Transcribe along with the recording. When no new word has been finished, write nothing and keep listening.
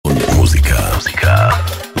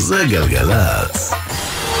זה גלגלצ.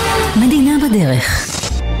 מדינה בדרך.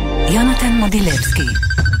 יונתן מודילבסקי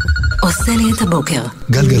עושה לי את הבוקר.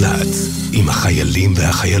 גלגלצ, עם החיילים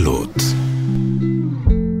והחיילות.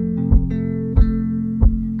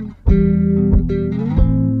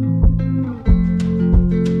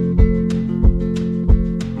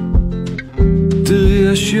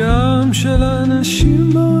 תראי, יש ים של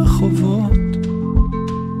אנשים ברחובות,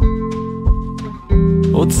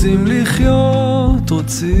 רוצים לחיות,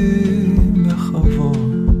 רוצים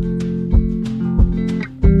בכבוד.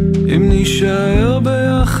 אם נשאר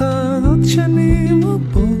ביחד עוד שנים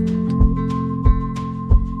רבות,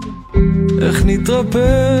 איך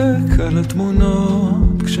נתרפק על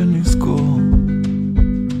התמונות כשנזכור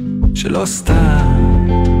שלא סתם,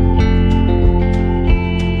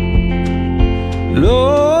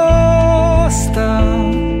 לא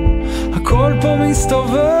סתם הכל פה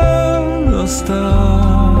מסתובב, לא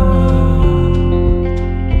סתם,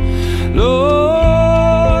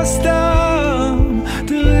 לא סתם,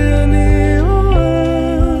 תראי אני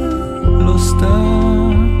אוהב, לא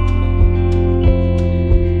סתם.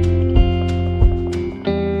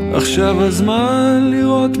 עכשיו הזמן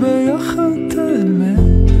לראות ביחד את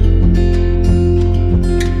האמת,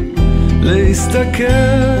 להסתכל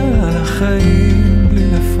על החיים בלי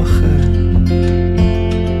לפחד.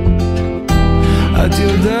 את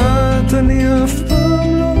יודעת, אני אף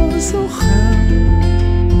פעם לא זוכר,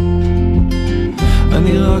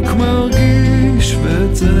 אני רק מרגיש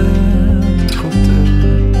ואת זה אני חותר,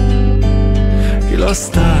 כי לא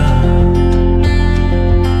סתם,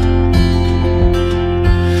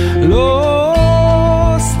 לא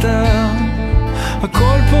סתם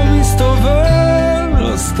הכל פה מסתובב,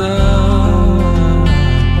 לא סתם,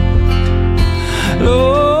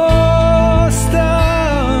 לא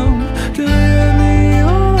סתם, תראי אני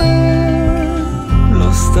אוהב,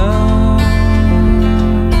 לא סתם.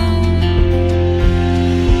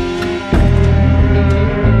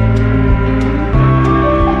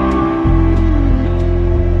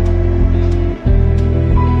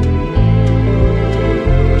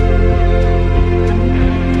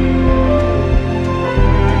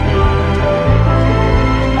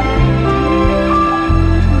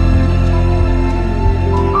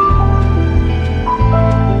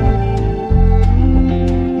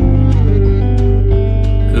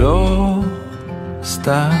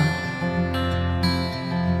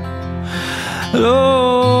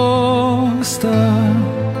 לא סתם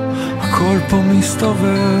הכל פה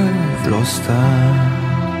מסתובב, לא סתם,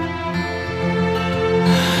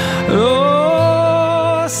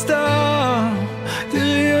 לא סתם,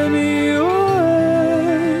 תראי אני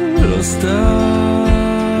אוהב, לא סתם,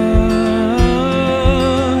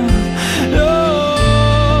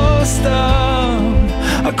 לא סתם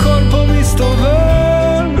הכל פה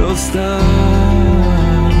מסתובב, לא סתם,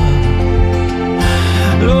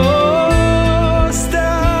 לא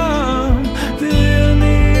סתם, תראי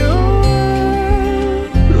אני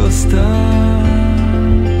אוהב, לא סתם,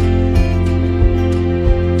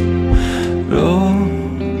 לא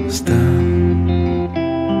סתם,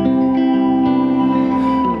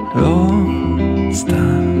 לא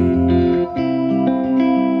סתם,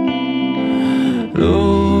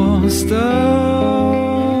 לא סתם.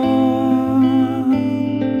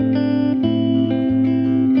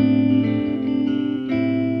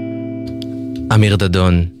 אמיר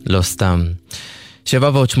דדון, לא סתם. 7:08,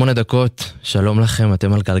 שלום לכם,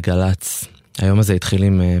 אתם על גלגלץ. היום הזה התחיל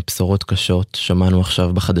עם בשורות קשות, שמענו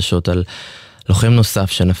עכשיו בחדשות על לוחם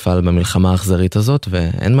נוסף שנפל במלחמה האכזרית הזאת,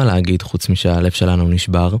 ואין מה להגיד חוץ משהלב שלנו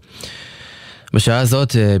נשבר. בשעה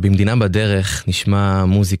הזאת, במדינה בדרך, נשמע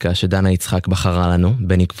מוזיקה שדנה יצחק בחרה לנו,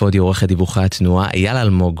 בני כבודי עורכת דיווחי התנועה, אייל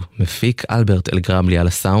אלמוג, מפיק, אלברט אלגרבלי על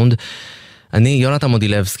הסאונד. אני יונתן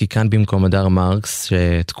מודילבסקי כאן במקום הדר מרקס,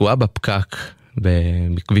 שתקועה בפקק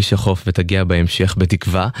בכביש החוף ותגיע בהמשך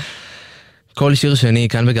בתקווה. כל שיר שני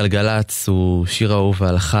כאן בגלגלץ הוא שיר אהוב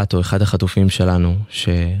על אחת או אחד החטופים שלנו,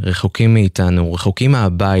 שרחוקים מאיתנו, רחוקים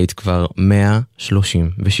מהבית כבר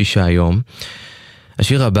 136 יום.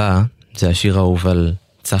 השיר הבא זה השיר האהוב על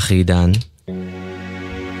צחי עידן,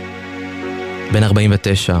 בן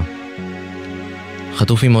 49,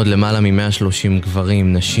 חטוף עם עוד למעלה מ-130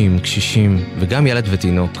 גברים, נשים, קשישים וגם ילד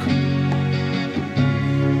ותינוק.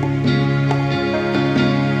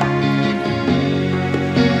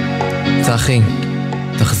 צחי,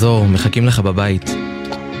 תחזור, מחכים לך בבית.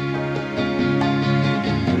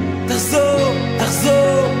 תחזור,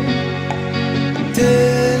 תחזור,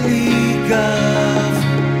 תן לי גב.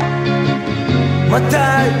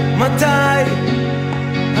 מתי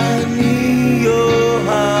אני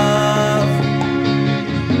אוהב,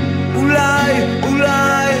 אולי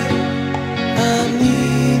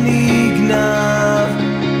אני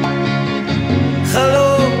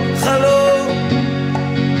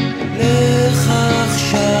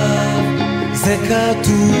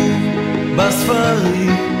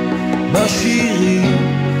בשירים,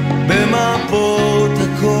 במפות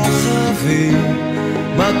הכוכבים,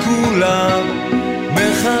 מה כולם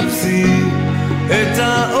מחפשים, את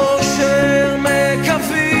האושר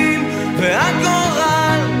מקווים,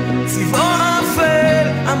 והגורל צבעו אפל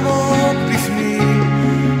עמוק בפנים.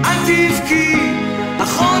 אל תבכי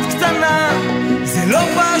אחות קטנה, זה לא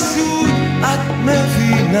פשוט, את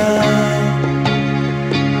מבינה,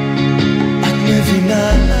 את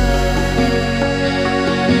מבינה.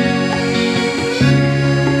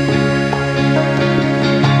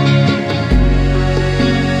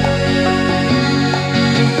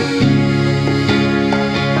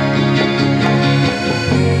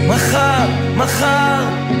 מחר, מחר,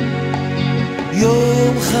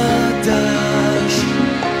 יום חדש,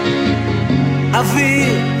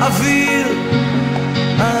 אוויר, אוויר,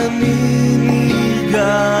 אני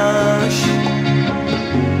נרגש.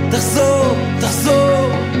 תחזור, תחזור,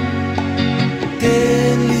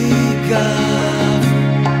 תן לי גב.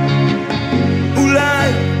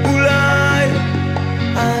 אולי, אולי,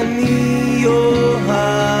 אני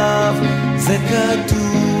אוהב. זה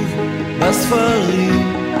כתוב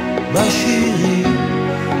בספרים, בשירים,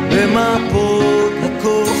 במפות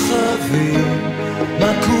הכוכבים,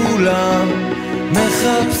 מה כולם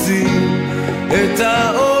מחפשים, את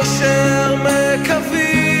האושר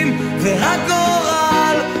מקווים,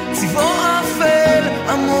 והגורל צבעו אפל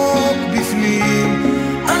עמוק בפנים.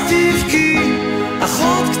 אל תבכי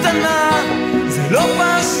אחות קטנה, זה לא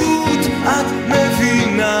פשוט, את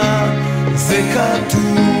מבינה, זה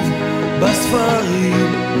כתוב בספרים,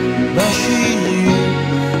 בשירים,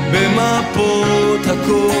 במפות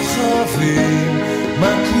הכוכבים,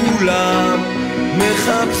 מה כולם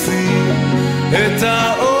מחפשים, את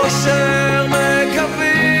האושר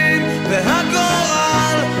מקווים,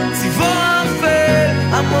 והגורל צבעו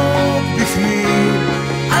אפל עמוק בפנים.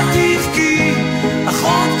 אל תבכי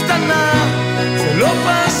אחות קטנה, זה לא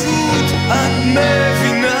פשוט, את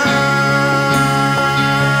מבינה.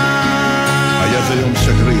 היה זה יום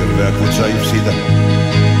סגריר והקבוצה הפסידה.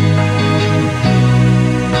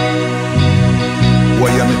 הוא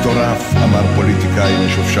היה מטורף, אמר פוליטיקאי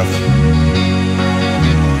משופשף.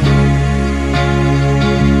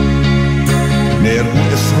 נהרגו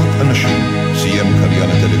עשרות אנשים, סיים קריין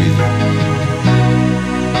הטלוויזיה.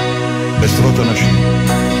 עשרות אנשים.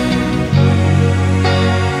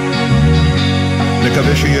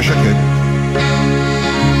 נקווה שיהיה שקט.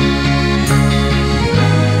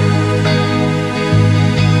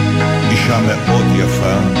 אישה מאוד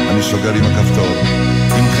יפה, אני סוגר עם הכפתור,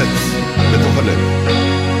 עם חץ בתוך הלב.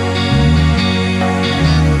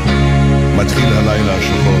 מתחיל הלילה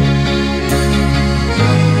השחור.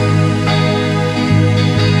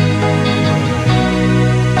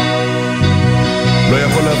 לא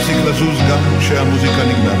יכול להפסיק לזוז גם כשהמוזיקה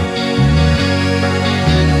נגמר.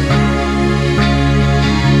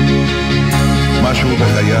 משהו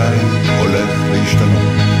בחיי הולך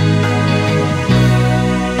להשתנות.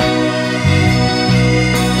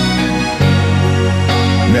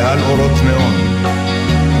 מעל אורות נאון,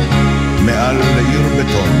 מעל לעיר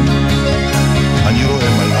בטון, אני רואה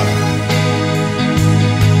מלאך,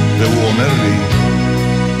 והוא אומר לי,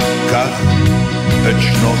 קח את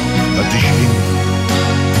שנות ה-90.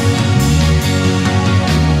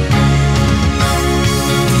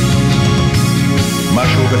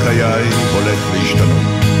 משהו בחיי הולך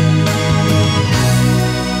להשתנות.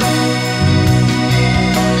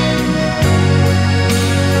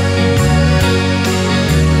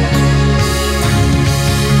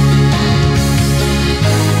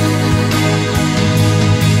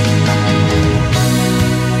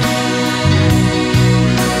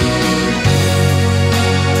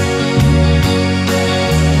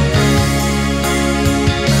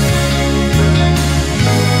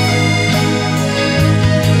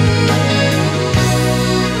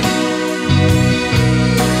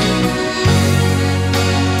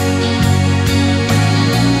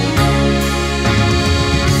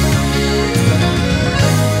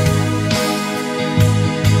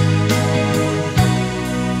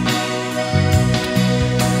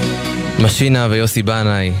 משינה ויוסי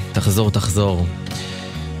בני, תחזור תחזור.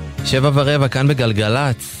 7:15 כאן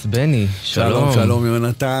בגלגלץ. בני, שלום. שלום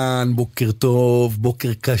יונתן, בוקר טוב, בוקר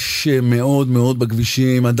קשה מאוד מאוד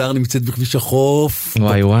בכבישים. הדר נמצאת בכביש החוף,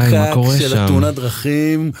 וואי וואי, מה קורה שם? של התאונת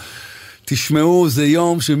דרכים. תשמעו, זה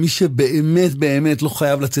יום שמי שבאמת באמת לא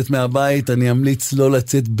חייב לצאת מהבית, אני אמליץ לא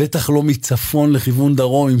לצאת, בטח לא מצפון לכיוון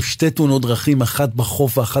דרום, עם שתי תאונות דרכים, אחת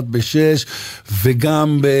בחוף ואחת בשש,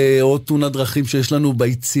 וגם בעוד תאונת דרכים שיש לנו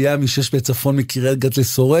ביציאה משש בצפון מקריית גת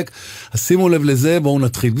לסורק. אז שימו לב לזה, בואו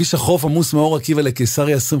נתחיל. כביש החוף עמוס מאור עקיבא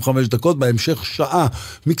לקיסריה 25 דקות, בהמשך שעה,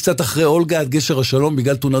 מקצת אחרי אולגה עד גשר השלום,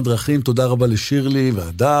 בגלל תאונת דרכים. תודה רבה לשירלי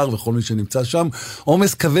והדר וכל מי שנמצא שם.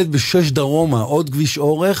 עומס כבד בשש דרומה, עוד כביש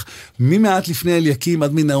אורך, ממעט לפני אליקים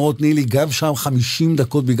עד מנהרות נילי, גם שם 50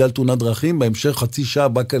 דקות בגלל תאונת דרכים, בהמשך חצי שעה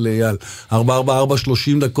בקה לאייל, 444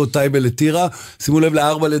 30 דקות טייבה לטירה. שימו לב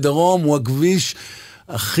ל4 לדרום, הוא הכביש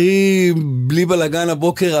הכי בלי בלגן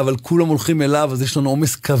הבוקר, אבל כולם הולכים אליו, אז יש לנו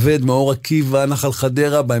עומס כבד מאור עקיבא, נחל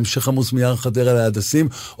חדרה, בהמשך עמוס מיער חדרה להדסים,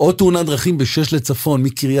 עוד תאונת דרכים בשש לצפון,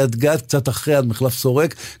 מקריית גת, קצת אחרי עד מחלף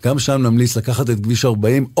סורק, גם שם נמליץ לקחת את כביש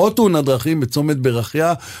 40, עוד תאונת דרכים בצומת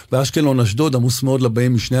ברכיה, באשקלון אשדוד, עמוס מאוד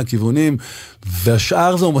לבאים משני הכיוונים,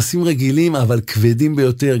 והשאר זה עומסים רגילים, אבל כבדים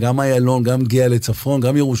ביותר, גם איילון, גם גאה לצפון,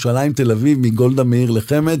 גם ירושלים, תל אביב, מגולדה מאיר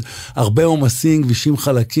לחמד, הרבה עומסים, כבישים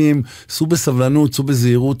חלקים, סעו בסבלנות, סעו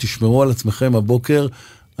בזהירות, תשמרו על עצמכם הבוקר,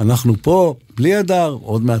 אנחנו פה, בלי הדר,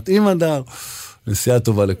 עוד מעט עם הדר, נסיעה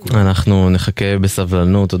טובה לכולם. אנחנו נחכה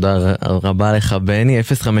בסבלנות, תודה רבה לך בני,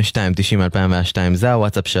 052-90-2002, זה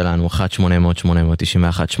הוואטסאפ שלנו,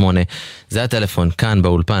 1-800-891-8, זה הטלפון כאן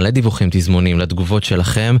באולפן, לדיווחים תזמונים, לתגובות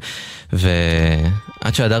שלכם,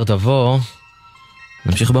 ועד שהדר תבוא,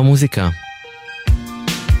 נמשיך במוזיקה.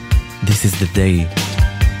 This is the day.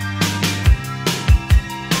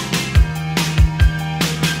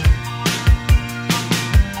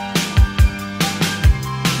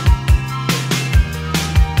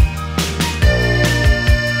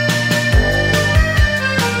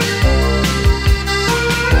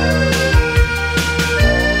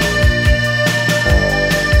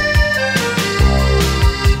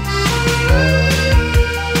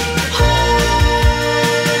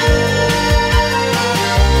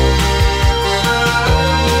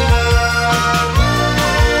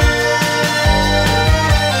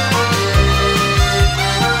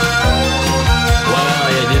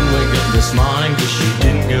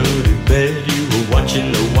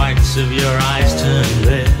 Of your eyes turn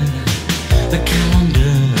red. The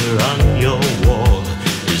calendar on your wall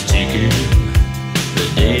is ticking the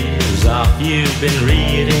days off. You've been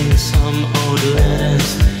reading some old letters.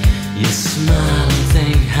 You smile and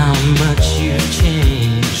think how much you've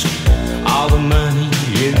changed. All the money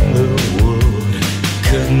in the world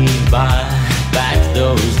couldn't buy back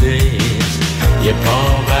those days. You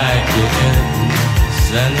pull back your curtains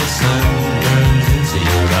and the sun burns into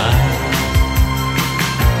your eyes.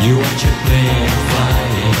 You watch a plane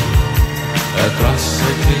flying across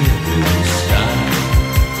the clear blue sky.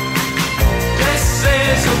 This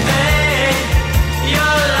is a day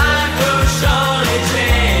your life will surely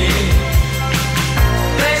change.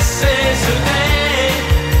 This is a day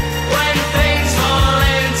when things fall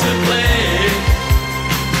into place.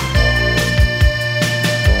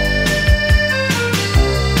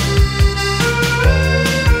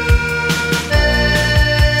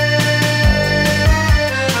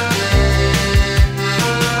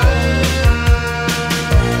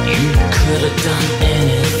 Could have done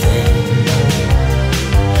anything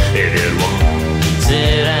if you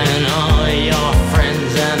wanted, and all your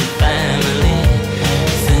friends and family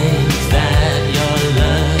think that you're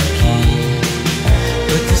lucky.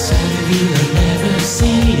 But the sight of you will never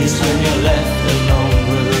cease when you're left alone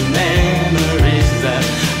with the memories that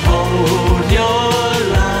hold your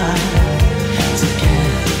life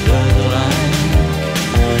together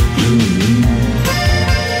like glue.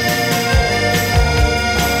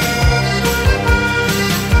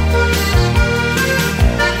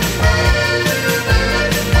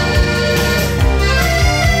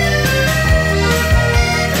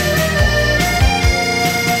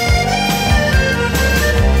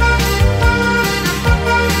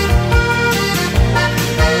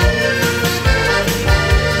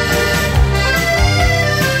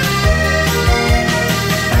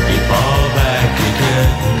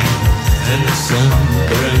 And the sun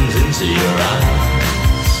burns into your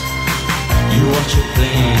eyes. You watch a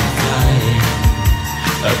plane flying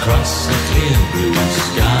across a clear blue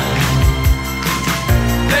sky.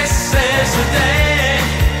 This is the day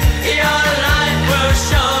your life will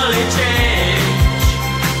surely change.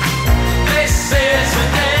 This is the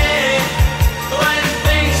day when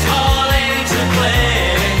things fall into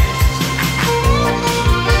place.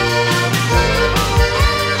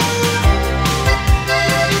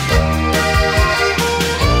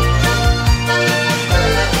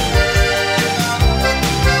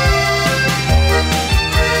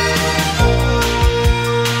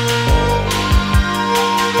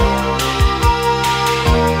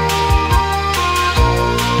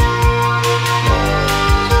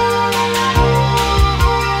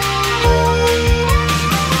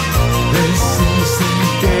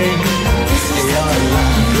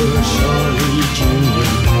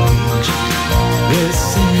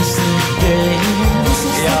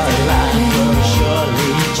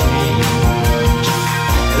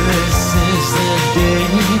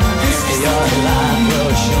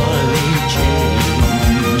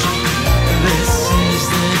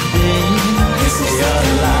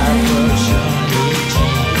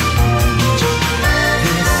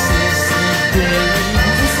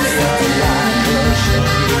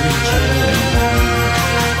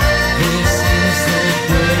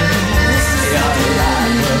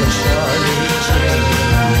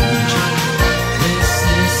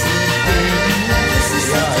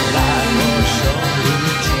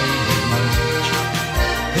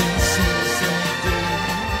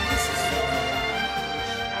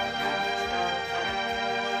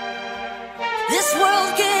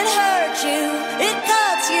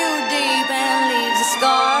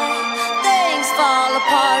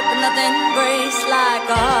 apart, but nothing breaks like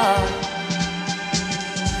a heart.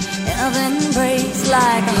 Nothing breaks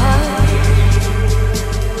like a heart.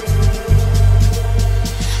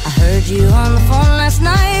 I heard you on the phone last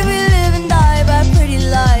night. We live and die by pretty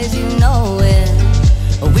lies. You know it,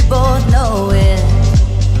 we both know it.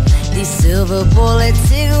 These silver bullet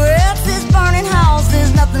cigarettes, this burning house,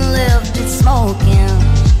 there's nothing left, it's smoking.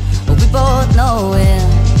 We both know it.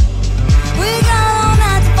 We got all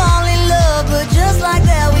night to fall in love, but just like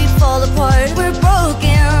that we fall apart. We're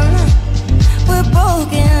broken, we're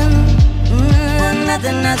broken.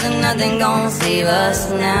 Nothing gonna save us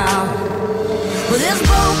now. Well, there's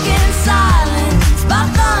broken silence by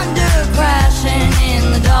thunder crashing in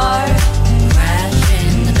the dark, crashing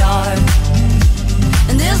in the dark.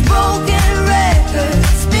 And there's broken records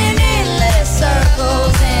spinning less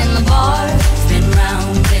circles in the bar, spin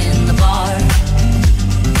round in the bar.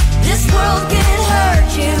 This world can hurt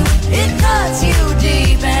you, it cuts you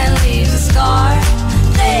deep and leaves a scar.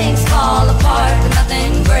 Things fall apart, but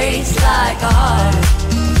nothing breaks like a heart.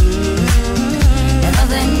 And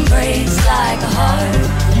nothing breaks like a heart.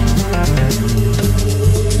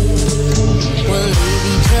 We'll leave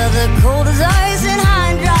each other cold as ice and high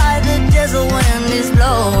and dry. The desert wind is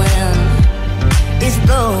blowing, it's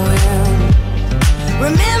blowing.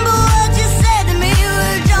 Remember what you said to me, we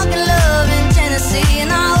were drunk in love in Tennessee,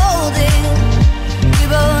 and I hold it, we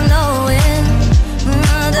both know it.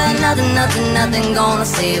 That nothing gonna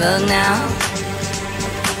save us now.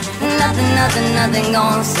 Nothing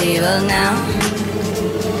gonna save us now.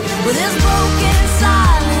 Well, there's broken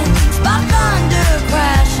silence by thunder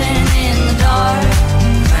crashing in the dark,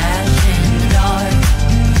 crashing in the dark.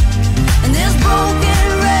 And there's broken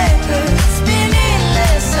records spinning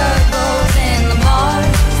less circles in the bar,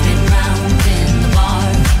 spin round in the bar.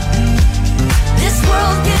 This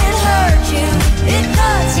world can hurt you, it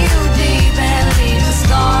cuts you deep and leaves a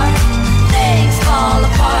scar. Things fall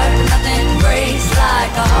apart, but nothing breaks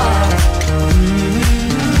like a heart.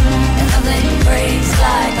 And nothing breaks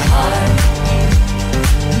like a heart.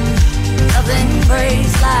 Nothing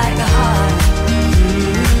breaks like a heart.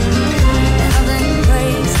 And nothing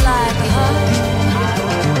breaks like a heart.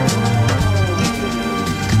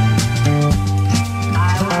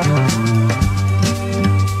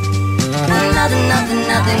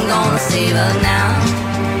 Nothing gonna save us now.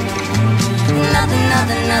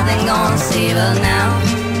 Nothing gonna save us now.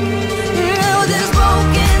 No, there's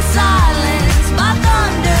broken silence by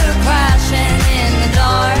thunder crashing in the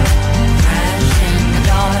dark, crashing in the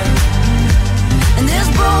dark. And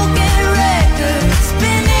there's broken records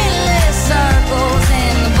spinning less circles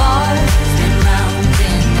in the bar, spin round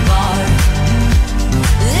in the bar.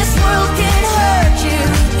 This world can hurt you,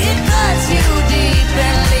 it cuts you deep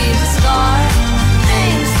and leaves a scar.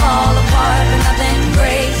 Things fall apart, but nothing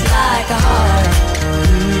breaks like a heart.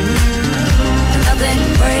 Nothing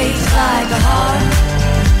breaks like a heart.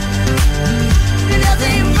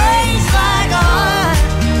 Nothing breaks like a heart.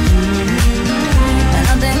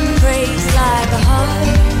 Nothing breaks like a heart.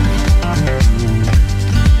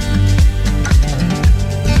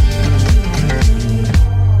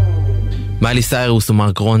 מיילי סיירוס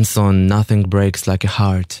ומרק רונסון, Nothing Breaks Like a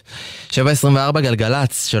Heart. 7:24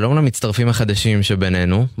 גלגלץ, שלום למצטרפים החדשים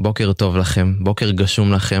שבינינו, בוקר טוב לכם, בוקר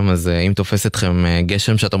גשום לכם, אז אם תופס אתכם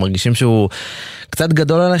גשם שאתם מרגישים שהוא קצת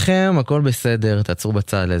גדול עליכם, הכל בסדר, תעצרו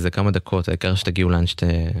בצד לאיזה כמה דקות, העיקר שתגיעו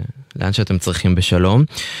לאן שאתם צריכים בשלום.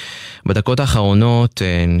 בדקות האחרונות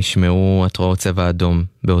נשמעו התראות צבע אדום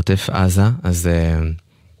בעוטף עזה, אז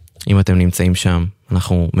אם אתם נמצאים שם,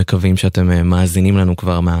 אנחנו מקווים שאתם מאזינים לנו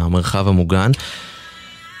כבר מהמרחב המוגן.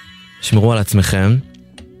 שמרו על עצמכם.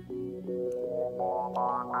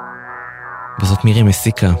 וזאת מירי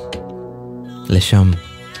מסיקה. לשם.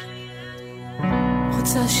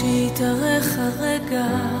 רוצה שיתארך הרגע,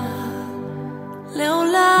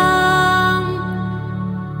 לעולם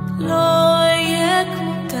לא יהיה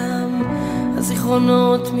כמותם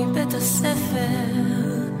הזיכרונות מבית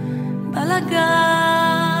הספר,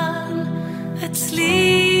 בלגן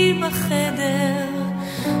אצלי בחדר.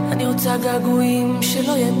 אני רוצה געגועים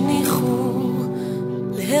שלא יניחו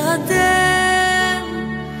להירדם,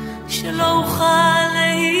 שלא אוכל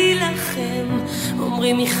להילחם.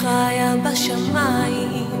 אומרים היא חיה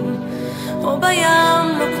בשמיים או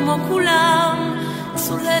בים, לא כמו כולם,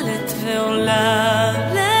 צוללת ועולה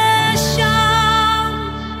לשם.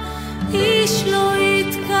 איש לא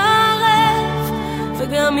יתקרב,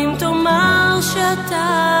 וגם אם תאמר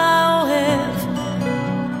שאתה אוהב,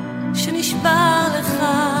 שנשבר לך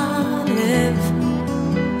לב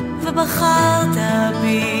ובחרת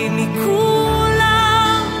בי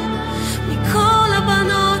מכולם, מכל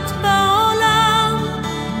הבנות בעולם,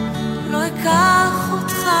 לא אקח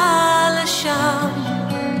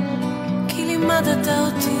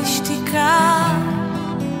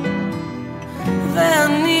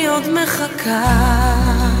עוד מחכה.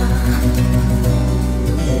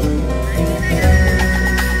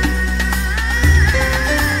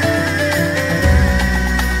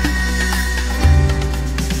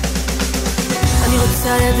 אני רוצה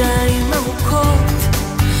ידיים ארוכות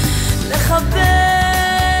לחבק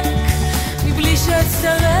מבלי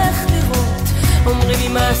שאצטרך לראות. אומרים לי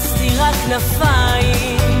מה סתירה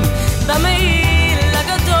כנפיים במעיל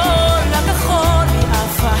הגדול הכחול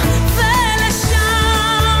יפה, ולשם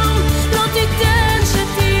לא תיתן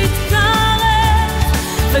שתתקרב,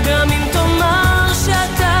 וגם אם תאמר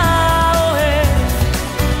שאתה אוהב,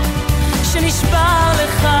 שנשבר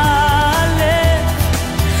לך הלב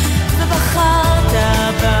ובחרת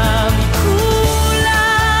בה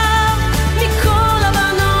מכולם, מכל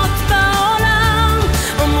הבנות בעולם,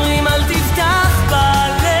 אומרים אל תבטח בה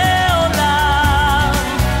לעולם,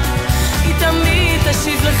 היא תמיד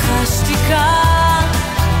תשיב לך שתיקה,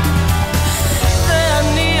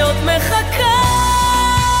 ואני עוד מחכה.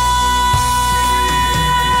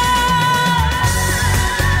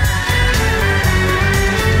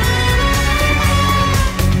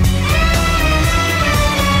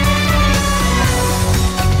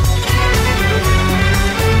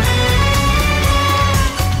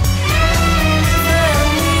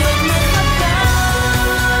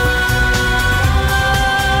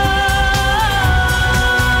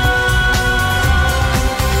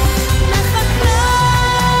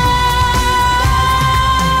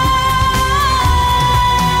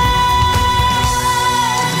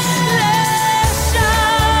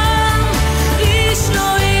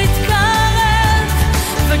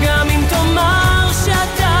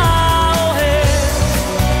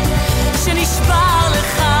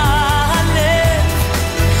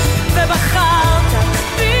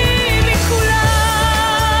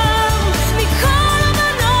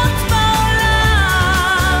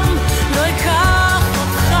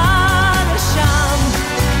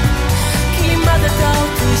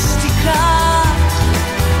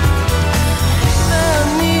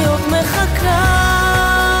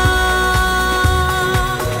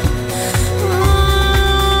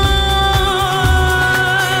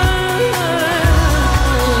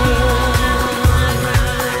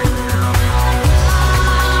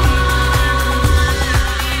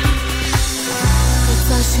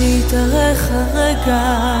 שיתארך הרגע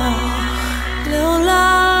לעולם.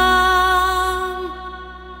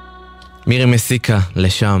 מירי מסיקה,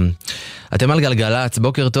 לשם. אתם על גלגלץ,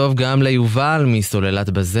 בוקר טוב גם ליובל מסוללת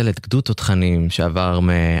בזלת, גדוד תותחנים שעבר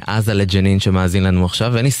מעזה לג'נין שמאזין לנו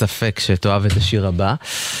עכשיו, ואין לי ספק שתאהב את השיר הבא.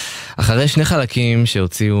 אחרי שני חלקים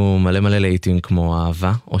שהוציאו מלא מלא לעיתים כמו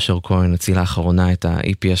אהבה, אושר כהן הוציא לאחרונה את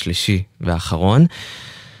ה-EP השלישי והאחרון,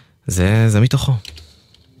 זה מתוכו.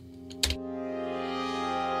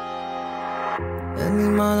 אין לי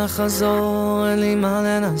מה לחזור, אין לי מה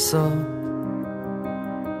לנסות,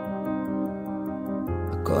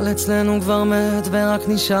 הכל אצלנו כבר מת ורק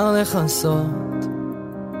נשאר לחסות,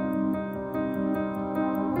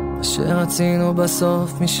 שרצינו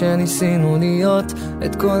בסוף מי שניסינו להיות,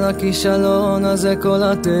 את כל הכישלון הזה כל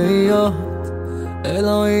התהיות,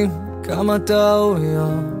 אלוהים כמה טעויות,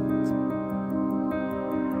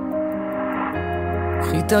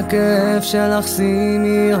 קחי את הכאב שלך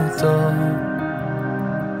שימי אותו,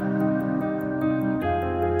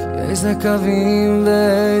 איזה קווים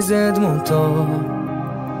ואיזה דמותו,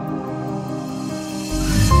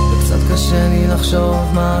 וקצת קשה לי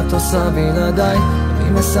לחשוב מה את עושה בלעדיי, אני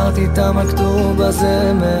מסרתי את המכתוב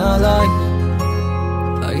הזה מעליי,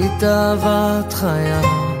 היית אהבת חיי,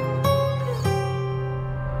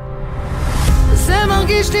 זה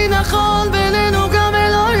מרגיש לי נכון בינינו, גם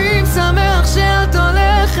אלוהים שמח שאת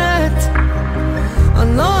הולכת,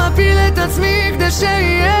 אני לא אפיל את עצמי כדי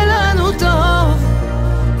שיהיה לנו טוב,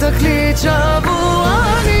 תקליט שבור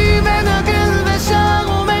אני מנגן ושר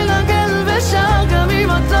ומנגן ושר, גם אם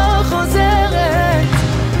את לא חוזרת,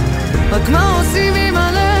 רק מה עושים עם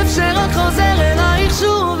הלב שרק חוזר אלייך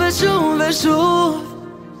שוב ושוב ושוב,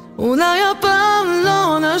 אולי הפעם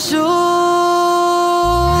לא נשוב,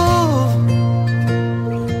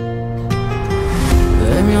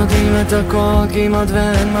 והם יודעים את הכל כמעט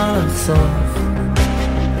ואין מה לחשוף,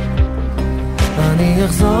 אני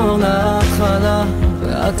אחזור להתחלה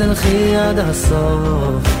ואת תלכי עד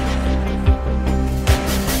הסוף,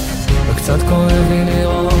 וקצת כואב לי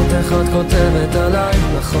לראות איך את כותבת עליי,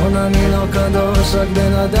 נכון אני לא קדוש, רק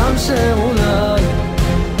בן אדם שאולי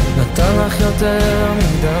נתן לך יותר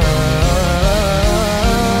מדי,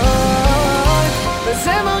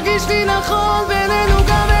 וזה מרגיש לי נכון בינינו,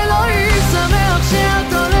 גם אלוהים שמח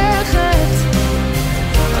שאת הולכת,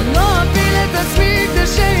 אני לא אפיל את עצמי כדי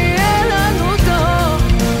שיהיה לנו טוב,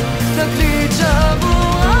 תקליט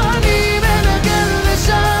שבור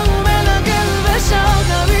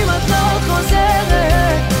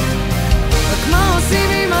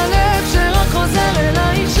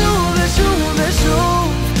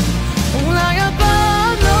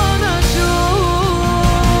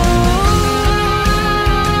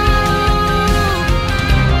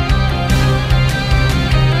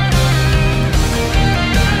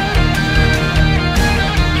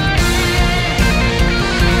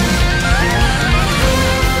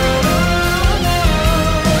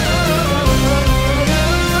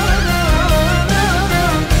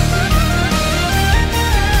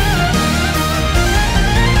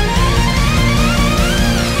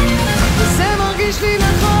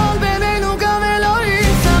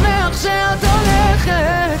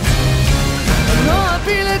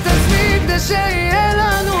שיהיה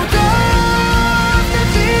לנו טוב.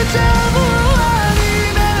 תחליט שבוע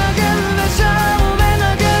אני מנגן ושר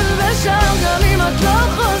ומנגן ושר, גם אם את לא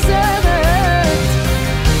חוזרת.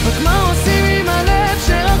 רק מה עושים עם הלב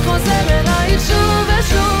שרק חוזר אלייך שוב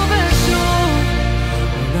ושוב ושוב?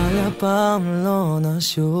 אולי הפעם לא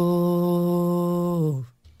נשוב.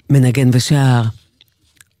 מנגן ושר,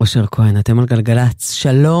 אושר כהן, אתם על גלגלץ.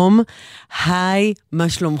 שלום, היי, מה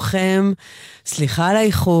שלומכם? סליחה על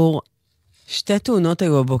האיחור. 2 תאונות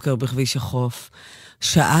היו הבוקר בכביש החוף. 1.5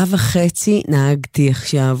 שעה נהגתי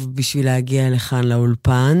עכשיו בשביל להגיע לכאן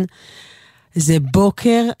לאולפן. זה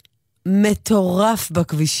בוקר מטורף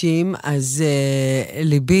בכבישים, אז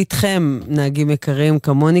ליבי איתכם, נהגים יקרים,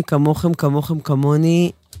 כמוני, כמוכם, כמוכם,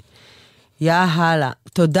 כמוני. יא הלאה.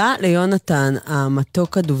 תודה ליונתן,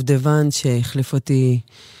 המתוק הדובדבן שהחליף אותי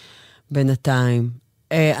בינתיים.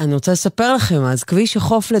 אני רוצה לספר לכם, אז כביש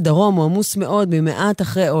החוף לדרום הוא עמוס מאוד ממעט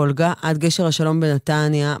אחרי אולגה עד גשר השלום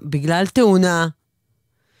בנתניה, בגלל תאונה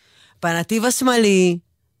בנתיב השמאלי,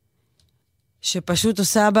 שפשוט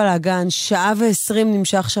עושה בלגן. 1.20 שעה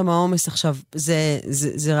נמשך שם העומס. עכשיו,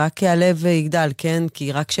 זה רק יעלה ויגדל, כן?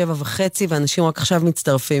 כי רק 7.5 ואנשים רק עכשיו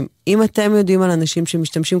מצטרפים. אם אתם יודעים על אנשים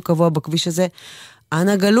שמשתמשים קבוע בכביש הזה,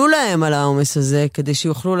 אנא גלו להם על העומס הזה, כדי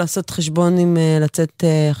שיוכלו לעשות חשבון אם לצאת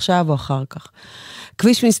עכשיו או אחר כך.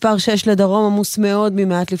 כביש מספר 6 לדרום עמוס מאוד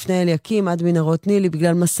ממעט לפני אליקים עד מנהרות נילי,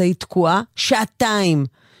 בגלל מסעית תקועה. 2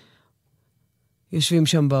 שעות יושבים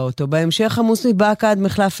שם באוטו. בהמשך עמוס מבאקה עד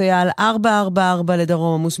מחלף אייל, 444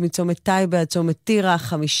 לדרום, עמוס מצומת טייבה עד צומת טירה,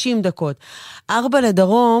 50 דקות. 4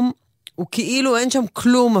 לדרום, הוא כאילו אין שם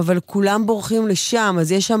כלום, אבל כולם בורחים לשם,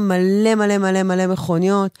 אז יש שם מלא מלא מלא מלא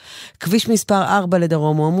מכוניות. כביש מספר 4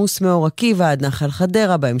 לדרום, הוא עמוס מאור עקיבא עד נחל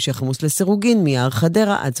חדרה, בהמשך עמוס לסירוגין, מיער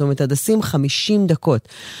חדרה עד צומת הדסים, 50 דקות.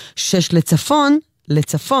 6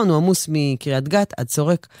 לצפון, הוא עמוס מקריית גת עד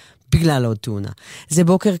סורק, בגלל עוד תאונה. זה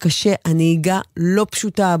בוקר קשה, הנהיגה לא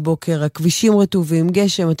פשוטה הבוקר, הכבישים רטובים,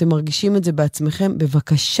 גשם, אתם מרגישים את זה בעצמכם,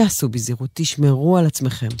 בבקשה סעו בזהירות, תשמרו על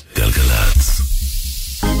עצמכם. גלגלץ.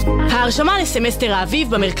 ההרשמה לסמסטר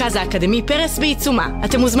האביב במרכז האקדמי פרס בעיצומה.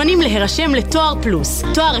 אתם מוזמנים להירשם לתואר פלוס,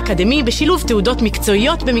 תואר אקדמי בשילוב תעודות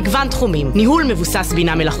מקצועיות במגוון תחומים, ניהול מבוסס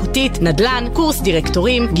בינה מלאכותית, נדל"ן, קורס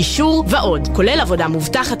דירקטורים, גישור ועוד, כולל עבודה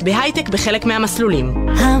מובטחת בהייטק בחלק מהמסלולים.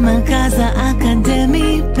 המרכז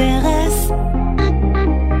האקדמי פרס,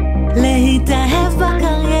 להתאהב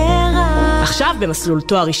בקריירה. עכשיו במסלול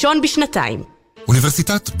תואר ראשון בשנתיים.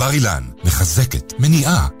 אוניברסיטת בר אילן מחזקת,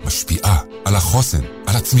 מניעה, משפיעה על החוסן,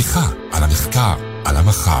 על הצמיחה, על המחקר, על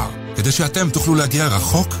המחר. כדי שאתם תוכלו להגיע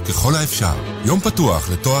רחוק ככל האפשר. יום פתוח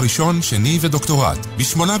לתואר ראשון, שני ודוקטורט.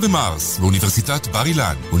 ב-8 במרס באוניברסיטת בר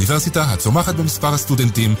אילן. אוניברסיטה הצומחת במספר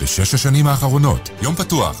הסטודנטים ב6 השנים האחרונות. יום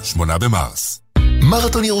פתוח, 8 במרס.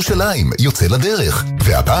 מרתון ירושלים יוצא לדרך,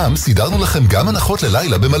 והפעם סידרנו לכם גם הנחות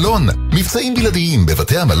ללילה במלון. מבצעים בלעדיים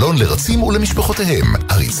בבתי המלון לרצים ולמשפחותיהם.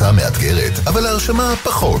 הריצה מאתגרת, אבל ההרשמה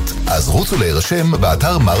פחות. אז רוצו להירשם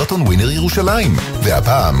באתר מרתון ווינר ירושלים.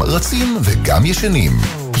 והפעם רצים וגם ישנים.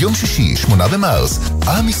 יום שישי, 8 במרס,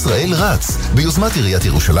 עם ישראל רץ, ביוזמת עיריית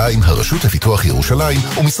ירושלים, הרשות לפיתוח ירושלים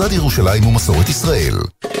ומשרד ירושלים ומסורת ישראל.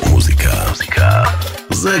 מוזיקה.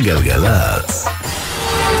 זה גלגלץ.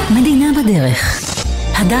 מדינה בדרך.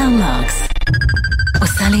 הדר מרקס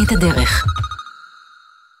עושה לי את הדרך.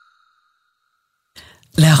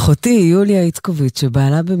 לאחותי יוליה איצקוביץ'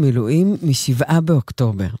 שבעלה במילואים מ7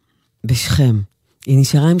 באוקטובר בשכם. היא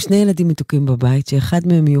נשארה עם 2 ילדים מתוקים בבית, שאחד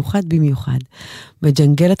מהם מיוחד במיוחד.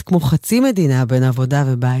 מג'נגלת כמו חצי מדינה בין עבודה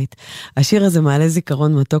ובית. השיר הזה מעלה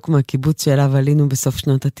זיכרון מתוק מהקיבוץ שאליו עלינו בסוף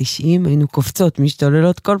שנות ה-90. היינו קופצות,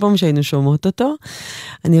 משתוללות כל פעם שהיינו שומעות אותו.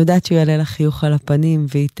 אני יודעת שהוא יעלה לך חיוך על הפנים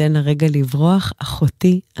וייתן לה רגע לברוח.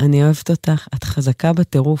 אחותי, אני אוהבת אותך, את חזקה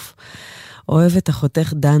בטירוף. אוהבת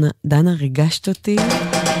אחותך דנה. דנה, ריגשת אותי.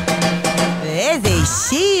 ואיזה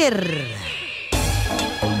שיר!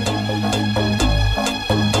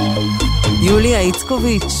 יוליה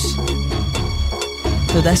איצקוביץ',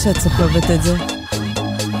 תודה שאת סוחבת את זה.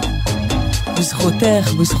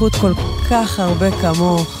 בזכותך, בזכות כל כך הרבה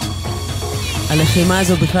כמוך, הלחימה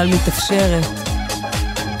הזו בכלל מתאפשרת.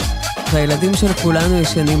 והילדים של כולנו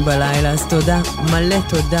ישנים בלילה, אז תודה, מלא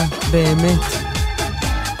תודה, באמת.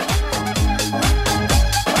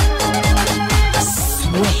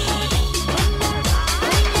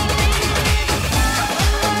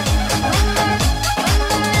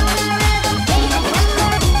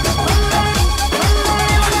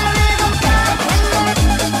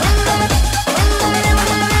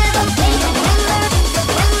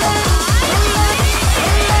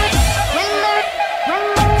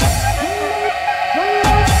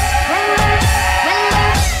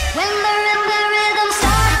 When the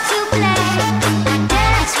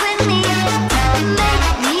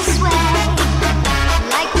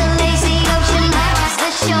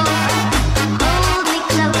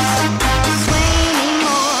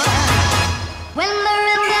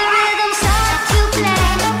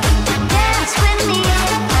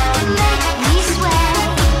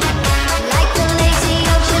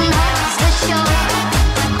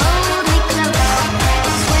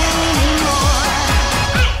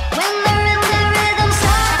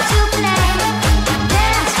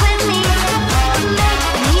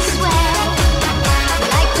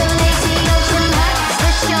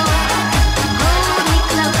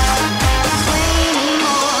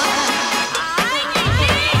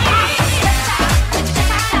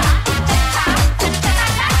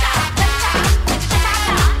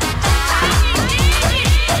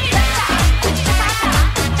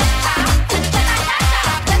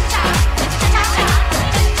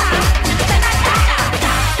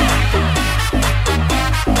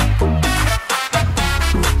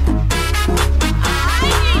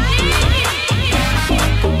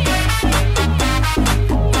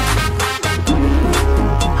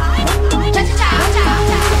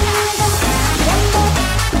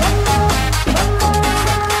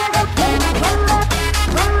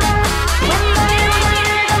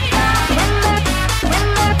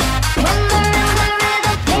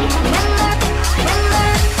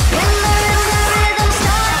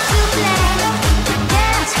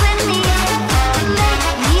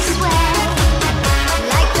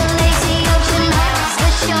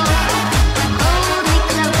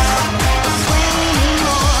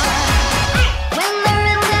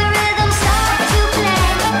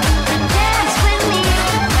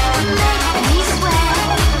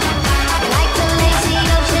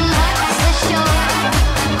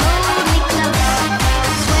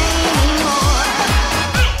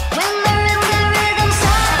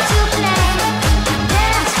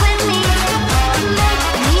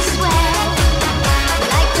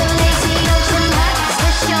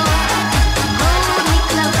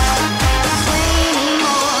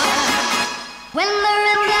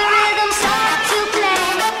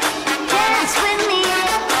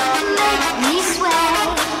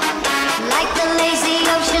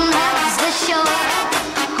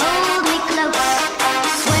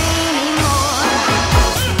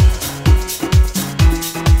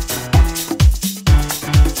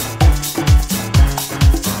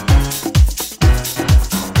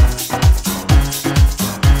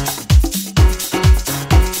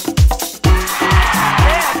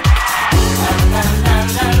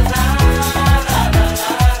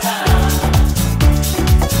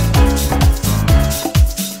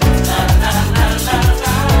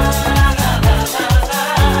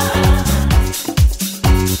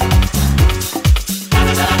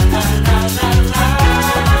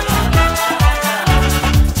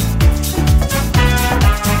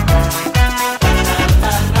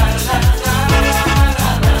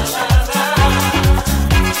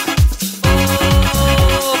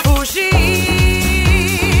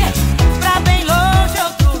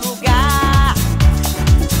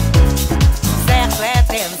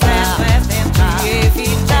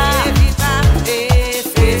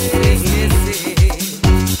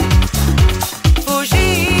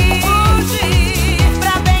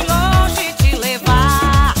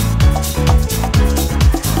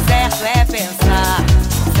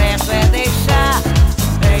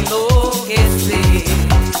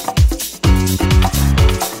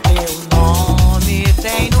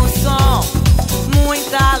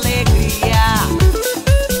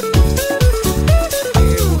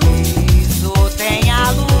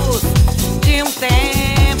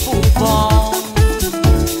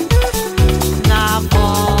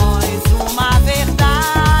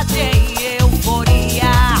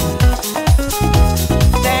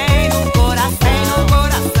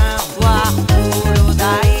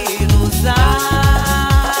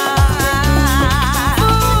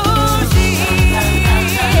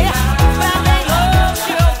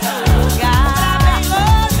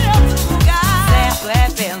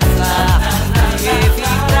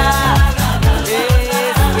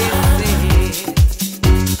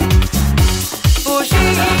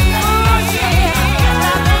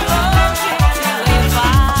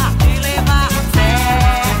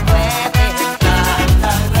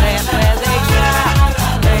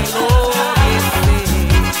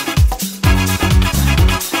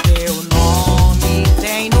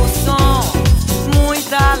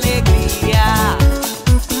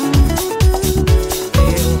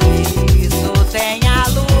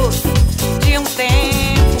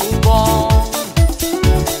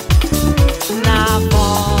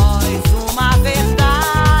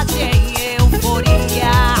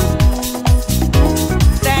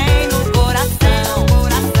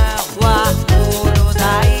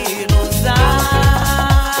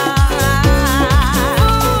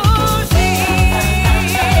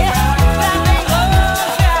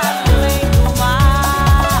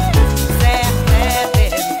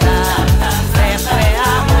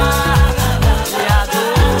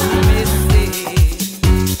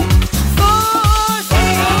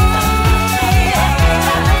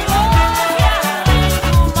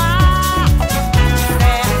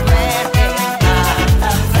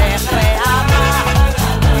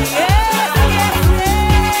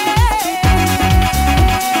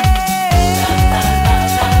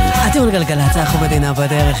אתם על גלגלצ, אנחנו מדינה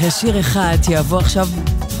בדרך. יש שיר אחד שיבוא עכשיו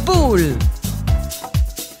בול.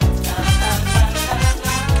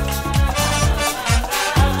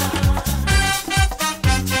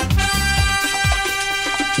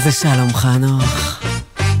 זה שלום חנוך.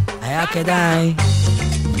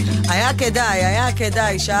 היה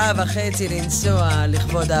כדאי שעה וחצי לנסוע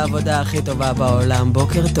לכבוד העבודה הכי טובה בעולם.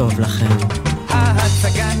 בוקר טוב לכם.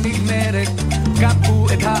 ההצגה נגמרת, קפו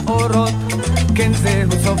את האורות, כן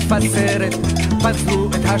זהו סוף הסרט, פזרו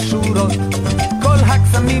את השורות, כל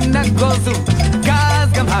הקסמים נגוזו,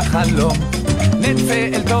 גז גם החלום, נצא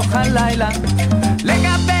אל תוך הלילה,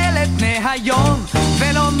 לגבל את פני היום,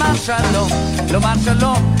 ולומר שלום, לומר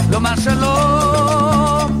שלום, לומר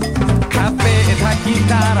שלום. קפה את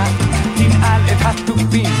הגיטרה, תנעל את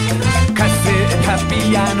התופים, כזה את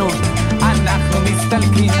הפיאנו, אנחנו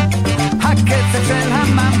מסתלקים. הקצב של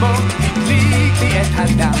הממבו הדליק לי את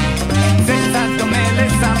הדם, זה קצת דומה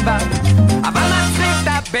לסמבה, אבל מצליק את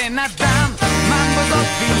הבן אדם. ממבו זאת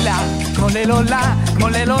תפילה, כמו לילה, כמו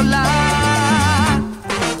לילה.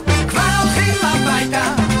 כבר הולכים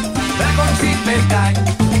הביתה, וקורצים ודי,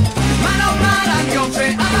 מה נאמר על יום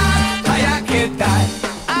שעבר היה כדאי.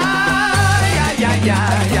 איי איי איי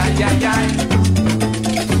איי איי איי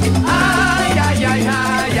איי איי איי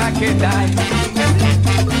היה כדאי.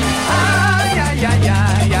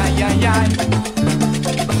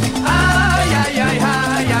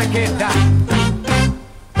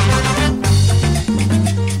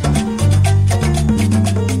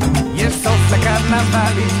 יש סוף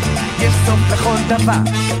לקרנבלים, יש סוף לכל דבר,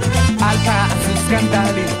 אל תעשו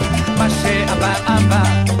סקנדלים, מה שעבר עבר,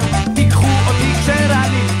 תיקחו אותי כשרע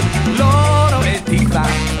לי, לא רואה תקווה,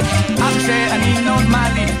 אך שאני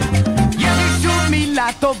נורמלי, יש לי שוב מילה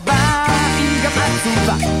טובה, היא גם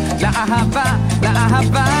עצובה, לאהבה,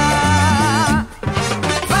 לאהבה.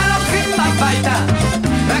 כבר הולכים הביתה,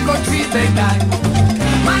 רק עוד שידעי,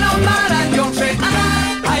 מה נאמר על יום שעבר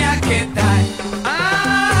היה כדאי.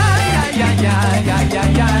 איי איי איי איי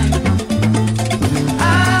איי איי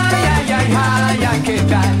איי איי היה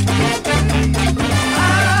כדאי.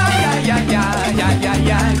 איי איי איי איי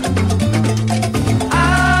איי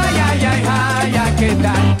איי איי היה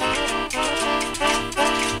כדאי.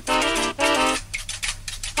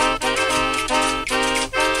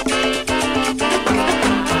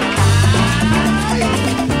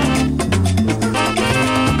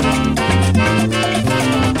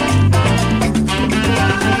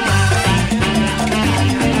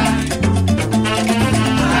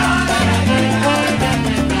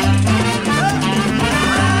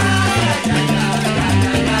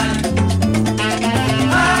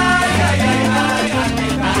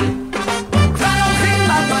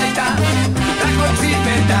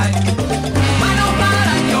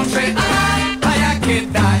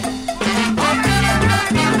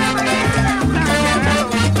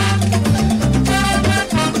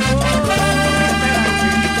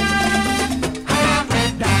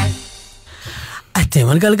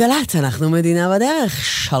 על גלגלת, אנחנו מדינה בדרך.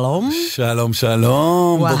 שלום. שלום,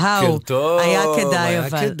 שלום. וואו, בוקר טוב. היה כדאי,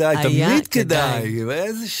 אבל. היה כדאי, תמיד כדאי.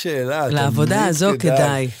 ואיזה שאלה. לעבודה הזו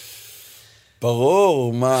כדאי.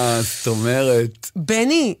 ברור, מה זאת אומרת?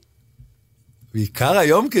 בני. בעיקר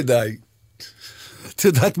היום כדאי. את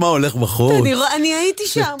יודעת מה הולך בחוץ? אני הייתי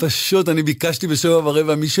שם. זה פשוט, אני ביקשתי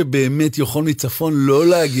ב7:15, מי שבאמת יכול מצפון לא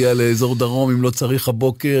להגיע לאזור דרום, אם לא צריך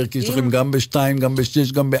הבוקר, כי יש לכם גם ב2, גם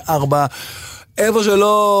ב6, גם ב4, איפה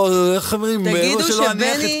שלא, חברים, איפה שלא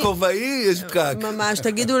אניח את כובעי, יש פקק. ממש,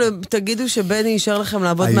 תגידו שבני יישאר לכם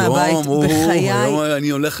לעבוד מהבית בחיי. היום אני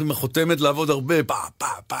הולך עם החותמת לעבוד הרבה,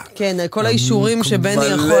 פעם. כן, כל האישורים שבני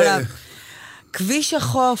יכול כביש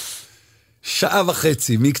החוף. 1.5 שעה,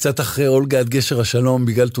 מקצת אחרי אולגה עד גשר השלום,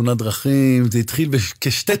 בגלל תאונת דרכים, זה התחיל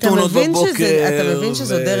כשתי תאונות בבוקר. אתה מבין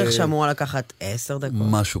שזו דרך שאמורה לקחת 10 דקות.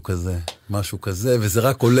 משהו כזה, וזה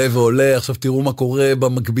רק עולה ועולה. עכשיו תראו מה קורה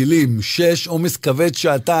במקבילים. 6, עומס כבד 2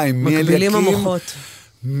 שעתיים. מקבילים המוחות.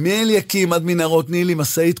 מאליקים עד מנהרות נילי,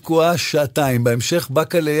 מסעית תקועה 2 שעתיים. בהמשך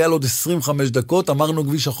בקה לאייל עוד 25 דקות. אמרנו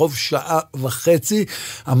כביש החוף 1.5 שעה.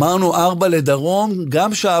 אמרנו 4 לדרום,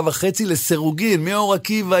 גם 1.5 שעה לסירוגין. מאור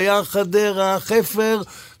עקיבא, יער חדרה, חפר.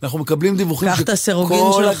 אנחנו מקבלים דיווחים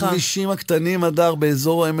שכל הכבישים הקטנים הדר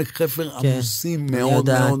באזור עמק חפר עמוסים מאוד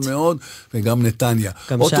מאוד מאוד, וגם נתניה.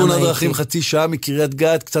 עוד תאונת דרכים 0.5 שעה מקריית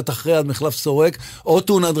גת, קצת אחרי עד מחלף סורק, עוד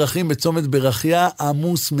תאונת דרכים בצומת ברכיה,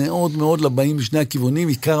 עמוס מאוד מאוד לבאים בשני הכיוונים,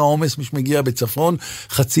 עיקר העומס מי שמגיע בצפון,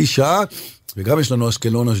 0.5 שעה. וגם יש לנו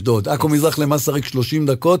אשקלון אשדוד. עכו מזרח למסריק 30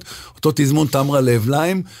 דקות, אותו תזמון תמרה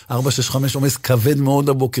לאבליים, 465 עומס כבד מאוד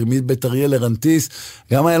הבוקר, מבית אריאל לרנטיס,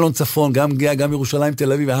 גם איילון צפון, גם גאה, גם ירושלים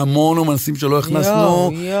תל אביב, המון אומנסים שלא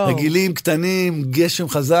הכנסנו, רגילים, קטנים, גשם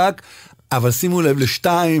חזק, אבל שימו לב ל2,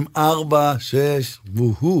 4, 6,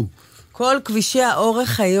 וואו. כל כבישי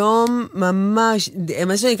האורך היום ממש,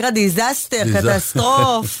 מה שנקרא דיזסטר,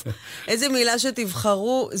 קטסטרוף. איזה מילה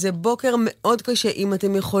שתבחרו, זה בוקר מאוד קשה. אם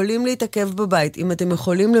אתם יכולים להתעכב בבית, אם אתם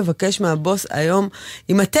יכולים לבקש מהבוס היום,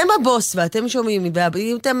 אם אתם הבוס ואתם שומעים,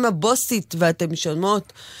 אם אתם הבוסית ואתם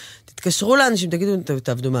שומעות, תתקשרו לאנשים, תגידו,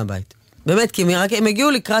 תעבדו מהבית. באמת, כי הם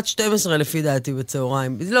הגיעו לקראת 12 לפי דעתי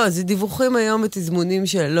בצהריים. לא, זה דיווחים היום ותזמונים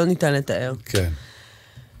שלא ניתן לתאר. כן.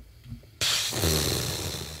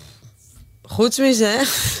 חוץ מזה,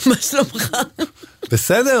 מה שלומך?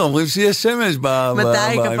 בסדר, אומרים שיש שמש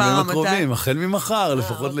בימים הקרובים, החל ממחר,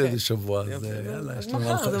 לפחות לאיזה שבוע. אז יאללה, יש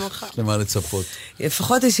למה לצפות.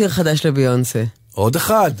 לפחות יש שיר חדש לביונסה. עוד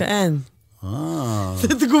אחד? כן. זו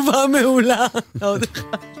תגובה מעולה. עוד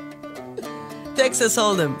אחד. טקסס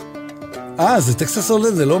הולדם. זה טקסס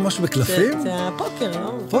הולדם, זה לא משהו בקלפים? זה הפוקר,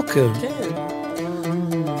 לא? פוקר. כן.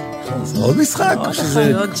 זה עוד משחק,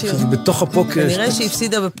 שזה בתוך הפוקר. נראה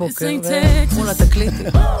שהפסידה בפוקר, ומול התקליטי.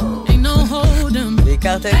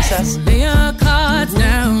 בעיקר טקסס.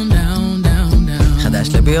 חדש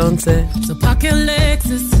לביונסה. So park your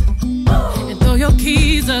Lexus and throw your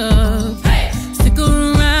keys up. Stick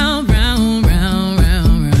around, round, round,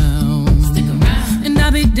 round, round. Stick around. And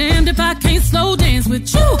I'll be damned if I can't slow dance with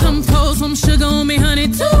you. Come pour some sugar on me, honey,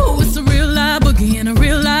 too. It's a real live boogie and a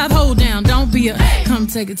real live hold down. Don't be a come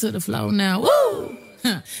take it to the floor now. Woo!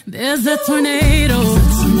 There's a tornado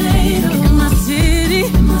in my city.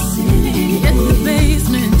 At the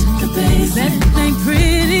basement. That ain't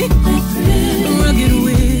pretty. Rugged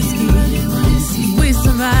whiskey. We're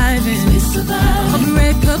surviving. A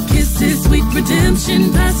red cup kisses, sweet redemption,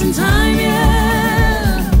 passing time,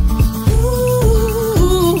 yeah.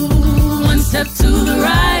 Ooh, one step to the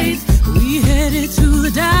right. We headed to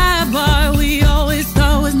the dive bar we always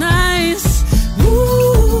thought was nice.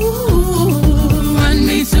 Ooh, run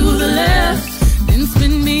me to the left, then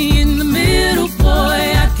spin me in the middle. Boy,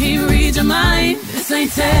 I can't read your mind. This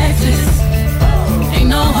ain't Texas, ain't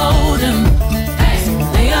no hold'em.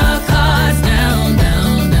 Lay our cards down,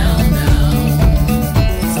 down, down, down.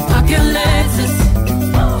 So park your Lexus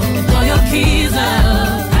and throw your keys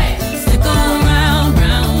up. Stick around,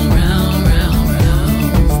 round, round, round,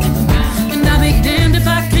 round. And I'll be damned if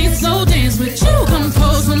I can't slow dance with you. Come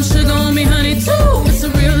pour some sugar on me, honey, too. It's a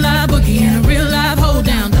real live boogie and a real live hold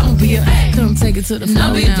down. Don't be a come take it to the floor.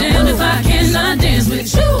 I'll be damned if I cannot dance with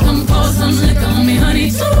you. Come pour some liquor on me, honey,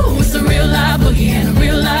 too. It's a real live boogie and a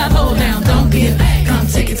real live hold down. Don't be a come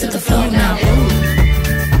take it to the floor now.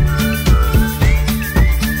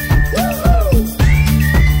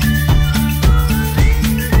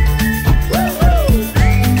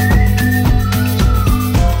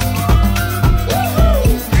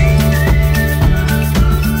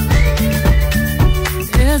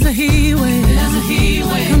 There's a heat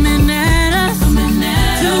wave coming at us.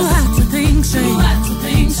 Too hot to think straight,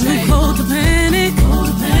 too cold to panic.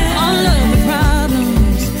 All of the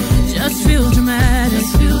problems just feel dramatic.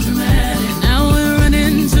 Now we're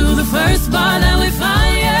running to the first bar that we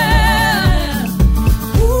find,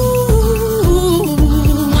 yeah. Ooh,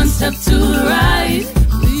 one step to the right.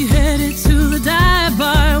 We headed to the dive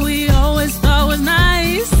bar we always thought was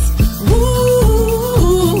nice.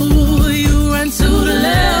 Ooh, you run to the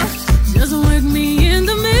left, just work me in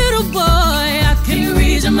the middle, boy. I can't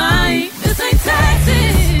read your mind. This ain't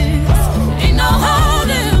Texas, ain't no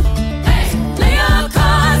hold'em. Lay our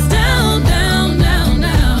cards down, down, down,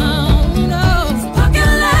 down. No, park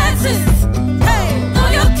your Lexus, throw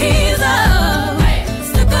your keys up.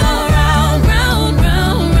 Stick around, round,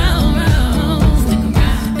 round, round, round.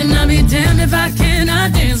 And I'll be damned if I cannot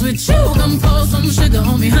dance with you. Come pour some sugar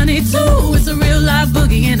on me, honey, too. It's a real live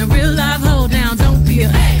boogie and a real live hold down. Don't be a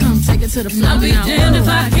come take it to the floor. I'll be damned if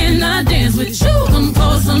I cannot dance with you. Come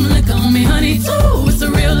pour some liquor on me, honey, too. It's a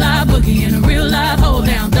real live boogie and a real live hold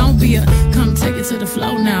down. Don't be a come take it to the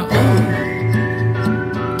floor now. Ooh.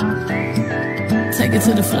 Take it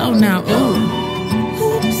to the floor now. Ooh.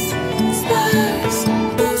 Oops, spurs.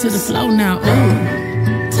 To the floor now. Ooh.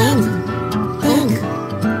 Tap, hook,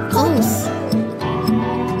 oops.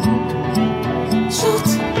 Shoot.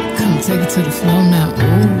 Come take it to the floor now.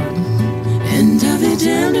 Ooh. And I'll be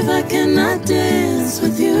damned if I cannot dance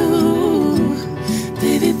with you.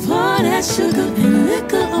 Baby, pour that sugar and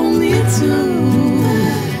liquor on me too.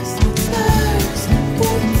 Spurs,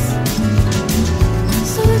 oops.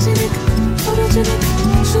 Photogenic,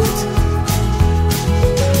 shoot.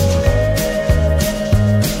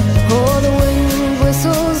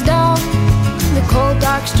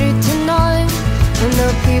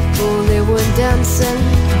 dancing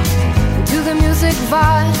to the music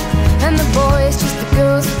vibe. And the boys, just the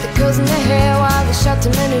girls with the curls in their hair, while the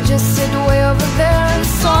shouting men who just sit way over there. And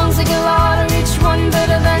the songs they get louder, each one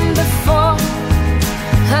better than before.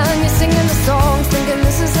 And you're singing the songs, thinking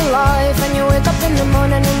this is the life. And you wake up in the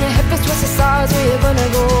morning and your hip is twisted sides. Where you gonna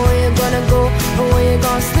go, where you gonna go, or where you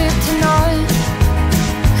gonna sleep tonight?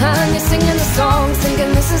 And you're singing the songs,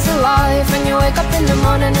 thinking this is the life. And you wake up in the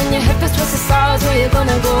morning and your hip is twisted sides. Where you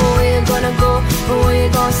gonna go, where you gonna go, or where you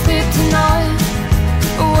gonna sleep tonight?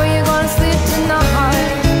 Where you gonna sleep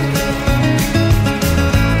tonight?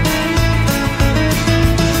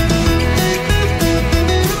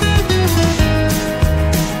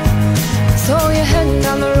 So you're heading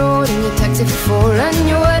down the road in your taxi for 4, and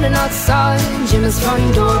you're waiting outside Jim's front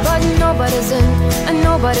door, but nobody's in and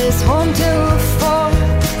nobody's home till 4.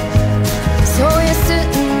 So you're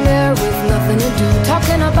sitting there with nothing to do,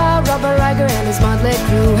 talking about Robert Riger and his motley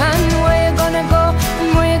crew, and where you gonna go and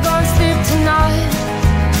where you gonna sleep tonight?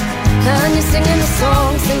 And you're singing the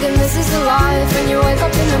songs, thinking this is the life. And you wake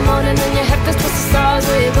up in the morning and your head is twisted the stars.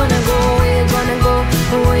 Where you gonna go, where you gonna go,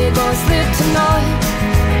 or where you gonna sleep tonight?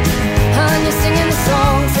 And you're singing the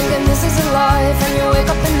songs, thinking this is the life. And you wake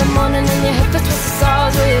up in the morning and your head is twisted the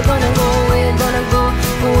stars. Where you gonna go, where you gonna go,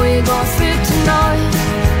 or where you gonna sleep tonight?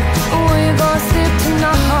 Or where you gonna sleep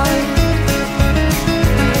tonight?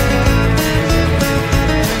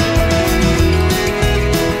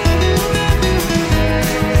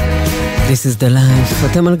 This is the life,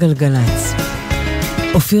 אתם על גלגלץ.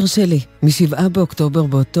 אופיר שלי, מ7 באוקטובר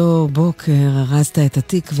באותו בוקר הרזת את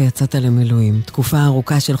התיק ויצאת למילואים. תקופה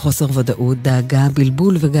ארוכה של חוסר ודאות, דאגה,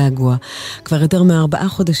 בלבול וגעגוע. כבר יותר מ4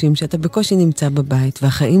 חודשים שאתה בקושי נמצא בבית,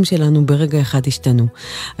 והחיים שלנו ברגע אחד השתנו.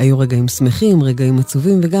 היו רגעים שמחים, רגעים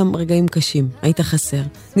עצובים וגם רגעים קשים. היית חסר.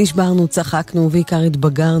 נשברנו, צחקנו ובעיקר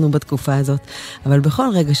התבגרנו בתקופה הזאת. אבל בכל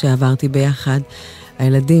רגע שעברתי ביחד,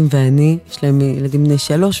 הילדים ואני, יש להם ילדים בני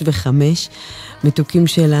 3 ו5, מתוקים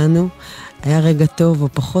שלנו, היה רגע טוב או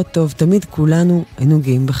פחות טוב, תמיד כולנו היינו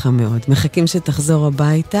גאים בך מאוד. מחכים שתחזור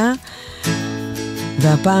הביתה,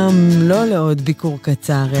 והפעם לא לעוד ביקור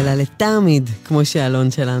קצר, אלא לתמיד, כמו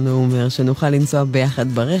שאלון שלנו אומר, שנוכל לנסוע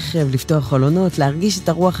ביחד ברכב, לפתוח חלונות, להרגיש את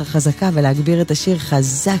הרוח החזקה ולהגביר את השיר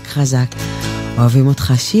חזק חזק. אוהבים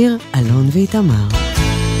אותך שיר, אלון ואיתמר.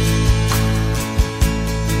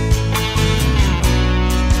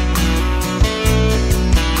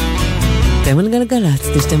 אתם על גלגלץ,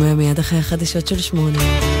 תשתמע מיד אחרי החדשות של 8.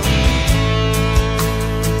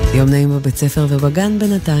 יום נעים בבית ספר ובגן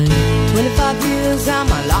בינתיים. 25 years and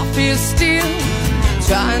my life is still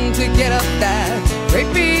trying to get up that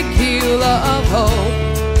great big hill of hope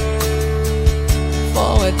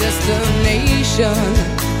for a destination.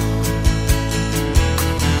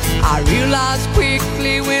 I realized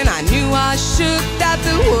quickly when I knew I should that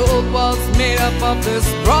the world was made up of this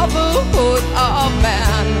brotherhood of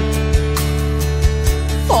man,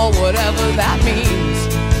 for whatever that means.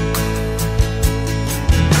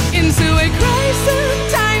 Into a crisis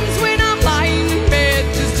times when I'm lying in bed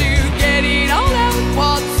just to get it all out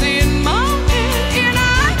what's in my head. And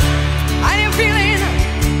I am feeling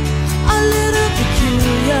a little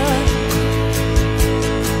peculiar.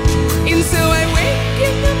 And so I wake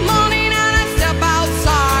in the morning and I step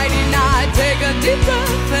outside and I take a deep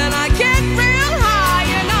breath and I get real high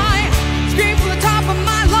and I scream from the top of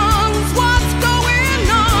my lungs, what's going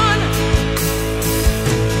on?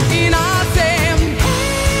 And I say,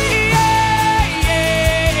 hey, hey,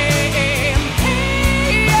 hey.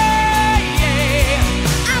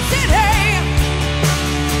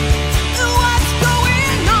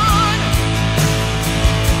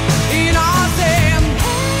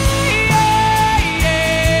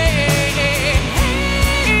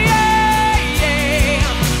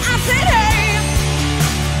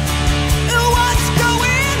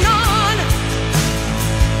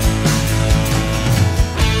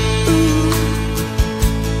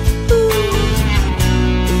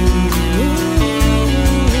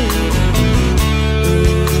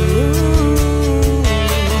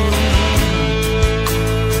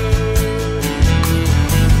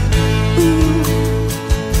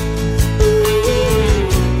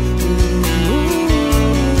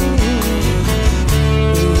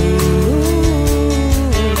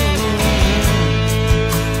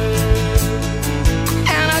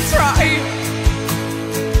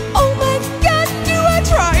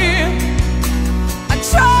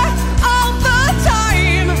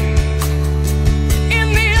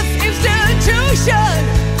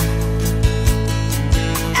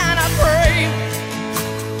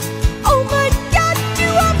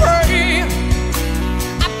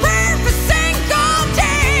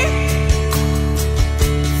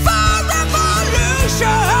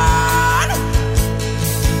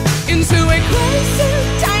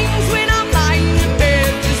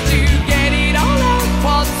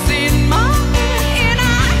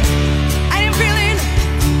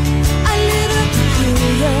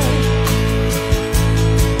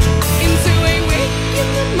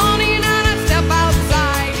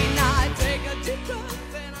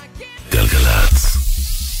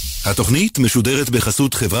 התוכנית משודרת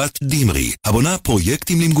בחסות חברת דימרי, הבונה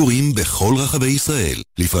פרויקטים למגורים בכל רחבי ישראל.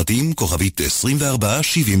 לפרטים כוכבית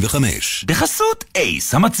 2475. בחסות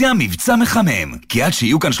אייס, המציע מבצע מחמם. כי עד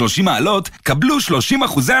שיהיו כאן 30 מעלות, קבלו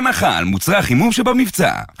 30% הנחה על מוצרי החימום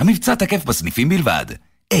שבמבצע. המבצע תקף בסניפים בלבד.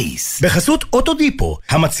 אייס. בחסות אוטודיפו,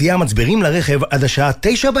 המציע מצברים לרכב עד השעה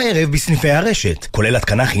 9 בערב בסניפי הרשת, כולל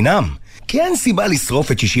התקנה חינם. כי אין סיבה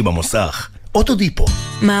לשרוף את שישי במוסך. אוטודיפו.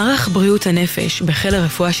 מערך בריאות הנפש בחיל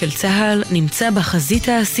הרפואה של צה"ל נמצא בחזית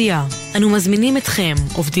העשייה. אנו מזמינים אתכם,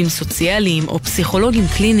 עובדים סוציאליים או פסיכולוגים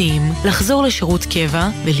קליניים, לחזור לשירות קבע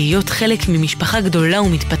ולהיות חלק ממשפחה גדולה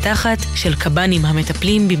ומתפתחת של קב"נים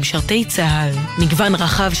המטפלים במשרתי צה"ל. מגוון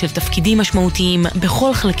רחב של תפקידים משמעותיים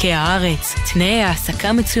בכל חלקי הארץ, תנאי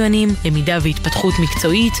העסקה מצוינים, למידה והתפתחות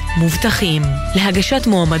מקצועית מובטחים. להגשת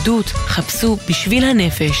מועמדות חפשו בשביל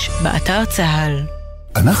הנפש באתר צה"ל.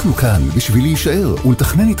 אנחנו כאן בשביל להישאר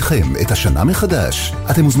ולתכנן איתכם את השנה מחדש.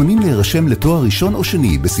 אתם מוזמנים להירשם לתואר ראשון או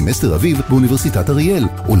שני בסמסטר אביב באוניברסיטת אריאל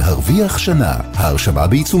ולהרוויח שנה. ההרשמה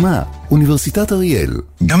בעיצומה. אוניברסיטת אריאל.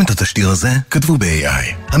 גם את התשדיר הזה כתבו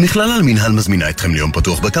ב-AI. המכללה למינהל מזמינה אתכם ליום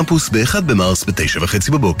פתוח בקמפוס ב-1 במרס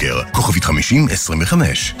ב-9:30 בבוקר. כוכבית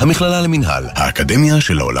 5025. המכללה למינהל, האקדמיה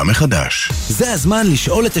של העולם החדש. זה הזמן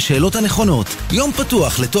לשאול את השאלות הנכונות. יום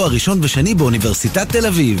פתוח לתואר ראשון ושני באוניברסיטת תל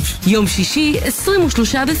אביב. יום שישי,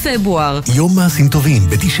 23 בפברואר. יום מעשים טובים.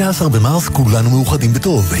 ב-19 במרס כולנו מאוחדים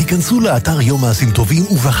בטוב. היכנסו לאתר יום מעשים טובים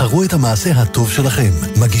ובחרו את המעשה הטוב שלכם.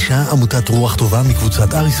 מגישה עמותת רוח טובה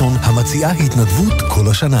מקבוצת אריסון, המציעה התנדבות כל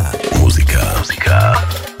השנה. מוזיקה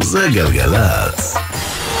זה גלגלץ.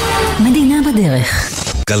 מדינה בדרך.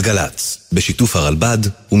 גלגלץ, בשיתוף הרלב"ד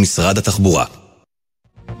ומשרד התחבורה.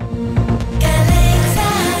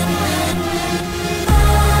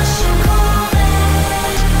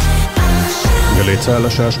 גלי צהל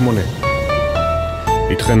השעה 8.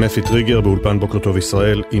 איתכם אפי טריגר באולפן בוקר טוב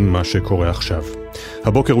ישראל עם מה שקורה עכשיו.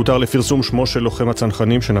 הבוקר הותר לפרסום שמו של לוחם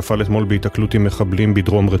הצנחנים שנפל אתמול בהתקלות עם מחבלים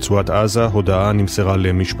בדרום רצועת עזה. הודעה נמסרה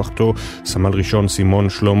למשפחתו. סמל ראשון סימון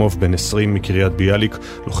שלומוב בן 20 מקריית ביאליק,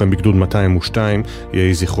 לוחם בגדוד 202,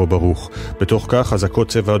 יהי זכרו ברוך. בתוך כך אזעקות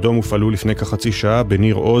צבע אדום הופעלו לפני כחצי שעה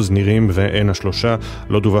בניר עוז, נירים ועין השלושה.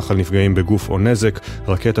 לא דווח על נפגעים בגוף או נזק.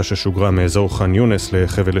 רקטה ששוגרה מאזור חן יונס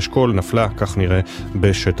לחבל אשכול נפלה, כך נראה,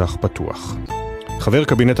 בשטח פתוח. חבר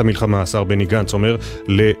קבינט המלחמה, השר בני גנץ, אומר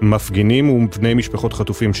למפגינים ובני משפחות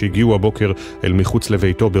חטופים שהגיעו הבוקר אל מחוץ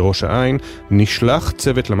לביתו בראש העין, נשלח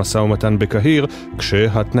צוות למשא ומתן בקהיר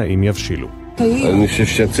כשהתנאים יבשילו. אני חושב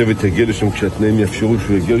שהצוות יגיע לשם כשהתנאים יאפשרו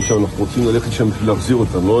שהוא יגיע לשם. אנחנו רוצים ללכת לשם בשביל להחזיר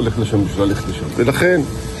אותם, לא ללכת לשם בשביל ללכת לשם. ולכן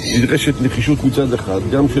נדרשת נחישות מצד אחד,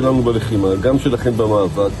 גם שלנו בלחימה, גם שלכם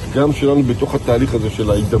במאבק, גם שלנו בתוך התהליך הזה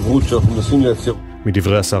של ההידברות שאנחנו מנסים לייצר.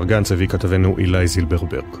 מדברי השר גנץ הביא כתבנו אילי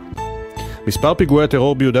זילברברג. מספר פיגועי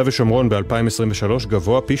הטרור ביהודה ושומרון ב-2023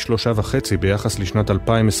 גבוה פי 3.5 ביחס לשנת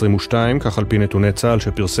 2022, כך על פי נתוני צה"ל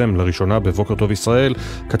שפרסם לראשונה בבוקר טוב ישראל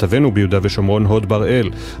כתבנו ביהודה ושומרון הוד בראל.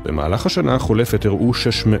 במהלך השנה החולפת אירעו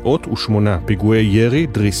 608 פיגועי ירי,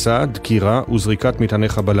 דריסה, דקירה וזריקת מטעני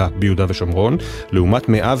חבלה ביהודה ושומרון, לעומת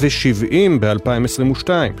 170 ב-2022.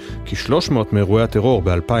 כ-300 מאירועי הטרור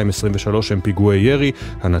ב-2023 הם פיגועי ירי,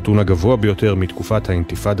 הנתון הגבוה ביותר מתקופת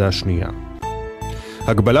האינתיפאדה השנייה.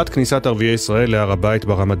 הגבלת כניסת ערביי ישראל להר הבית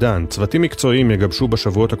ברמדאן. צוותים מקצועיים יגבשו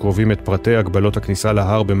בשבועות הקרובים את פרטי הגבלות הכניסה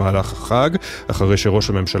להר במהלך החג, אחרי שראש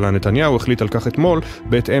הממשלה נתניהו החליט על כך אתמול,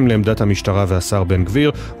 בהתאם לעמדת המשטרה והשר בן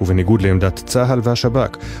גביר, ובניגוד לעמדת צה"ל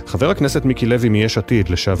והשב"כ. חבר הכנסת מיקי לוי מיש עתיד,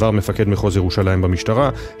 לשעבר מפקד מחוז ירושלים במשטרה,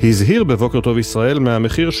 הזהיר בבוקר טוב ישראל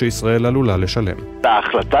מהמחיר שישראל עלולה לשלם.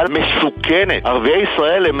 ההחלטה מסוכנת. ערביי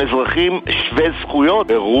ישראל הם אזרחים שווי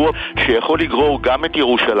זכויות. אירוע שיכול לגרור גם את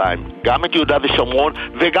ירושלים, גם את יהודה ושומרון,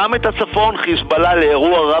 וגם את הצפון, חיזבאללה,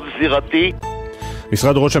 לאירוע רב זירתי.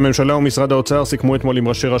 משרד ראש הממשלה ומשרד האוצר סיכמו אתמול עם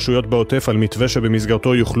ראשי רשויות בעוטף על מתווה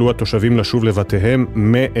שבמסגרתו יוכלו התושבים לשוב לבתיהם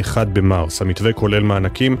מ-1 במרס. המתווה כולל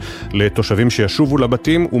מענקים לתושבים שישובו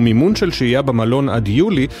לבתים ומימון של שהייה במלון עד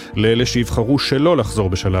יולי לאלה שיבחרו שלא לחזור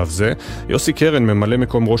בשלב זה. יוסי קרן, ממלא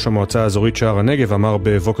מקום ראש המועצה האזורית שער הנגב, אמר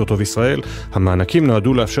בבוקר טוב ישראל, המענקים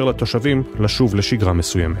נועדו לאפשר לתושבים לשוב לשגרה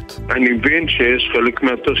מסוימת. אני מבין שיש חלק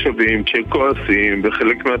מהתושבים שכועסים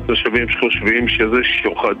וחלק מהתושבים שחושבים שזה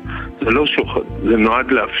שוחד. זה לא שוחד, זה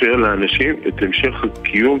נועד לאפשר לאנשים את המשך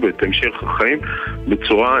הקיום ואת המשך החיים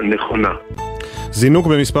בצורה נכונה. זינוק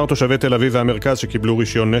במספר תושבי תל אביב והמרכז שקיבלו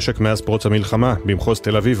רישיון נשק מאז פרוץ המלחמה. במחוז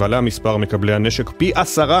תל אביב עלה מספר מקבלי הנשק פי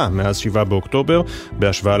 10 מאז 7 באוקטובר,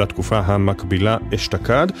 בהשוואה לתקופה המקבילה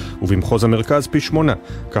אשתקד, ובמחוז המרכז פי 8.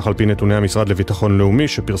 כך על פי נתוני המשרד לביטחון לאומי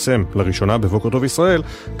שפרסם לראשונה בבוקר טוב ישראל,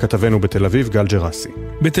 כתבנו בתל אביב גל ג'רסי.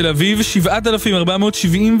 בתל אביב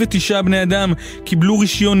 7,479 בני אדם קיבלו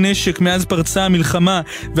רישיון נשק מאז פרצה המלחמה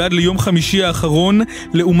ועד ליום חמישי האחרון,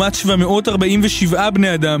 לעומת 747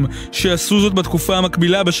 בני אדם שעשו זאת בתקופה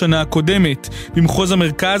המקבילה בשנה הקודמת. במחוז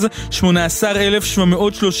המרכז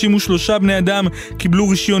 18,733 בני אדם קיבלו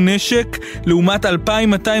רישיון נשק, לעומת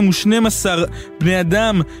 2,212 בני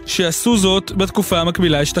אדם שעשו זאת בתקופה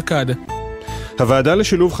המקבילה אשתקד. הוועדה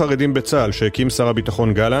לשילוב חרדים בצה"ל שהקים שר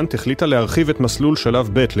הביטחון גלנט החליטה להרחיב את מסלול שלב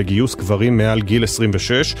ב' לגיוס גברים מעל גיל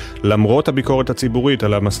 26, למרות הביקורת הציבורית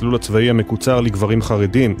על המסלול הצבאי המקוצר לגברים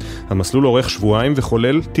חרדים. המסלול אורך שבועיים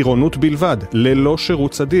וכולל טירונות בלבד, ללא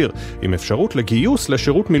שירות סדיר, עם אפשרות לגיוס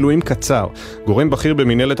לשירות מילואים קצר. גורם בכיר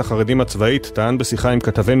במנהלת החרדים הצבאית טען בשיחה עם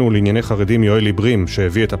כתבנו לענייני חרדים יואל ליברים,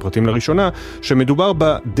 שהביא את הפרטים לראשונה, שמדובר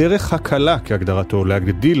בדרך הקלה כהגדרתו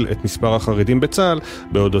להגדיל את מספר החרדים בצה"ל,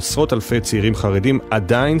 בעוד עשרות אלפי צעירים חרדים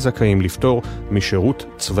עדיין זכאים לפטור משירות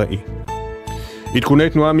צבאי. עדכוני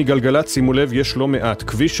תנועה מגלגלת, שימו לב, יש לא מעט.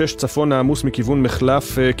 כביש 6 צפון העמוס מכיוון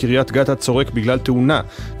מחלף קריית גת עד צורק בגלל תאונה.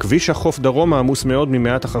 כביש החוף דרום העמוס מאוד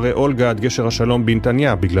ממעט אחרי אולגה עד גשר השלום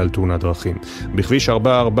בנתניה בגלל תאונת דרכים. בכביש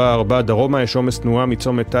 444 דרומה יש עומס תנועה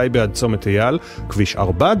מצומת טייבה עד צומת אייל. כביש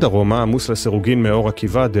 4 דרומה עמוס לסירוגין מאור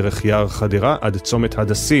עקיבא דרך יער חדרה עד צומת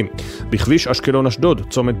הדסים. בכביש אשקלון אשדוד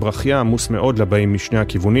צומת ברכיה עמוס מאוד לבאים משני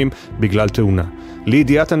הכיוונים בגלל תאונה.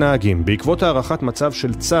 לידיעת הנהגים, בעקבות הערכת מצב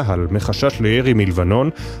של צה"ל מחשש לירי מלבנון,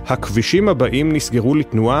 הכבישים הבאים נסגרו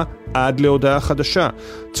לתנועה עד להודעה חדשה.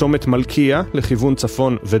 צומת מלכיה לכיוון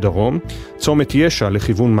צפון ודרום, צומת ישע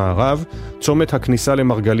לכיוון מערב, צומת הכניסה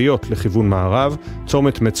למרגליות לכיוון מערב,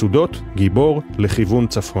 צומת מצודות, גיבור לכיוון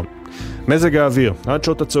צפון. מזג האוויר, עד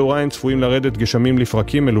שעות הצהריים צפויים לרדת גשמים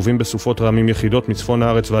לפרקים מלווים בסופות רעמים יחידות מצפון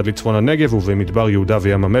הארץ ועד לצפון הנגב, ובמדבר יהודה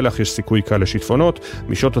וים המלח יש סיכוי קל לשיטפונות.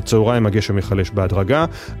 משעות הצהריים הגשם יחלש בהדרגה.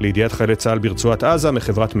 לידיעת חיילי צה"ל ברצועת עזה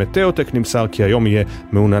מחברת מטאוטק נמסר כי היום יהיה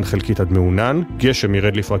מעונן חלקית עד מעונן, גשם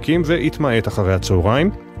ירד לפרקים ויתמעט אחרי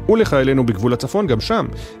הצהריים. ולחיילינו בגבול הצפון, גם שם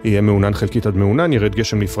יהיה מעונן חלקית עד מעונן, ירד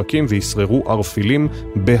גשם לפרקים וישררו ערפילים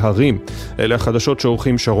בהרים. אלה החדשות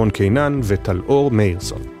שעורכים שרון קינן וטל אור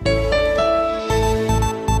מאירסון.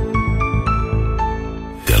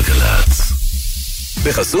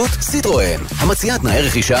 בחסות סיטרואן, המציעה תנאי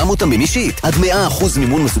רכישה מותאמים אישית, עד 100%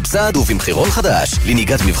 מימון מסובסד ובמחירון חדש.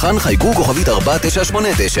 לנהיגת מבחן חייגו כוכבית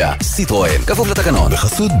 4989. סיטרואן, כפוף לתקנון.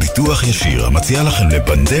 בחסות ביטוח ישיר, המציעה לכם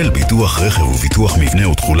לבנדל ביטוח רכב וביטוח מבנה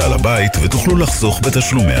ותכולה לבית, ותוכלו לחסוך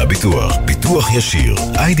בתשלומי הביטוח. ביטוח ישיר,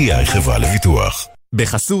 IDI חברה לביטוח.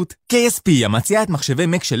 בחסות KSP, המציעה את מחשבי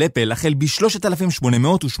מק של אפל החל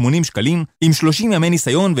ב-3,880 שקלים, עם 30 ימי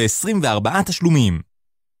ניסיון ו-24 תשלומים.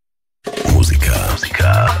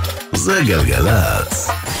 מוזיקה זה גלגלצ.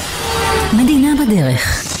 מדינה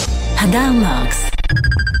בדרך. הדר מרקס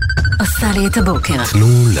עושה לי את הבוקר. תנו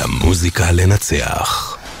למוזיקה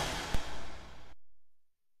לנצח.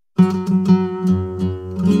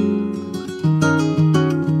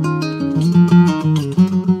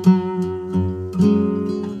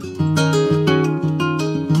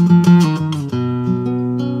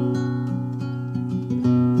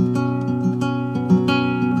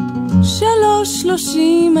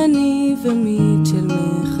 אני ומיטשל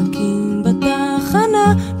מחכים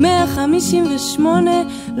בתחנה, 158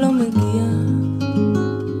 לא מגיע.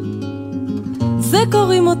 זה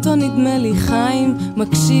קוראים אותו נדמה לי חיים,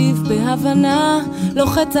 מקשיב בהבנה,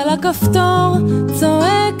 לוחץ על הכפתור,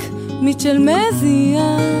 צועק, מיטשל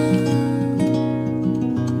מזיע.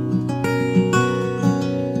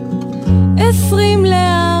 3:40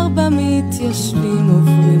 מתיישבים,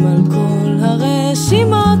 עוברים על כל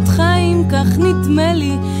הרשימות, חיים כך נדמה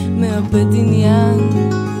לי מאבד עניין.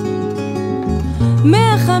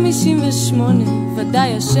 158 ודאי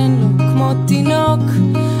ישן לו כמו תינוק,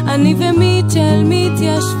 אני ומיטשל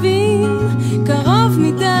מתיישבים קרוב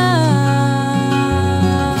מדי.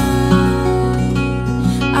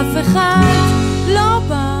 אף אחד לא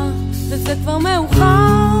בא וזה כבר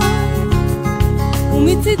מאוחר,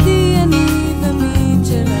 ומצידי אני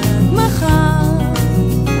ומיטשל עד מחר.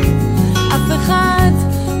 אף אחד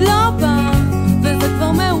לא בא וזה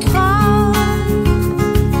כבר מאוחר,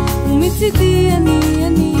 ומצידי אני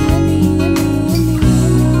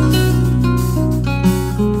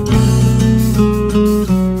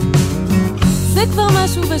זה כבר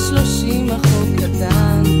משהו ב30, החוק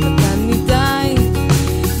קטן מדי,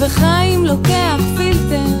 וחיים לוקח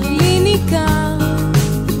פילטר לי ניכר.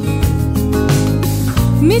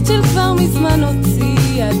 מיטשל כבר מזמן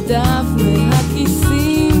הוציא הדף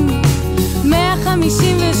מהכיסים,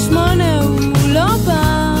 158 הוא לא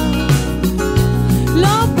בא,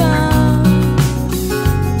 לא בא.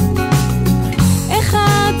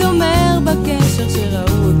 אחד אומר בקשר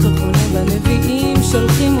שראו אותו חונה בנביאים,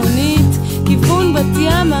 שולחים מונית כיוון בת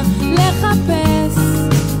ימה לחפש.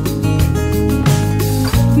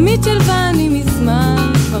 מיטשל ואני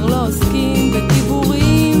מזמן כבר לא עוסקים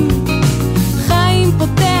בדיבורים, חיים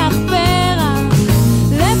פותח פרח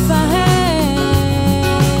לפהם,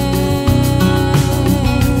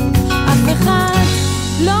 אף אחד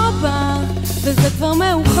לא בא וזה כבר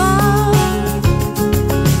מאוחר,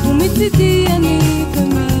 ומצידי אני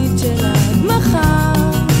ומיטשל עד מחר.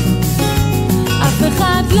 אף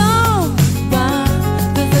אחד לא בא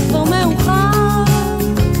וזה כבר מאוחר,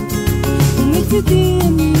 ומצידי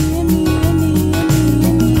אני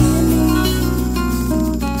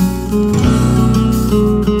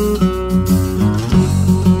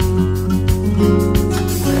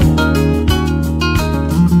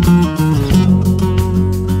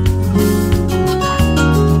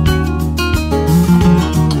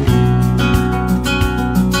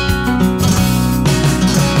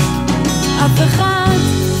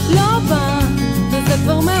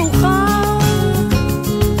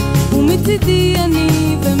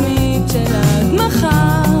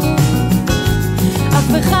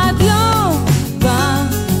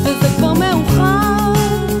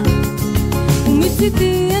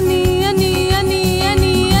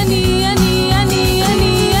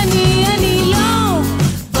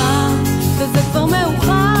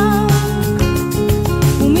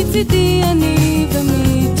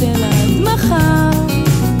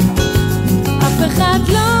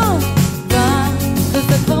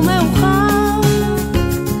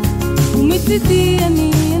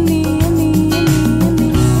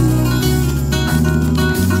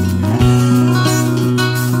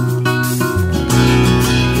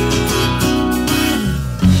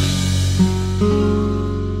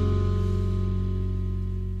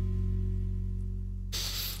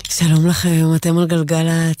אתם על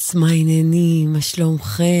גלגלצ, מה העניינים, מה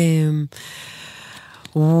שלומכם?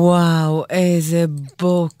 וואו, איזה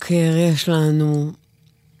בוקר יש לנו.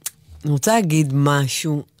 אני רוצה להגיד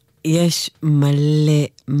משהו. יש מלא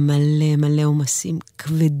מלא מלא עומסים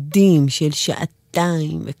כבדים של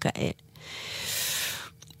שעתיים וכאלה.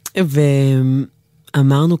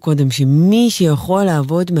 ואמרנו קודם שמי שיכול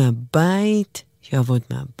לעבוד מהבית, שיעבוד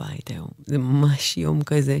מהבית היום. זה ממש יום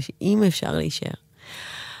כזה שאם אפשר להישאר.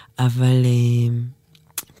 אבל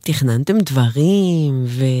תכננתם דברים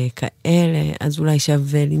וכאלה, אז אולי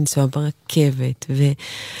שווה לנסוע ברכבת,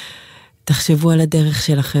 ותחשבו על הדרך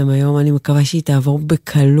שלכם היום. אני מקווה שהיא תעבור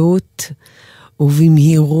בקלות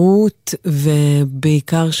ובמהירות,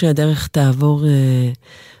 ובעיקר שהדרך תעבור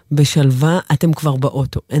בשלווה. אתם כבר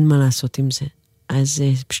באוטו, אין מה לעשות עם זה. אז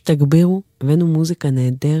פשוט תגבירו, הבאנו מוזיקה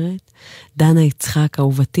נהדרת. דנה יצחק,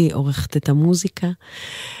 אהובתי, עורכת את המוזיקה.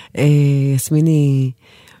 יסמיני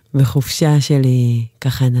בחופשה שלי,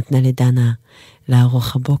 ככה נתנה לדנה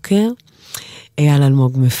לערוך הבוקר. אייל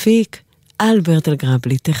אלמוג מפיק, אלברט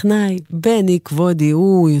אלגרבלי טכנאי, בני כבודי,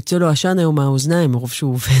 הוא יוצא לו עשן היום מהאוזניים, מרוב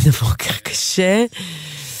שהוא עובד הבוקר קשה.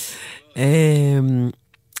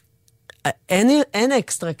 אין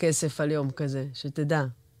אקסטרה כסף על יום כזה, שתדע.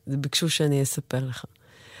 זה ביקשו שאני אספר לך.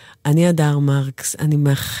 אני הדר מרקס, אני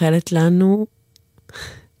מאחלת לנו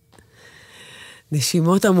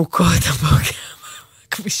נשימות עמוקות הבוקר.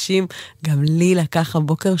 כבישים, גם לי לקח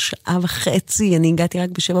הבוקר 1.5, אני הגעתי רק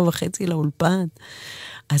 7:30 לאולפן,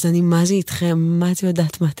 אז אני מה זה איתכם, מה זה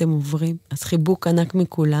יודעת מה אתם עוברים, אז חיבוק ענק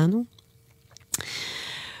מכולנו,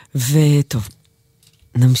 וטוב,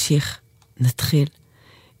 נמשיך, נתחיל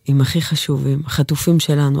עם הכי חשובים, החטופים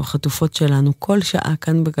שלנו, החטופות שלנו, כל שעה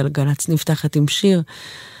כאן בגלגלצ נפתחת עם שיר,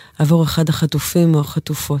 עבור אחד החטופים או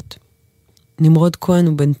החטופות. נמרוד כהן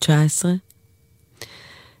הוא בן 19,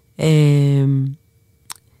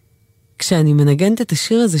 כשאני מנגנת את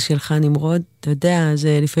השיר הזה שלך, נמרוד, אתה יודע,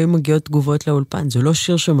 זה לפעמים מגיעות תגובות לאולפן, זה לא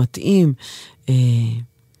שיר שמתאים,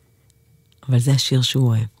 אבל זה השיר שהוא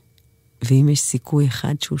אוהב. ואם יש סיכוי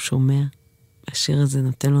אחד שהוא שומע, השיר הזה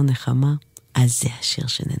נותן לו נחמה, אז זה השיר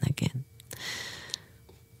שננגן.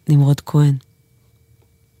 נמרוד כהן,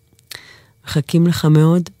 מחכים לך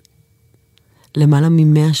מאוד, למעלה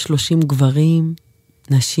מ-130 גברים,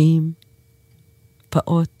 נשים,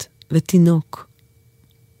 פעוט ותינוק,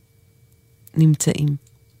 נמצאים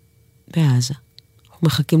בעזה. אנחנו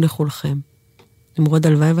מחכים לכולכם. נמרוד,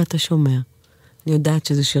 הלוואי ואתה שומע. אני יודעת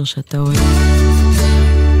שזה שיר שאתה אוהב.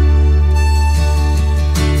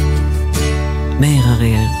 מאיר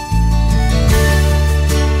אריאל.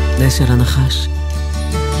 זה של הנחש.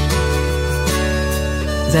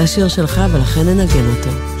 זה השיר שלך ולכן ננגן אותו.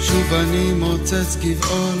 שוב אני מוצץ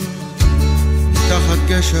גבעול, מתחת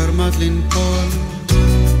גשר מד לנפול,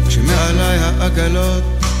 כשמעליי העגלות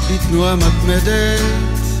בתנועה מתמדת.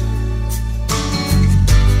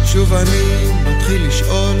 שוב אני מתחיל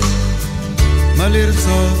לשאול מה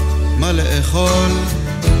לרצות, מה לאכול,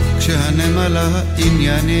 כשהנמלה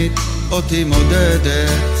העניינית אותי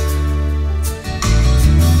מודדת.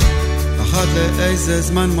 אחת לאיזה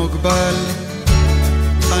זמן מוגבל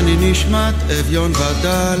אני נשמט אביון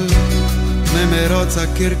ודל ממרוץ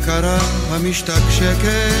הכרכרה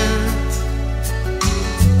המשתקשקת,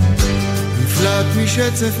 נפלט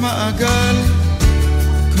משצף מעגל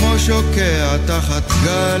כמו שוקע תחת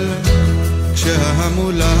גל,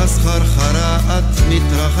 כשההמולה הסחרחרה את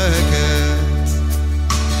מתרחקת.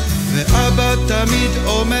 ואבא תמיד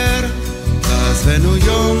אומר תעזבנו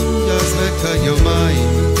יום יעזבק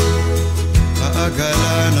היומיים,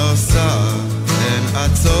 העגלה נוסעת אין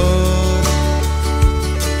עצור,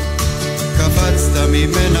 קפצת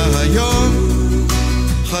ממנה היום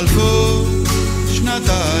חלפו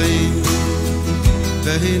שנתיים,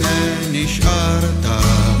 והנה נשארת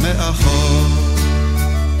מאחור.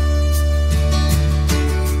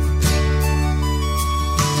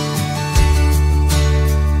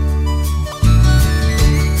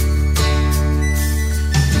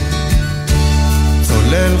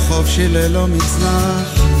 צולל חופשי ללא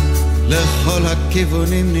מצנח, לכל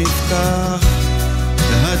הכיוונים נפתח,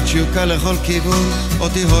 והתשוקה לכל כיוון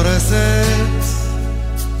אותי הורסת,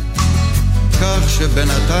 כך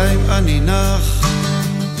שבינתיים אני נח,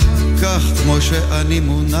 כך כמו שאני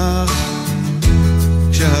מונח,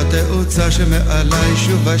 כשהתאוצה שמעליי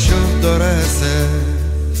שוב ושוב דורסת.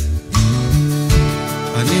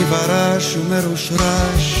 אני ברש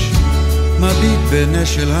ומרושרש, מביט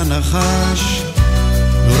בנשל הנחש,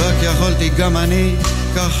 לו רק יכולתי גם אני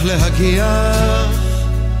כך להגיח,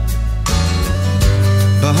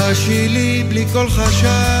 בהשילי בלי כל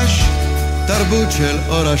חשש, תרבות של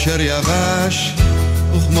אור אשר יבש,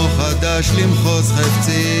 וכמו חדש למחוז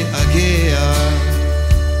חפצי אגיע.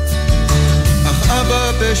 אך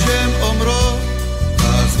אבא בשם אומרו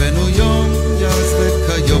תעזבנו יום יעזבק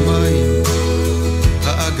היומיים,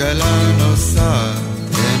 העגלה נוסעת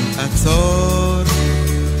אין עצור,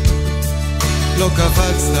 לא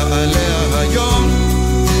קפצת עליה היום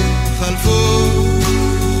חלפו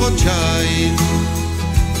חודשיים,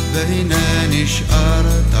 והנה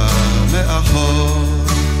נשארת מאחור.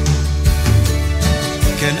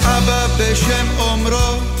 כן אבא בשם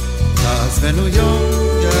אומרו תעזבנו יום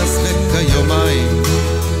יעזבק היומיים,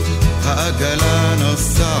 העגלה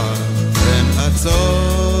נוסעת אין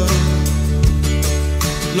עצור,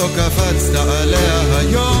 לא קפצת עליה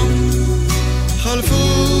היום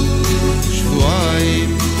חלפו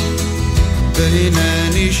שבועיים, והנה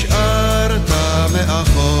נשארת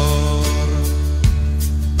מאחור.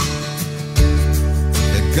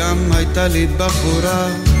 וגם הייתה לי בחורה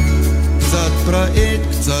קצת פראית,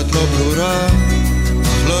 קצת לא ברורה,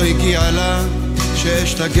 אך לא הגיעה לה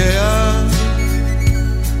שאשתגע,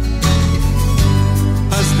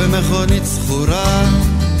 אז במכונית סחורה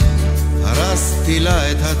הרסתי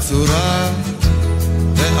לה את הצורה,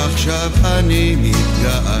 ועכשיו אני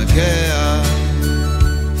מתגעגע.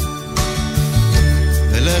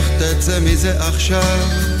 ולך תצא מזה עכשיו,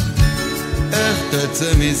 איך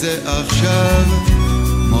תצא מזה עכשיו,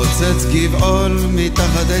 מוצץ גבעול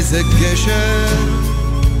מתחת איזה גשר,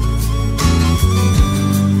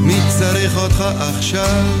 מי צריך אותך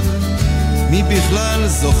עכשיו, מי בכלל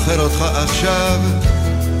זוכר אותך עכשיו,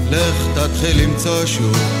 לך תתחיל למצוא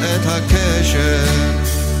שוב את הקשר.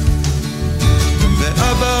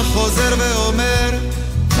 ואבא חוזר ואומר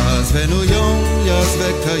תעזבנו יום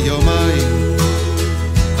יעזבק היומיים,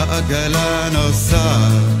 העגלה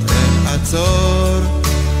נוסעת אין עצור,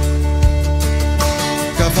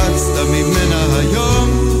 קפצת ממנה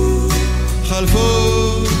היום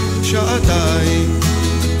חלפו שעתיים,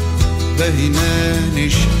 והנה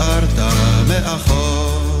נשארת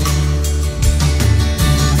מאחור.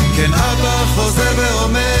 כן אבא חוזר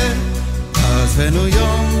ואומר תעזבנו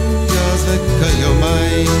יום יעזבק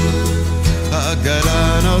היומיים,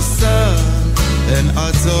 העגלה נוסעת אין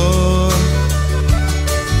עצור,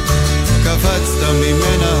 קפצת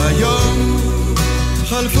ממנה היום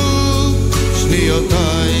חלפו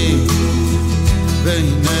שניותיים,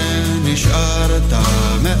 והנה נשארת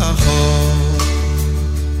מאחור.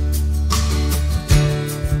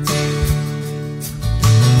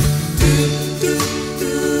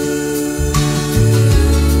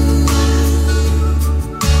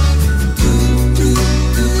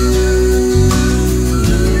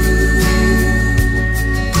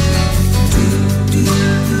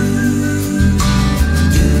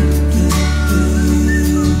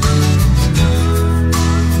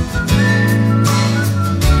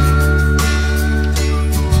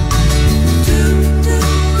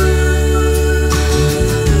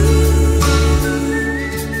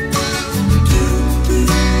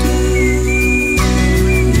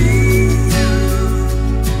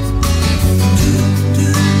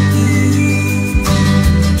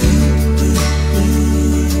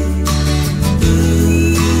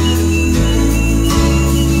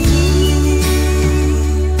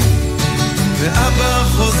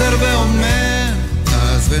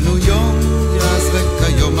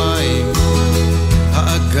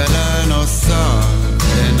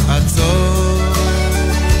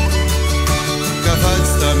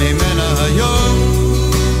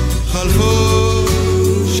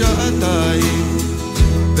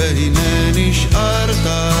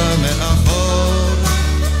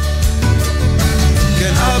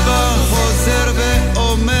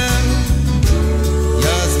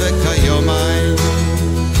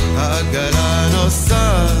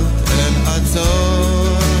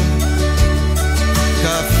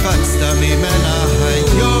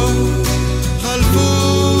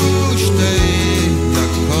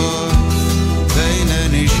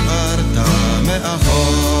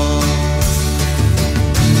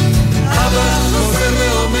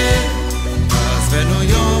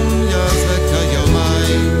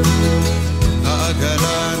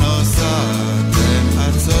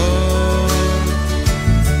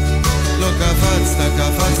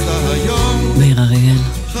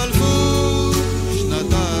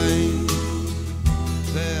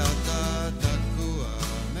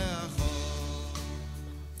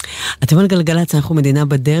 אתם על גלגלצ, אנחנו מדינה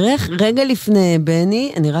בדרך. רגע לפני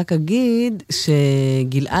בני, אני רק אגיד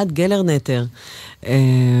שגלעד גלרנטר,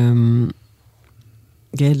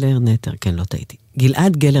 גלרנטר, כן, לא טעיתי.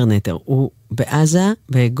 גלעד גלרנטר, הוא בעזה,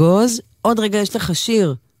 באגוז. עוד רגע יש לך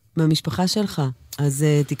שיר מהמשפחה שלך. אז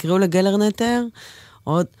תקראו לגלרנטר,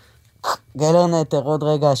 גלרנטר, עוד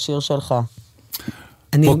רגע השיר שלך.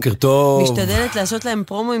 בוקר טוב. אני משתדלת לעשות להם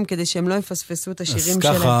פרומואים כדי שהם לא יפספסו את השירים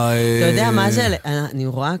שלהם. אתה יודע מה זה? אני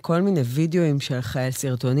רואה כל מיני וידאוים של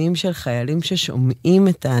סרטונים של חיילים ששומעים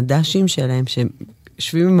את הדשים שלהם,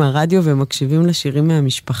 שיושבים עם הרדיו ומקשיבים לשירים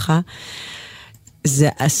מהמשפחה. זה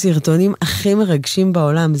הסרטונים הכי מרגשים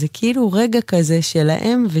בעולם. זה כאילו רגע כזה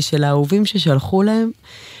שלהם ושל האהובים ששלחו להם,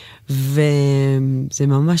 וזה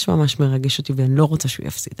ממש ממש מרגש אותי, ואני לא רוצה שהוא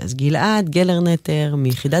יפסיד. אז גלעד גלרנטר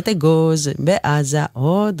מיחידת אגוז בעזה,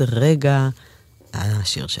 עוד רגע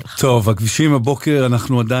השיר שלך. טוב, הכבישים הבוקר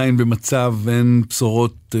אנחנו עדיין במצב, אין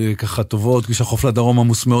בשורות ככה טובות. כביש החוף לדרום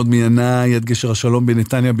עמוס מאוד מינאי, עד גשר השלום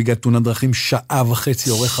בנתניה בגלל תאונת דרכים 1.5 שעות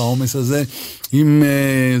עורך העומס הזה. אם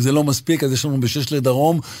זה לא מספיק, אז יש לנו ב6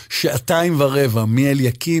 לדרום 2.25 שעות,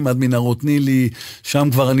 מאליקים עד מנהרות נילי, שם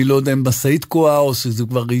כבר אני לא יודע אם משאית תקועה או שזה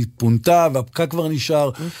כבר פונתה והפקק כבר נשאר.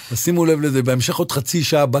 אז שימו לב לזה, בהמשך עוד חצי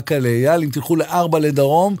שעה בקה לאייל. אם תלכו ל4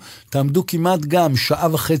 לדרום, תעמדו כמעט גם 1.5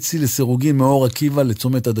 שעות לסירוגין מאור עקיבא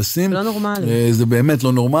לצומת הדסים. לא נורמלי. זה באמת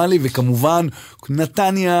לא נורמלי, וכמובן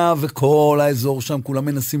נתניה וכל האזור שם, כולם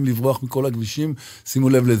מנסים לברוח מכל הכבישים, שימו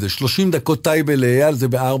לב לזה. 30 דקות טייבה לאייל, זה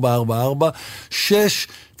ב444. 6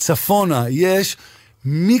 צפונה, יש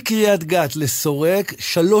מקריית גת לסורק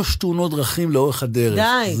 3 תאונות דרכים לאורך הדרך.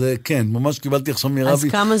 די. זה כן, ממש קיבלתי עכשיו מרבי. אז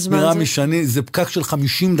כמה זמן זה? שני, זה פקק של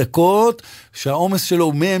 50 דקות, שהעומס שלו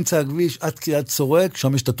הוא מאמצע הכביש עד קריית סורק,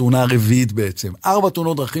 שם יש את התאונה הרביעית בעצם. 4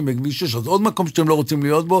 תאונות דרכים בכביש 6, אז עוד מקום שאתם לא רוצים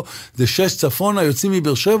להיות בו, זה 6 צפונה, יוצאים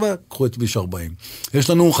מבאר שבע, קחו את כביש 40. יש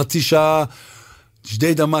לנו חצי שעה,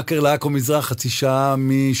 ג'דיידה מכר לעכו מזרח, חצי שעה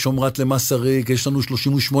משומרת למסריק, יש לנו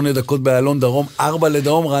 38 דקות באלון דרום, 4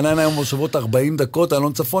 לדרום, רעננה היום מושבות 40 דקות,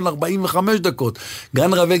 אלון צפון 45 דקות,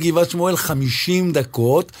 גן רבי גבעת שמואל 50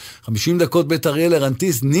 דקות, 50 דקות בית אריאל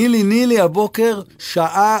לרנטיס, נילי הבוקר, 1:10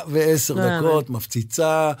 דקות,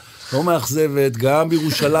 מפציצה, לא מאכזבת, גם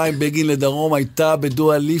בירושלים, בגין לדרום, הייתה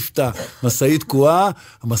בדואה ליפטה, מסעית תקועה,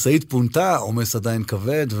 המסעית פונתה, עומס עדיין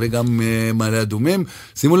כבד, וגם מעלה אדומים,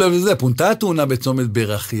 שימו לב לזה, פונתה תאונה בצומת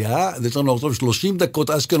ברחיה, אז יש לנו עכשיו 30 דקות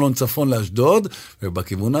אשקלון צפון לאשדוד,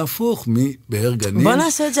 ובכיוון ההפוך, מבאר גנים. בוא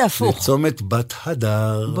נעשה את זה הפוך. לצומת בת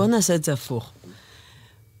הדר. בוא נעשה את זה הפוך.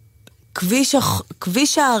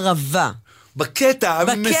 כביש הערבה. בקטע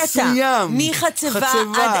מסוים. מחצבה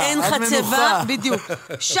עד אין חצבה, בדיוק.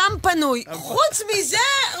 שם פנוי. חוץ מזה,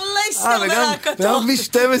 לייסטר ולהקתו. וגם כביש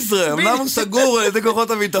 12, אמנם הוא סגור על ידי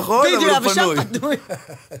כוחות הביטחון, אבל הוא פנוי. ושם פנוי.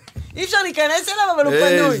 אי אפשר להיכנס אליו, אבל הוא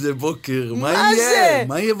פנוי. איזה בוקר, מה יהיה?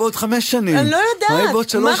 מה יהיה בעוד 5 שנים? אני לא יודעת. מה יהיה בעוד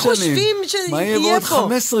 3 שנים? מה חושבים שיהיה פה? מה יהיה בעוד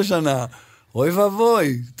 15 שנה? אוי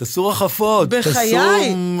ואבוי, תעשו רחפות. בחיי.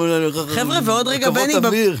 חבר'ה, ועוד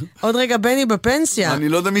רגע בני בפנסיה. אני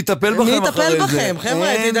לא יודע מי יטפל בכם אחרי זה. מי יטפל בכם,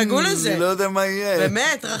 חבר'ה, תדאגו לזה. אני לא יודע מה יהיה.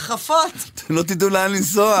 באמת, רחפות. אתם לא תדעו לאן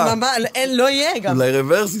לנסוע. לא יהיה גם. אולי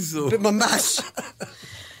רוורס ייסעו. ממש.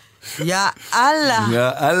 יא אללה. יא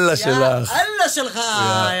אללה שלך. יא אללה שלך.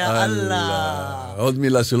 יא אללה. עוד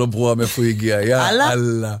מילה שלא ברורה מאיפה היא הגיעה. יא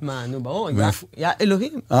אללה. מה, נו ברור. יא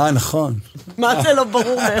אלוהים. נכון. מה זה לא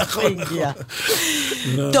ברור מאיפה היא הגיעה?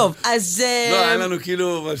 טוב, אז... לא, היה לנו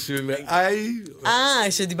כאילו משהו...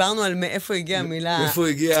 שדיברנו על מאיפה הגיעה המילה... מאיפה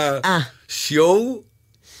הגיעה... שיו...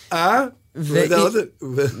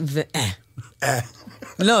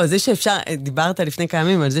 לא, זה שאפשר... דיברת לפני כמה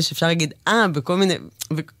ימים על זה שאפשר להגיד בכל מיני...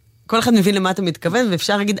 כל אחד מבין למה אתה מתכוון,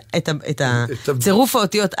 ואפשר להגיד את הצירוף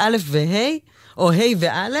האותיות א' וה', או ה'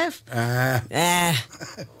 וא'.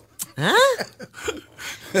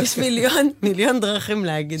 יש מיליון דרכים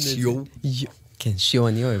להגיד את זה. שיו. כן, שיו,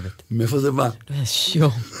 אני אוהבת. מאיפה זה בא? שיו.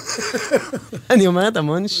 אני אומרת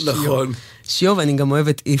המון שיו. נכון. שיו, ואני גם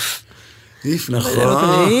אוהבת איף. איף,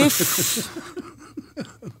 נכון. איף.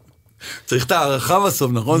 צריך את הערכה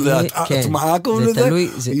בסוף, נכון? זה הטמעה קוראים לזה?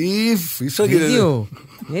 איף, אי אפשר להגיד את זה. בדיוק.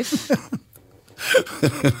 איף.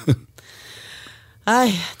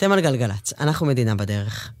 אתם על גלגלץ, אנחנו מדינה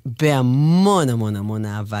בדרך. בהמון המון המון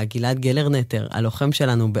אהבה. גלעד גלרנטר, הלוחם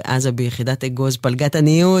שלנו בעזה ביחידת אגוז, פלגת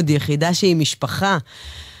הניוד, יחידה שהיא משפחה.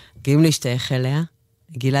 גאים להשתייך אליה.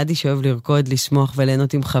 גלעדי שאוהב לרקוד, לשמוח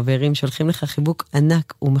וליהנות עם חברים, שולחים לך חיבוק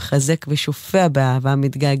ענק ומחזק ושופע באהבה,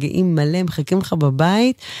 מתגעגעים מלא, מחכים לך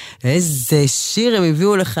בבית. איזה שיר הם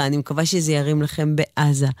הביאו לך, אני מקווה שזה ירים לכם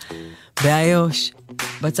בעזה, באיו"ש,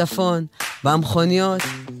 בצפון, במכוניות.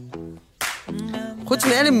 חוץ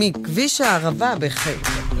מאלה מכביש הערבה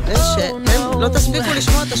שהם לא תספיקו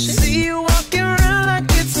לשמוע את השיר. See you walking around like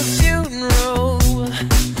it's a funeral.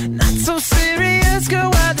 Not so serious, girl,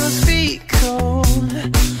 why those feet cold?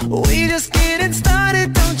 We just getting started,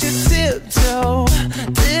 don't you tiptoe,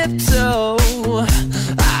 tiptoe.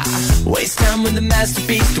 Waste time with the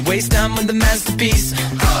masterpiece, to waste time with the masterpiece.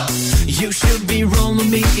 You should be rolling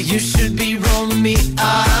me, you should be rolling me.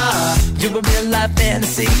 You're a real life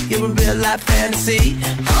fantasy, you're a real life fantasy.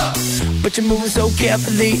 But you're moving so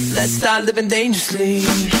carefully, let's start living dangerously.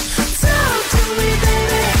 Talk to me,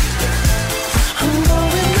 baby. I'm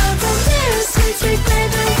going up from this, sweet, sweet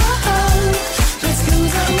baby. Whoa. Let's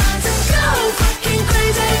lose our minds and go fucking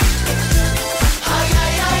crazy.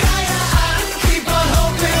 Keep on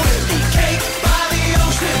hoping we'll be cake by the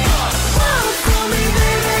ocean. Walk for me,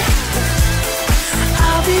 baby.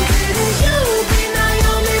 I'll be pretty, you'll be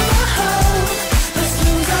Naomi. Whoa. Let's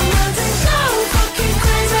lose our minds and go fucking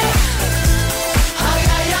crazy.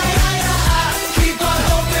 Keep on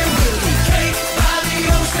hoping we'll be cake by the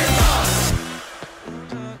ocean.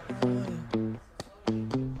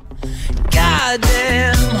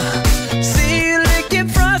 Goddamn. See you licking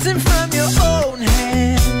frozen from your own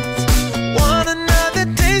hands. Want another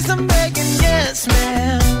taste? I'm begging, yes,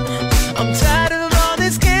 man. I'm tired of all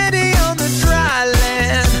this candy on the dry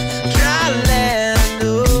land, dry land.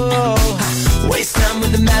 Oh, waste time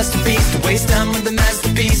with the masterpiece, to waste time with the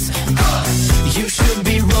masterpiece. You should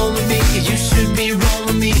be rolling me, you should be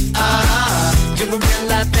rolling me. You're a real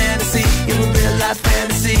life fantasy, you're a real life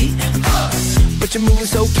fantasy. But you're moving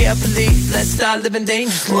so carefully, let's start living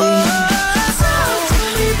dangerously. Talk to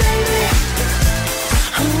me, baby.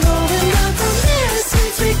 I'm going up from this,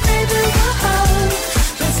 sweet, sweet baby. Whoa.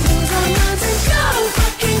 Let's lose our minds and go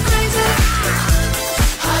fucking crazy.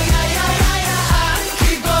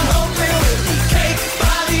 Keep on hoping we'll be cake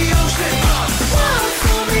by the ocean. Walk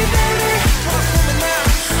for me, baby.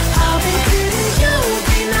 I'll be pretty, you'll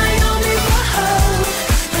be Naomi. Whoa.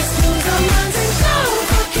 Let's lose our minds and go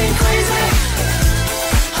fucking crazy.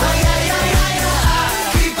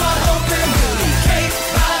 Keep on hoping we'll be cake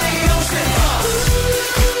by the ocean.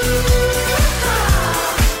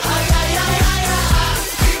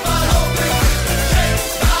 Keep on hoping we'll be cake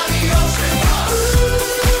by the ocean.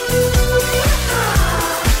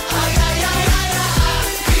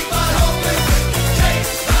 Keep on hoping we'll be cake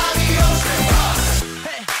by the ocean.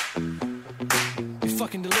 Hey, you're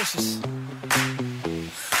fucking delicious.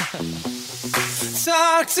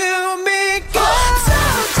 Talk to me, girl.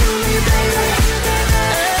 Talk to me, baby.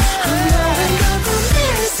 I'm going up from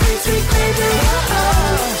this, sweet, sweet baby. Whoa.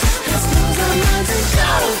 Let's lose our minds and go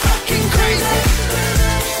fucking crazy.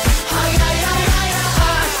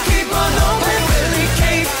 Keep on hoping we'll be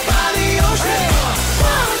cake by the ocean.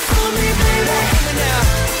 Walk for me, baby.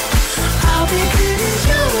 I'll be pretty,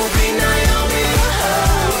 you'll be Naomi. Whoa.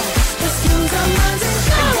 Let's lose our minds and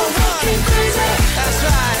go fucking crazy. That's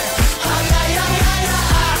right.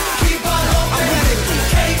 Keep on hoping we'll be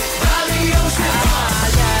cake by the ocean.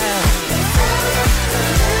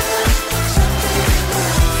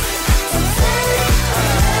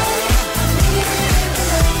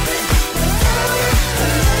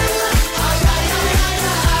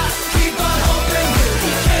 Keep on hoping we'll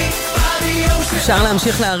be cake by the ocean. אפשר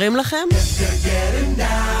להמשיך להרים לכם? Getting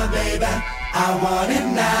down, baby. I want it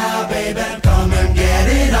now, baby. Come and get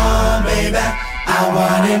it on, baby. I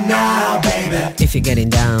want it now, baby. If you're getting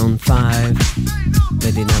down, 5,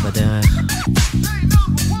 מדינה בדרך.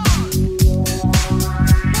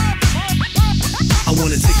 I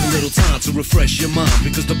wanna take a little time to refresh your mind,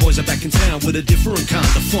 because the boys are back in town with a different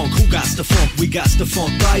kind of funk. Who got the funk? We got the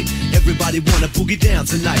funk, right? Everybody wanna boogie down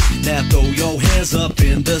tonight. Now throw your hands up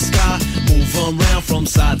in the sky, move around from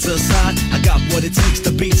side to side. I got what it takes,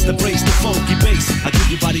 the beats, the breaks, the funky bass. I give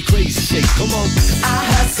your body crazy shake. Come on. I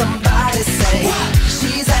heard somebody say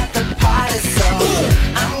she's at the party, so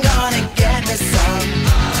I'm gonna get me some.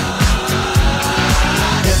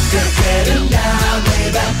 If you're getting down,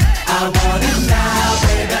 baby, I want it now,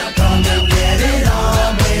 baby. Come and get it on,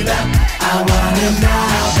 baby. I want it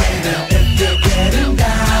now, baby. If you're getting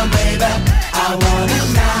down, baby, I want it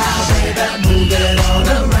now, baby. Move it all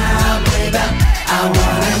around, baby. I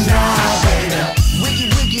want it now, baby. Wiggy,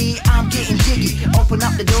 wiggy, I'm getting jiggy. Open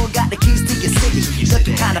up the door, got the keys to your city.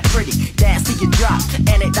 Looking kinda pretty, dance till you drop,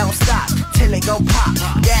 and it don't stop till it go pop.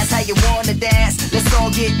 Dance how you wanna dance. Let's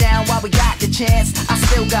all get down while we got the chance. I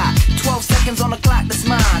still got 12 seconds on the clock that's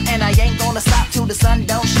mine, and I ain't gonna stop till the sun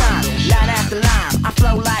don't shine. Line after line, I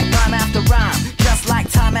flow like rhyme after rhyme, just like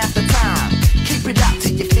time after time. Keep it up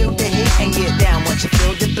till you feel the heat and get down once you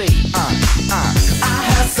feel the beat. I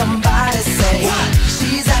heard somebody say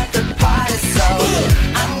she's at the party, so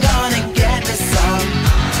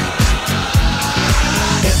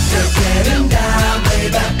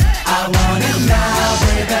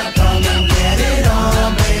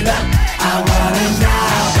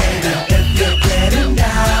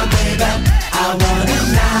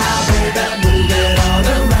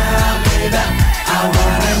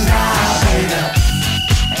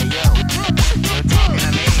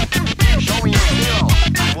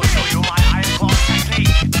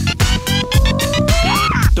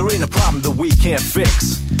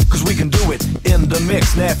cause we can do it in the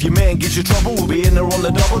mix. Now if your man gives you trouble, we'll be in there on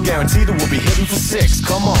the double. Guaranteed that we'll be hitting for 6.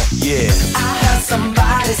 Come on, yeah. I heard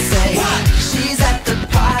somebody say what? She's at the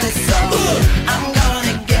party, so I'm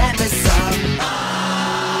gonna get me some.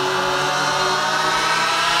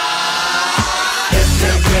 If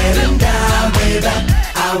you're getting down, baby,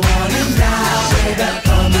 I want it now, baby.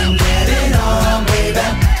 Come and get it on, baby.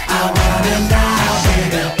 I want it now,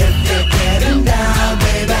 baby. If you're getting down,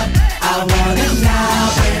 baby, I want it now,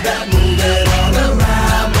 baby. Move it all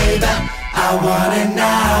around, baby. I want it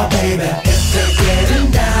now, baby. If you're getting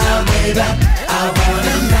down, baby, I want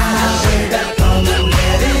it now, baby. Come and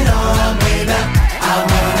get it on, baby. I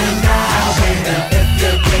want it now, baby. If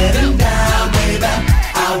you're getting down, baby,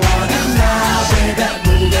 I want it now, baby.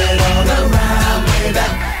 Move it all around, baby.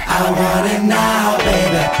 I want it now,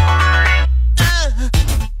 baby.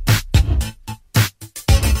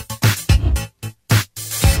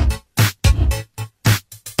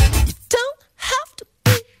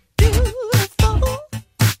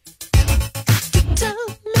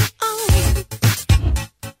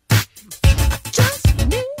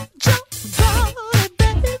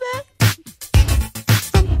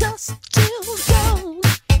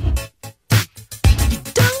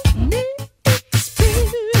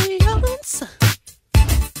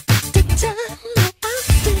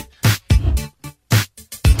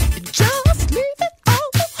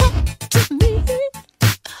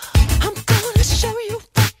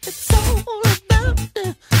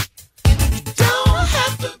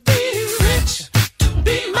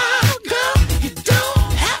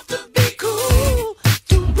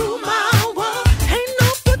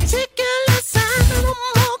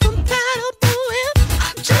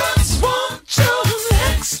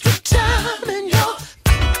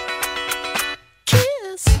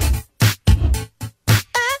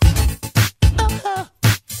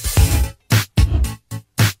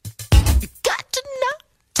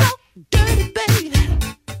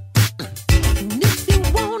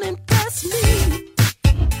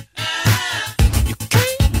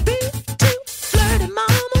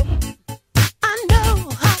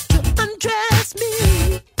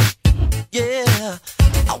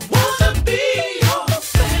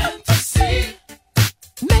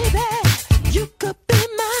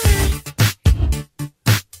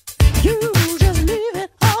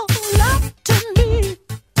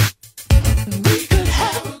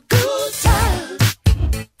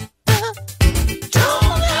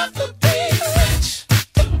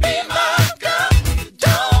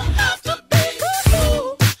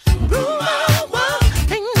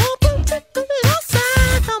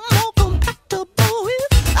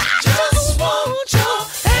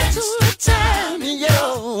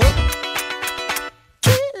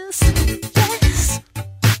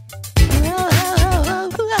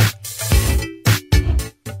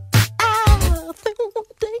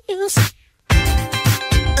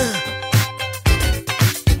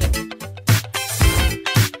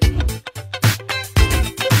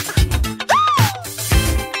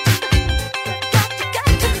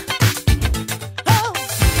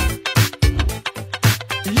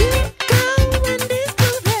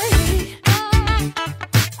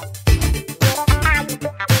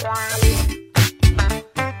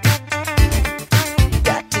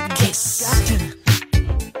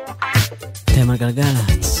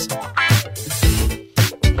 גלגלצ.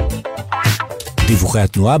 דיווחי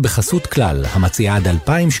התנועה בחסות כלל, המציעה עד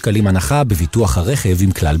 2,000 שקלים הנחה בביטוח הרכב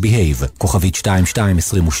עם כלל בהייב. כוכבית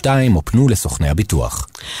 2222 או פנו לסוכני הביטוח.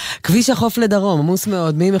 כביש החוף לדרום, עמוס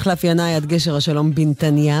מאוד, ממחלף ינאי עד גשר השלום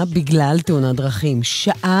בנתניה, בגלל תאונת דרכים. 1.5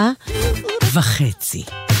 שעות.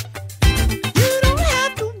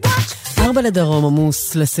 4 לדרום,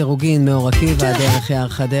 עמוס לסירוגין, מאור עקיבא, דרך יער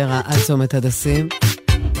חדרה, עד צומת הדסים.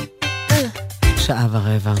 1.25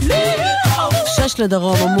 שעות. 6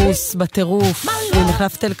 לדרום, עמוס בטירוף,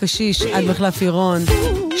 ממחלף תל קשיש עד מחלף עירון.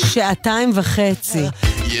 2.5 שעות.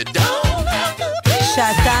 2.5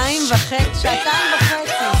 שעות,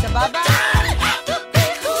 סבבה?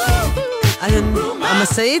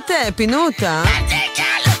 המסעית פינו אותה.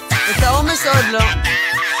 את העומס עוד לא.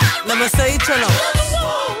 למסעית שלו.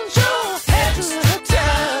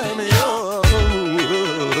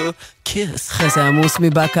 חזה עמוס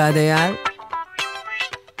מבקה עד אייל.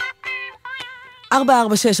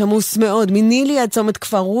 446 עמוס מאוד, מנילי עד צומת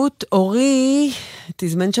כפר רות. אורי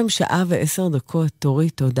תזמן שם 1:10. אורי,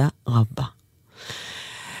 תודה רבה.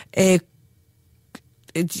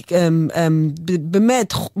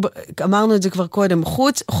 באמת, אמרנו את זה כבר קודם,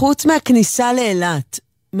 חוץ מהכניסה לאילת,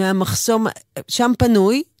 מהמחסום, שם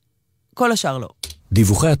פנוי, כל השאר לא.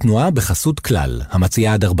 דיווחי התנועה בחסות כלל,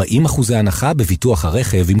 המציעה עד 40% הנחה בביטוח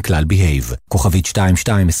הרכב עם כלל בהייב. כוכבית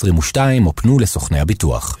 2222 או פנו לסוכני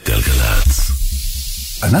הביטוח. גלגלץ.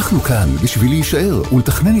 אנחנו כאן בשביל להישאר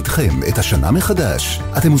ולתכנן איתכם את השנה מחדש.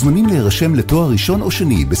 אתם מוזמנים להירשם לתואר ראשון או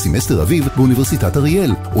שני בסמסטר אביב באוניברסיטת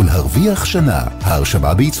אריאל ולהרוויח שנה.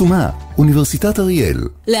 ההרשמה בעיצומה. אוניברסיטת אריאל.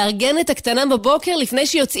 לארגן את הקטנה בבוקר לפני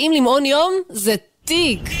שיוצאים למעון יום זה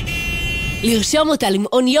טיק. לרשום אותה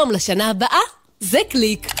למעון יום לשנה הבאה זה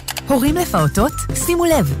קליק. הורים לפעוטות? שימו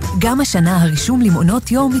לב, גם השנה הרישום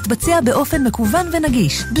למעונות יום מתבצע באופן מקוון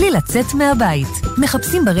ונגיש, בלי לצאת מהבית.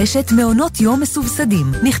 מחפשים ברשת מעונות יום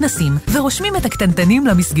מסובסדים, נכנסים ורושמים את הקטנטנים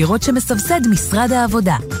למסגרות שמסבסד משרד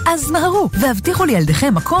העבודה. אז מהרו והבטיחו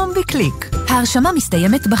לילדיכם מקום בקליק. ההרשמה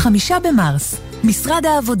מסתיימת ב5 במרס. משרד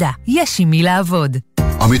העבודה, יש עם מי לעבוד.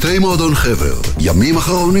 עמיתי מועדון חבר, ימים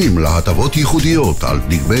אחרונים להטבות ייחודיות על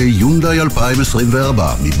דגמי יונדאי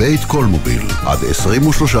 2024 מבית קולמוביל עד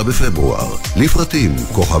 23 בפברואר. לפרטים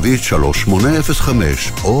כוכבית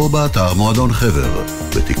 3805 או באתר מועדון חבר,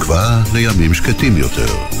 בתקווה לימים שקטים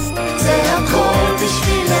יותר. זה הכל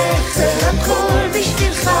בשבילך, זה הכל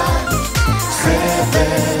בשבילך,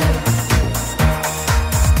 חבר.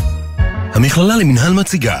 המכללה למנהל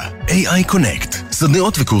מציגה AI Connect,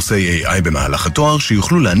 סדנאות וקורסי AI במהלך התואר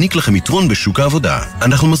שיוכלו להעניק לכם יתרון בשוק העבודה.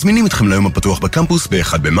 אנחנו מזמינים אתכם ליום הפתוח בקמפוס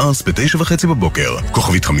ב-1 במרס ב-9:30 בבוקר,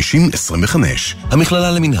 כוכבית 5025.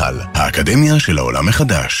 המכללה למנהל, האקדמיה של העולם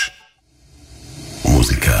מחדש.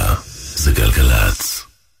 מוזיקה זה גלגלץ.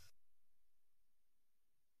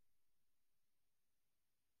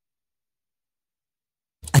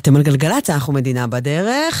 אתם על גלגלץ, אנחנו מדינה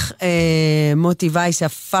בדרך. מוטי וייס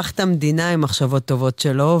הפך את המדינה עם מחשבות טובות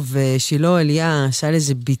שלו, ושילה אליה עשה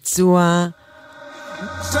לזה ביצוע.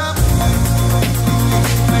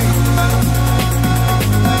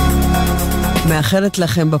 מאחלת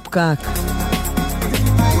לכם בפקק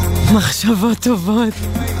מחשבות טובות.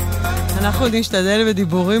 אנחנו נשתדל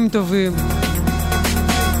בדיבורים טובים.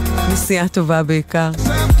 נסיעה טובה בעיקר.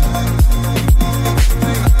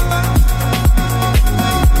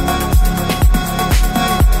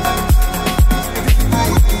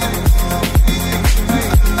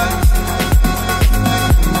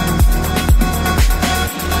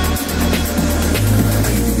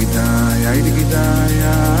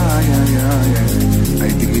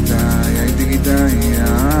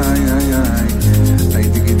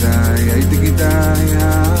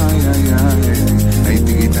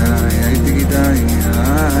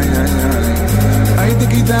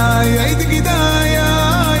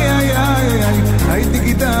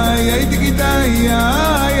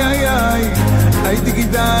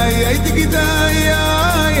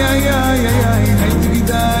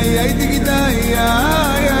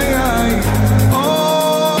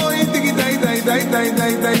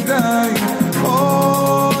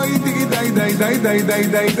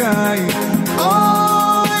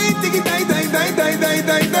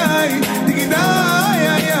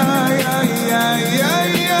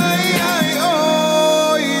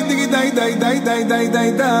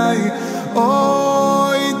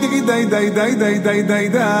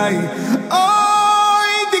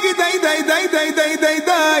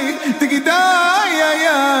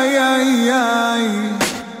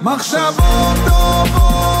 מחשבות טובות,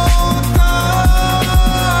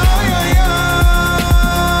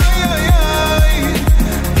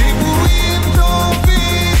 דיבורים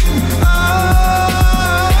טובים,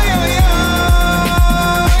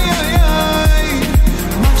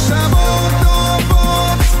 מחשבות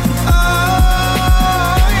טובות,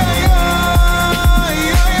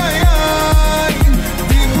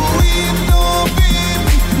 דיבורים טובים,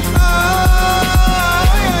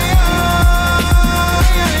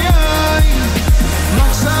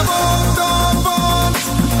 מחשבות טובות,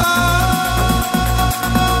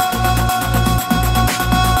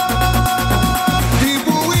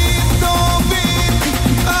 דיבורים טובים.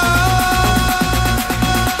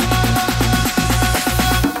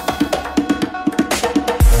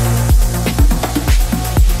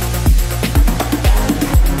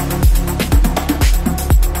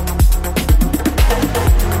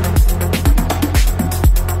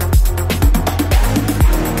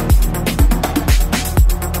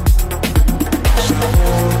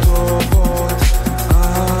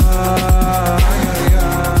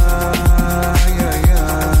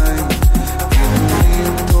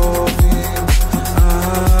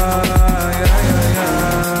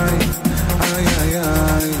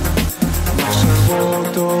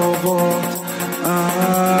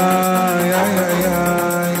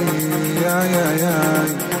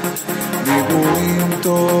 דיבורים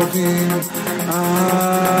טובים,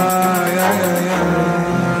 איי איי איי איי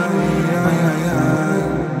איי איי.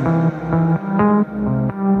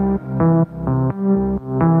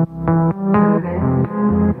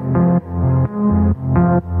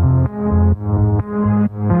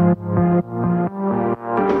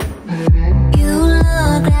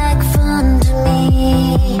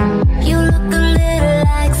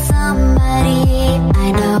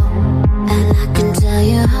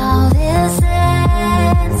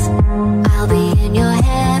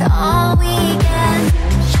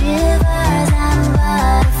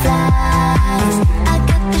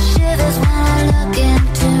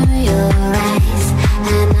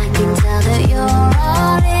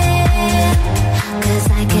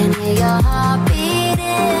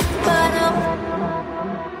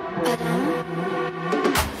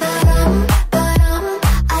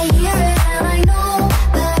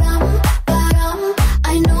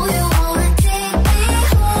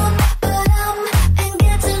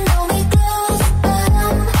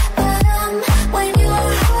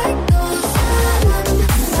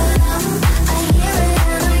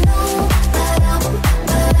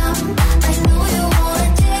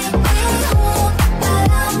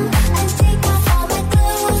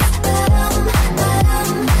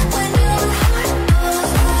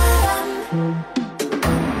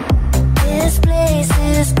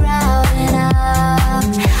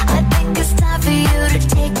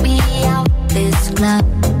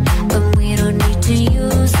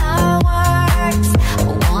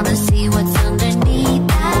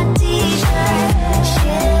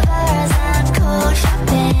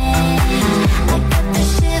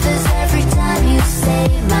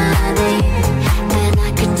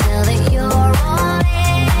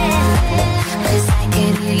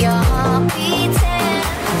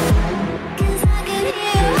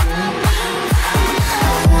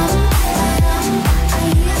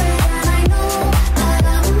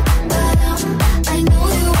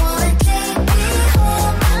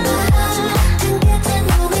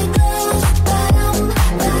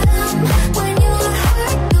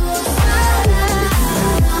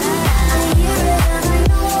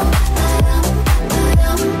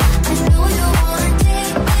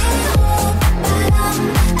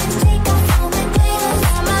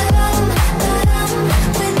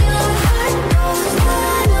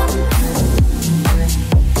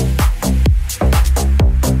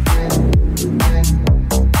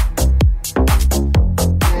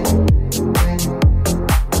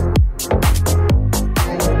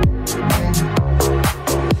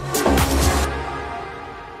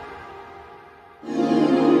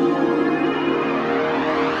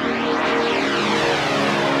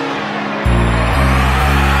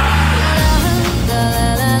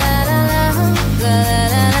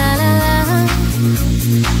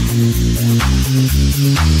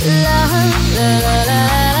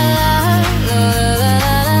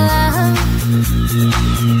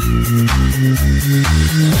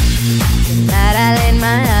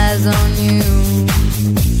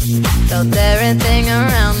 Felt everything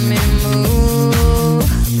around me move.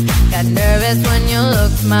 Got nervous when you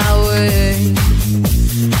looked my way,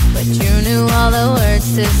 but you knew all the words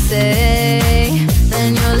to say. Then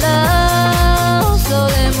your love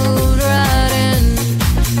slowly moved right in.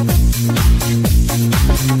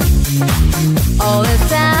 All this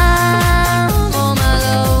time, oh my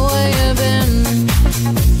love, where you been?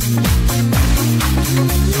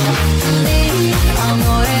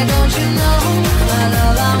 Amore, don't you know, my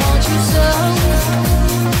love, I want you so.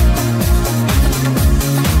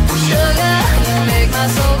 Sugar, you make my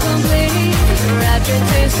soul complete. Rapture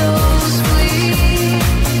tastes so sweet.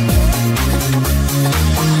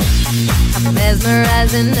 I'm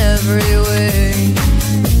mesmerized in every way.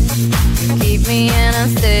 You keep me in a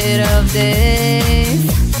state of daze.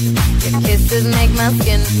 Your kisses make my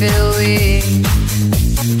skin feel weak.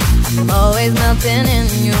 I'm always melting in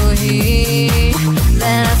your heat.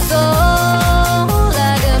 Then I soar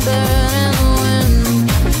like a bird in the wind.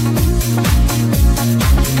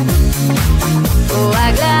 Oh, I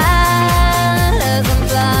glide as I'm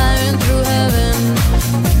flying through heaven.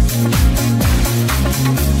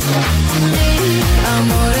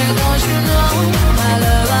 Amore, don't you know, my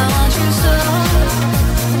love, I want you so.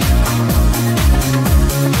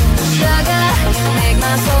 Sugar, you make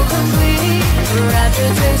my soul complete.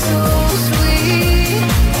 Rapture tastes so sweet.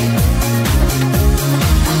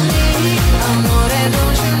 Amore,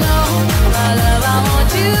 don't you know, my love, I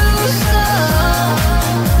want you so.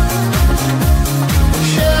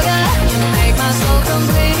 Sugar, you make my soul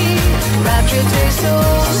complete. Rapture tastes so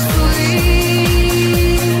sweet.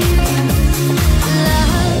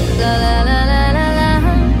 La la la la la la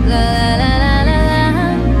la la la la la.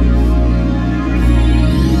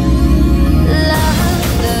 La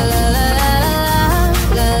la la la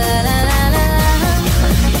la la la la.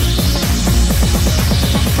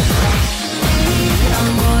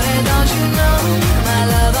 Amore, don't you know, my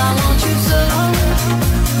love, I want you so.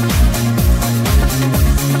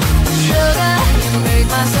 Sugar, you make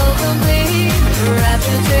my soul complete.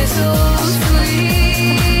 Rapture tastes so sweet.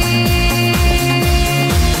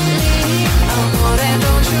 Amore,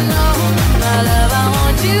 don't you know, my love, I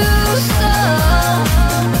want you so.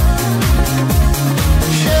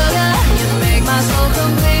 Sugar, you make my soul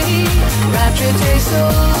complete. Rapture tastes so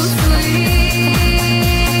sweet.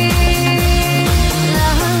 La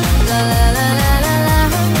la la la la la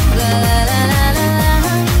la la la la la.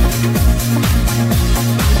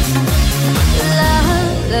 La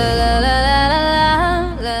la la la la la la la.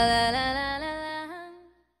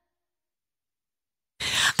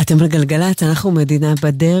 אתם בגלגלת, אנחנו מדינה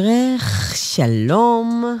בדרך,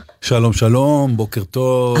 שלום. שלום, שלום, בוקר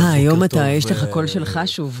טוב. היום אתה, יש לך קול של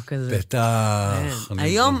חשוב כזה. בטח.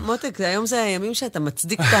 היום, מותק, היום זה הימים שאתה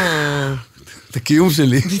מצדיק את הקיום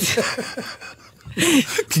שלי.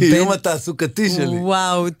 קיום התעסוקתי שלי.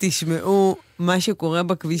 וואו, תשמעו מה שקורה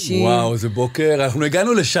בכבישים. וואו, זה בוקר. אנחנו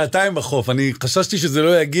הגענו לשעתיים בחוף. אני חששתי שזה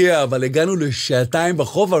לא יגיע, אבל הגענו לשעתיים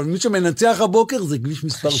בחוף, אבל מי שמנצח הבוקר זה כביש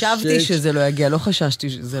מספר 6. חשבתי שזה לא יגיע, לא חששתי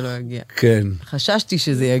שזה לא יגיע. כן. חששתי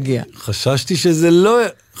שזה יגיע. חששתי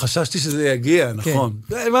שזה יגיע, נכון.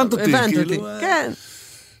 הבנת אותי. כן.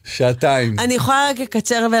 שעתיים. אני יכולה רק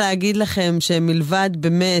לקצר ולהגיד לכם שמלבד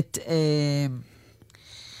באמת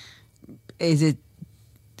איזה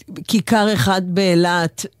כיכר אחד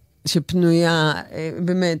באילת שפנויה,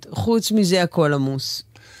 באמת, חוץ מזה הכל עמוס.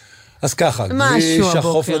 אז ככה, כביש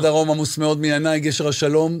החוף לדרום עמוס מאוד מינאי, גשר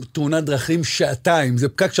השלום, תאונת דרכים שעתיים. זה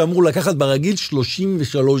פקק שאמור לקחת ברגיל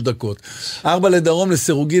 33 דקות. 4 לדרום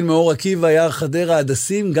לסירוגין מאור עקיבא, יער חדרה,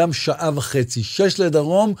 הדסים, גם שעה וחצי. 6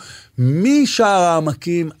 לדרום, משער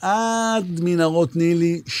העמקים עד מנהרות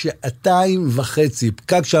נילי, שעתיים וחצי.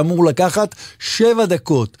 פקק שאמור לקחת 7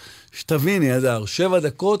 דקות. שתביני, אדר, 7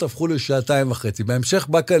 דקות הפכו לשעתיים וחצי. בהמשך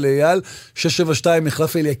בקה לאייל, 672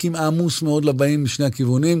 מחלף אליקים עמוס מאוד לבאים משני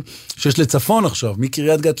הכיוונים. 6 לצפון עכשיו,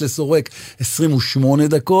 מקריית גת לסורק, 28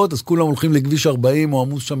 דקות, אז כולם הולכים לכביש 40 או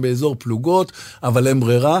עמוס שם באזור פלוגות, אבל אין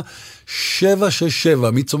ברירה.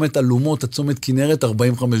 767, מצומת אלומות, הצומת כנרת,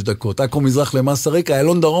 45 דקות. עכו מזרח למסריק,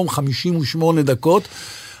 איילון דרום, 58 דקות.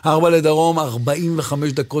 4 לדרום,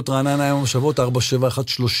 45 דקות, רעננה היום המושבות, 471,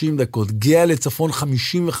 30 דקות, גאה לצפון,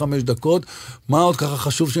 55 דקות, מה עוד ככה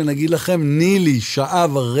חשוב שנגיד לכם? נילי, שעה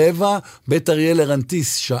ורבע, בית אריאל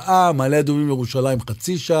לרנטיס, שעה, מעלה אדומים לירושלים,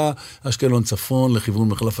 חצי שעה, אשקלון צפון, לכיוון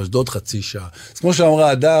מחלף אשדוד, חצי שעה. אז כמו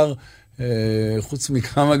שאמרה אדר, חוץ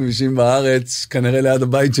מכמה כבישים בארץ, כנראה ליד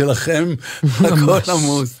הבית שלכם, הכל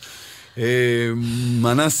עמוס.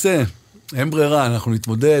 מה נעשה? אין ברירה, אנחנו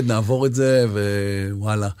נתמודד, נעבור את זה,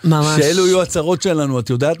 ווואלה. ממש. שאלו יהיו הצרות שלנו, את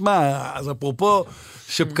יודעת מה? אז אפרופו,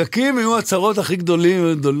 שפקקים יהיו הצרות הכי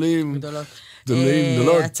גדולים. גדולות.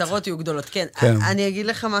 גדולות. הצרות יהיו גדולות, כן. אני אגיד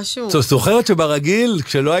לך משהו. זוכרת שברגיל,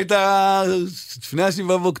 כשלא הייתה, לפני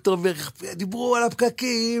 7 באוקטובר, דיברו על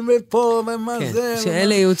הפקקים, ופה, ומה זה.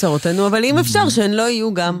 שאלה יהיו צרותינו, אבל אם אפשר שהן לא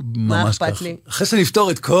יהיו גם, מה אכפת לי? אחרי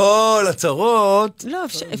שנפתור את כל הצרות, לא,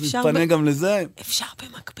 אפשר... נתפנה גם לזה. אפשר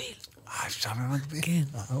במקביל. אפשר במקביל? כן.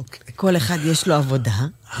 כל אחד יש לו עבודה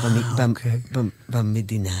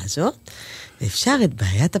במדינה הזאת, ואפשר את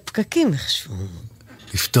בעיית הפקקים איכשהו.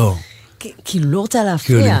 לפתור. כאילו לא רוצה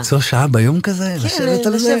להפריע. כאילו למצוא שעה ביום כזה, לשבת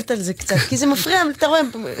על זה? כן, לשבת על זה קצת, כי זה מפריע, אתה רואה,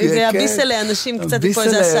 זה הביס עליה אנשים קצת, פה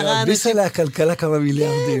איזה 10 אנשים. הביס עליה הכלכלה כמה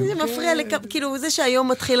מיליארדים. כן, זה מפריע, כאילו זה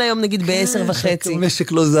שהיום מתחיל היום נגיד ב10:30.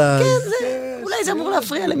 משק לא זז. כן, אולי זה אמור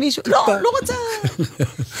להפריע למישהו. לא רוצה.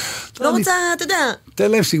 לא רוצה, אתה יודע.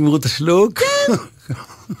 תן להם שיגמרו את השלוק. כן.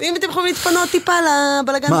 ואם אתם יכולים להתפנות טיפה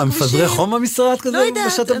לבלגן בכבישים. מה, מפזרי חום במשרד כזה? לא יודע.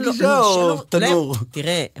 בשעת הפגישה או תנור?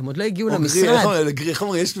 תראה, הם עוד לא הגיעו למשרד. איך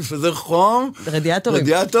אומרים, יש מפזר חום? רדיאטור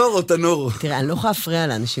או תנור? תראה, אני לא יכולה להפריע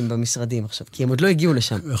לאנשים במשרדים עכשיו, כי הם עוד לא הגיעו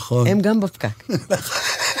לשם. נכון. הם גם בפקק.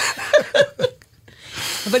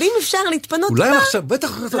 אבל אם אפשר להתפנות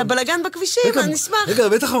לבלגן בכבישים, אני אשמח. רגע,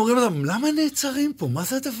 בטח אומרים להם, למה נעצרים פה? מה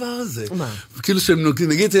זה הדבר הזה? מה? כאילו שהם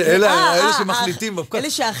נגיד, אלה שמחליטים בפקק. אלה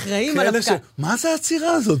שאחראים על הפקק. מה זה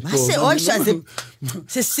העצירה הזאת פה? מה זה? אוי,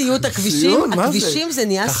 זה סיוט הכבישים? הכבישים זה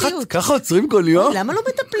נהיה סיוט. ככה עוצרים כל יום? למה לא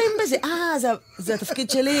מטפלים בזה? זה התפקיד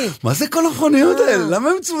שלי. מה זה כל המכוניות האלה? למה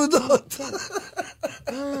הן צמודות?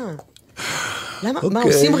 למה? מה,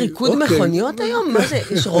 עושים ריקוד מכוניות היום? מה זה?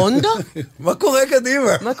 יש רונדו? מה קורה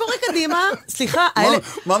קדימה? מה קורה קדימה? סליחה,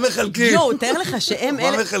 מה מחלקים? יואו, תאר לך שהם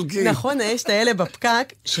אלה... מה מחלקים? נכון, יש את האלה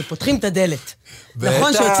בפקק שפותחים את הדלת.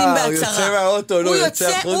 נכון, שיוצאים בהצרה. הוא יוצא מהאוטו, לא יוצא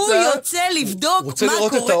החוצה. הוא יוצא לבדוק מה קורה. רוצה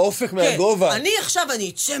לראות את האופק מהגובה. אני עכשיו,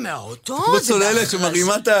 אני אצא מהאוטו. כמו צוללת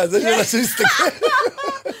שמרימה את זה שרצו להסתכל.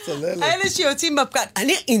 האלה שיוצאים בפקק.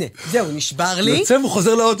 הנה, זהו, נשבר לי. יוצא והוא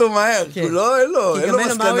חוזר לאוטו מהר. לא, אין לו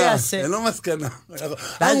מסקנה. אין לו מסקנה.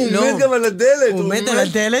 הוא עומד גם על הדלת. הוא עומד על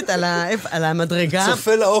הדלת, על המדרגה.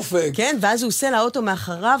 צופה לאופק. כן, ואז הוא עושה לאוטו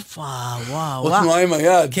מאחריו. וואו. או תנועה עם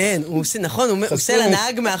היד. כן, נכון, הוא עושה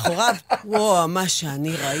לנהג מאחוריו. וואו, מה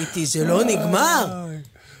שאני ראיתי, זה לא נגמר.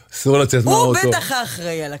 אסור לצאת מהאוטו. הוא בטח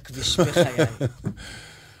אחראי על הכביש בחיי.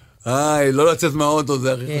 לא לצאת מהאוטו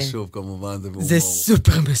זה הכי חשוב, כמובן. זה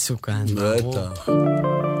סופר מסוכן. בטח.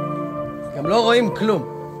 גם לא רואים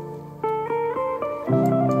כלום.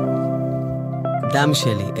 דם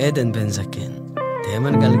שלי, עדן בן זקן, תהם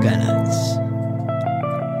על גלגלץ.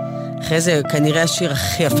 אחרי זה כנראה השיר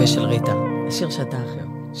הכי יפה של ריטה. השיר שאתה אחר,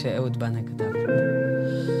 שאהוד בנה כתב.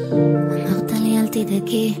 אמרת לי אל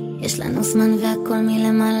תדאגי, יש לנו זמן והכל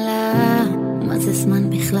מלמעלה. מה זה זמן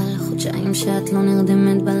בכלל? חודשיים שאת לא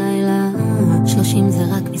נרדמת בלילה. 30 זה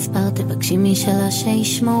רק מספר, תבקשי משלה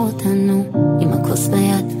שישמור אותנו עם הכוס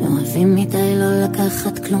ביד, ואוהבים מדי לא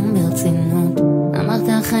לקחת כלום ברצינות. אמרת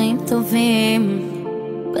החיים טובים,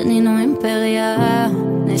 בנינו אימפריה,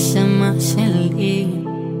 נשמה שלי,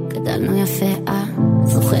 גדלנו יפה.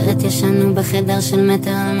 זוכרת ישנו בחדר של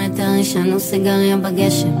מטר על מטר, ישנו סיגריה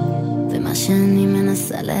בגשם, ומה שאני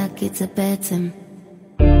מנסה להגיד זה בעצם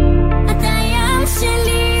אתה הים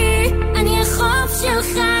שלי, אני החוף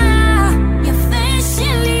שלך, יפה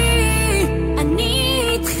שלי, אני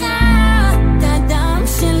איתך. אתה הדם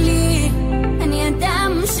שלי, אני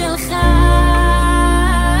הדם שלך.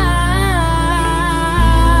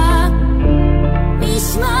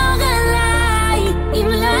 נשמור עליי, אם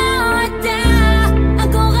לא אתה,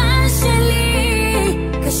 הגורל שלי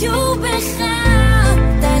קשור בך.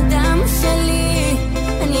 אתה הדם שלי,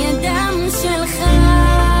 אני הדם שלך.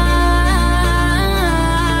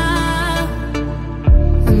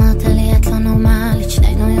 אמרת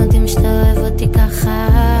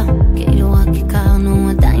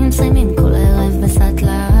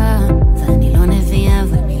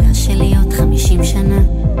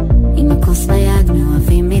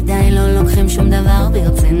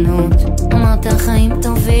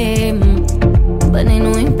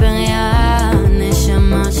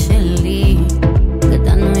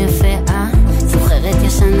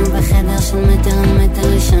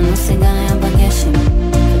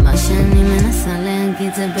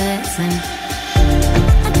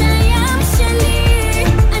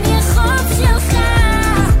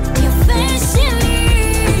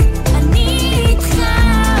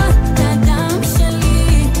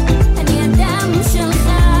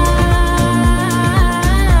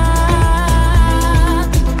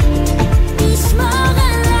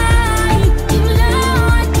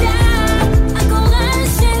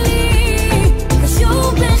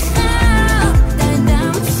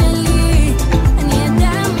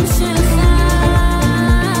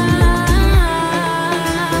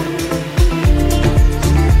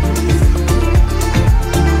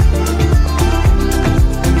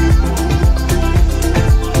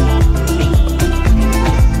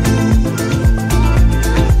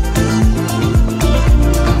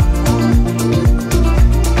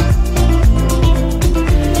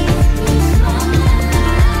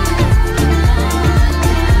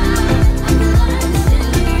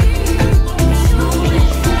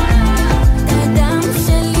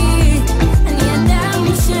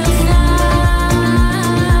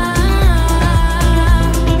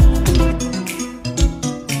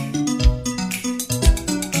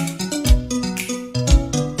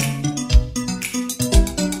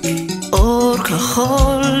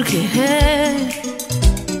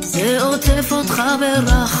עוטף אותך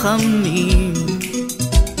ברחמים,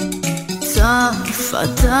 צף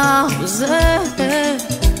אתה עוזר,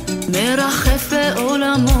 מרחף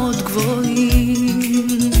בעולמות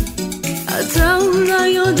גבוהים. אתה אולי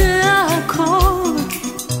יודע הכל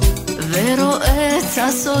ורואה את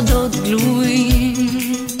הסודות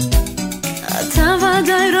גלויים, אתה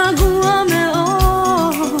ודאי רגוע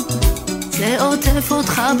מאוד, זה עוטף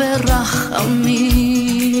אותך ברחמים.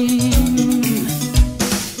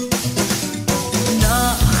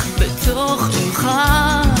 נח בתוך ממך,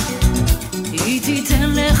 היא תיתן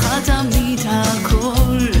לך תמיד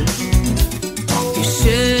הכל,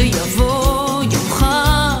 כשיבוא יומך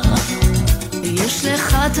יש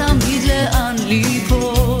לך תמיד לאן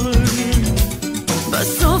ליפול.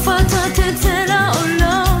 בסוף אתה תצא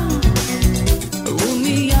לעולם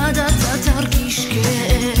ומיד אתה תרגיש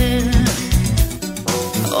כאב,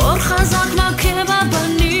 אור חזק מכה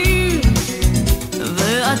בפנים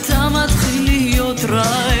ואתה מתחיל להיות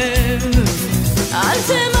רעב. אל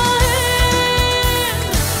תמהר,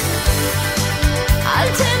 אל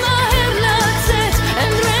תמהר לצאת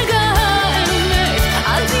אל רגע האמת,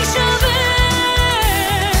 אל תישבר,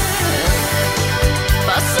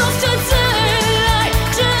 בסוף תצא אליי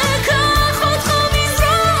כשאקח אותך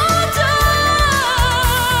מזרועותיי.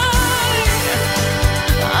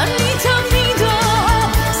 אני תמיד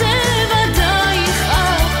אוהב, זה ודאי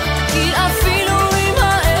יכאב, כי אפילו אם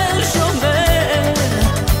האל שובר,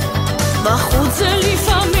 בחוץ זה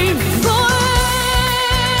לפעמים בוער.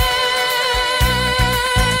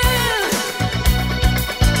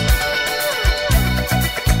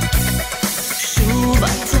 שוב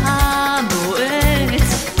אתה בועט,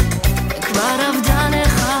 כבר עבדה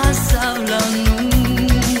לך הסבלנות,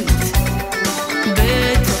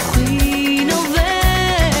 בתוכי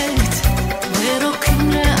נובט ורוקם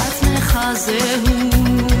לעצמך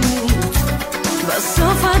זהות.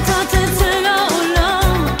 בסוף אתה תצא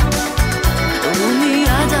לעולם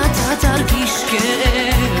ומיד אתה תרגיש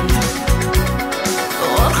כאב,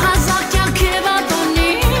 אור חזק יכה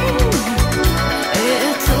בפנים,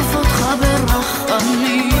 אעטוף אותך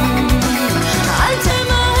ברחמים. אל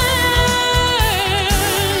תמהר,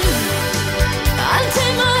 אל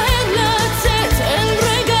תמהר לצאת אל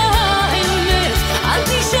רגע האמת, אל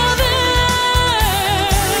תישבר,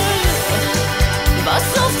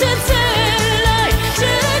 בסוף תצא אליי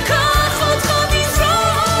כשאקח אותך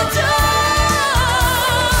בזרועותיי.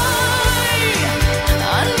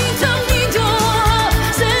 אני תמיד אוהב,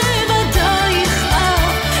 זה ודאי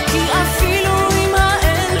יכאב, כי אפילו אם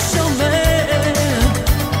האל שובר,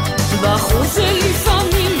 בחוץ זה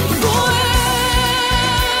לפעמים בוער.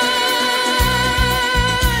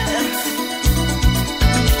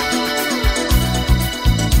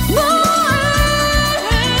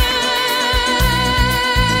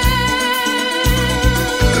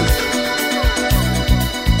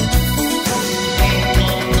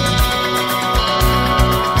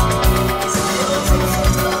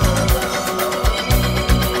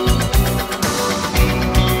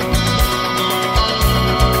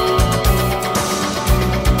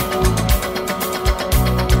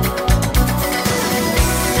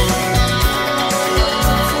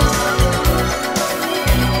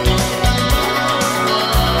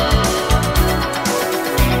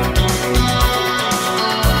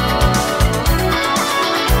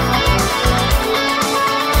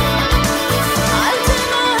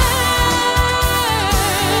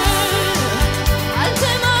 אל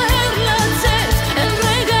תמהר לצאת אל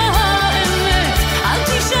רגע האמת, אל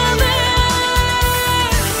תישבר,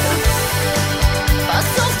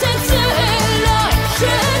 בסוף תצא אליי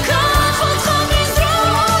כשאקח אותך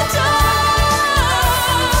בזרועותיי.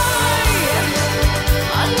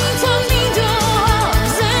 אני תמיד אוהב,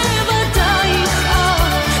 זה ודאי יכאב,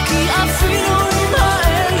 כי אפילו אם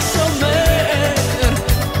האל שובר,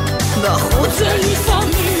 בחוץ זה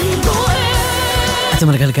לפעמים בוער. אתם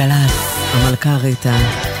על גלגלצ, המלכה ריטה,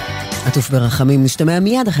 עטוף ברחמים, נשתמע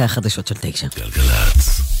מיד אחרי החדשות של 9.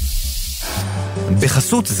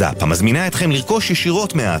 בחסות זאפ, המזמינה אתכם לרכוש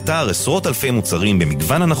ישירות מהאתר עשרות אלפי מוצרים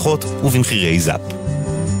במגוון הנחות ובמחירי זאפ.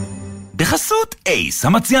 בחסות אייס,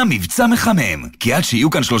 המציע מבצע מחמם, כי עד שיהיו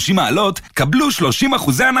כאן 30 מעלות, קבלו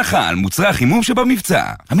 30% הנחה על מוצרי החימום שבמבצע.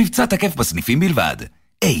 המבצע תקף בסניפים בלבד.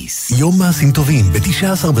 אייס. יום מעשים טובים,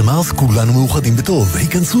 ב-19 במרס כולנו מאוחדים בטוב.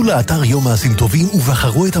 היכנסו לאתר יום מעשים טובים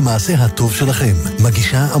ובחרו את המעשה הטוב שלכם.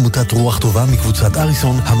 מגישה עמותת רוח טובה מקבוצת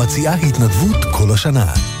אריסון, המציעה התנדבות כל השנה.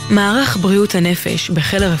 מערך בריאות הנפש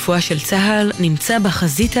בחיל הרפואה של צה"ל נמצא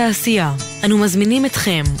בחזית העשייה. אנו מזמינים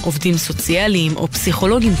אתכם, עובדים סוציאליים או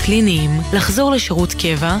פסיכולוגים קליניים, לחזור לשירות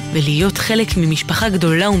קבע ולהיות חלק ממשפחה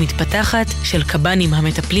גדולה ומתפתחת של קב"נים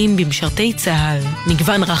המטפלים במשרתי צה"ל.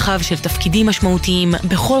 מגוון רחב של תפקידים משמעותיים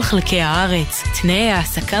בכל חלקי הארץ, תנאי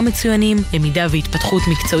העסקה מצוינים, למידה והתפתחות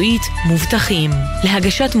מקצועית מובטחים.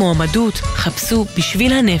 להגשת מועמדות חפשו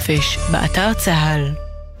בשביל הנפש באתר צה"ל.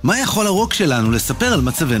 מה יכול הרוק שלנו לספר על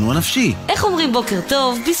מצבנו הנפשי? איך אומרים בוקר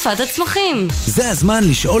טוב בשפת הצמחים? זה הזמן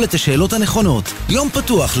לשאול את השאלות הנכונות. יום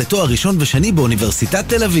פתוח לתואר ראשון ושני באוניברסיטת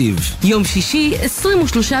תל אביב. יום שישי,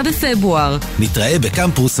 23 בפברואר. נתראה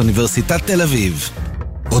בקמפוס אוניברסיטת תל אביב.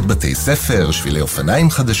 עוד בתי ספר, שבילי אופניים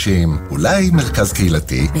חדשים, אולי מרכז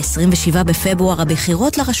קהילתי. ב-27 בפברואר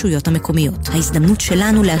הבחירות לרשויות המקומיות. ההזדמנות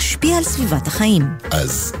שלנו להשפיע על סביבת החיים.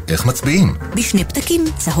 אז איך מצביעים? בשני פתקים,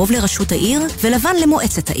 צהוב לרשות העיר ולבן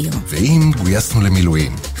למועצת העיר. ואם גויסנו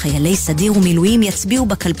למילואים? חיילי סדיר ומילואים יצביעו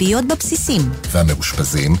בקלפיות בבסיסים.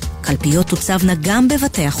 והמאושפזים? קלפיות תוצבנה גם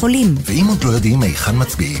בבתי החולים. ואם עוד לא יודעים היכן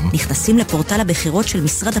מצביעים? נכנסים לפורטל הבחירות של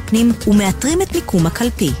משרד הפנים ומאתרים את מיקום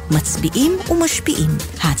הקלפי. מצביעים ומשפיעים.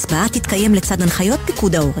 ההצבעה תתקיים לצד הנחיות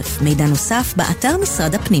פיקוד העורף. מידע נוסף באתר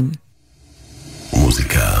משרד הפנים.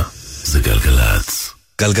 מוזיקה זה גלגלץ.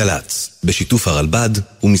 גלגלץ, בשיתוף הרלב"ד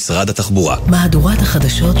ומשרד התחבורה. מהדורת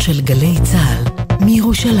החדשות של גלי צה"ל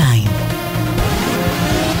מירושלים.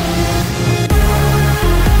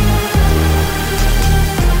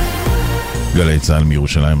 גלי צה"ל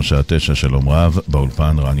מירושלים, השעה 9, שלום רב,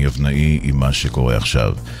 באולפן רני ובני עם מה שקורה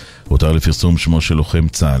עכשיו. הותר לפרסום שמו של לוחם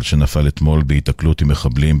צה"ל שנפל אתמול בהתקלות עם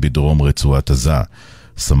מחבלים בדרום רצועת עזה.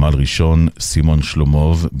 סמל ראשון סימון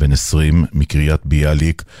שלומוב, בן 20, מקריית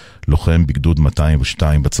ביאליק, לוחם בגדוד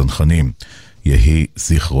 202 בצנחנים. יהי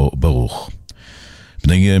זכרו ברוך.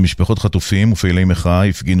 בני משפחות חטופים ופעילי מחאה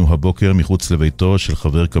הפגינו הבוקר מחוץ לביתו של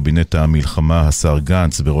חבר קבינט המלחמה השר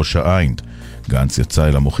גנץ בראש העין. גנץ יצא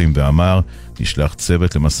אל המוחים ואמר, נשלח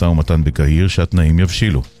צוות למשא ומתן בקהיר שהתנאים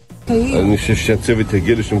יבשילו. אני חושב שהצוות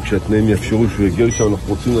יגיע לשם כשהתנאים יאפשרו שהוא יגיע לשם, אנחנו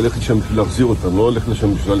רוצים ללכת לשם בשביל להחזיר אותם, לא ללכת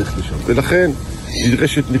לשם בשביל ללכת לשם. ולכן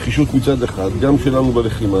נדרשת נחישות מצד אחד, גם שלנו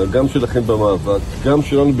בלחימה, גם שלכם במאבק, גם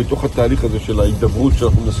שלנו בתוך התהליך הזה של ההידברות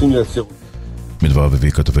שאנחנו מנסים לייצר. מדבר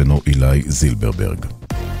הביא כתבנו אילי זילברברג.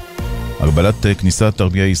 הגבלת כניסת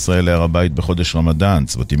ערביי ישראל להר הבית בחודש רמדאן.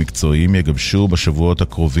 צוותים מקצועיים יגבשו בשבועות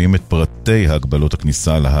הקרובים את פרטי הגבלות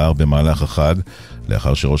הכניסה להר במהלך החג,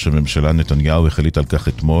 לאחר שראש הממשלה נתניהו החליט על כך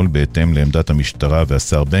אתמול בהתאם לעמדת המשטרה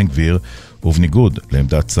והשר בן גביר, ובניגוד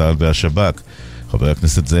לעמדת צה"ל והשב"כ. חבר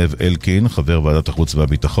הכנסת זאב אלקין, חבר ועדת החוץ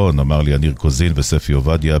והביטחון, אמר לי יניר קוזין וספי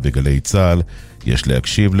עובדיה בגלי צה"ל, יש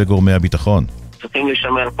להקשיב לגורמי הביטחון. צריכים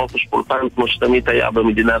לשמר חופש פולחן כמו שתמיד היה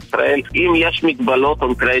במדינת ישראל. אם יש מגבלות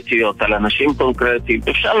קונקרטיות על אנשים קונקרטיים,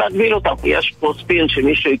 אפשר להגביל אותם. יש פה ספין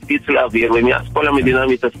שמישהו הקפיץ לאוויר, ומאז כל המדינה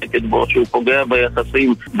מתעסקת בו, שהוא פוגע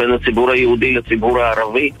ביחסים בין הציבור היהודי לציבור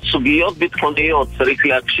הערבי. סוגיות ביטחוניות צריך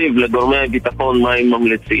להקשיב לגורמי הביטחון מה הם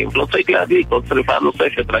ממליצים. לא צריך להדליק עוד שריפה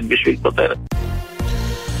נוספת רק בשביל כותרת.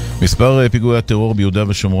 מספר פיגועי הטרור ביהודה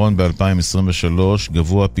ושומרון ב-2023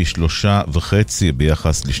 גבוה פי 3.5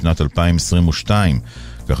 ביחס לשנת 2022,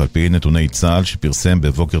 כך על פי נתוני צה"ל שפרסם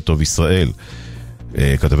בבוקר טוב ישראל.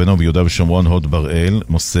 כתבנו ביהודה ושומרון הוד בראל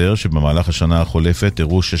מוסר שבמהלך השנה החולפת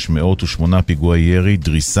אירעו 608 פיגועי ירי,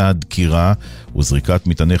 דריסה, דקירה וזריקת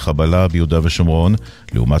מטעני חבלה ביהודה ושומרון,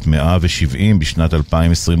 לעומת 170 בשנת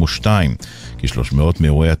 2022. כ-300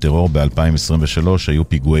 מאירועי הטרור ב-2023 היו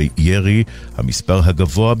פיגועי ירי, המספר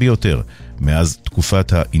הגבוה ביותר מאז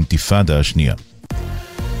תקופת האינתיפאדה השנייה.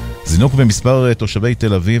 זינוק במספר תושבי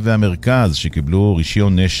תל אביב והמרכז שקיבלו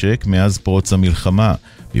רישיון נשק מאז פרוץ המלחמה.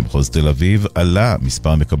 במחוז תל אביב עלה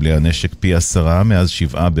מספר מקבלי הנשק פי 10 מאז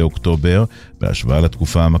 7 באוקטובר, בהשוואה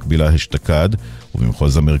לתקופה המקבילה אשתקד,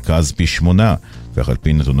 ובמחוז המרכז פי 8, כך על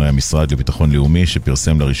פי נתוני המשרד לביטחון לאומי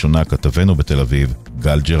שפרסם לראשונה כתבנו בתל אביב,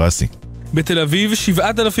 גל ג'רסי. בתל אביב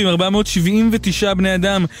 7,479 בני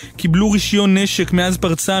אדם קיבלו רישיון נשק מאז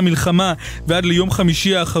פרצה המלחמה ועד ליום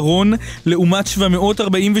חמישי האחרון, לעומת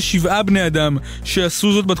 747 בני אדם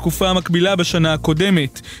שעשו זאת בתקופה המקבילה בשנה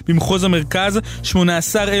הקודמת. במחוז המרכז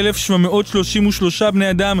 18,733 בני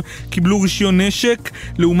אדם קיבלו רישיון נשק,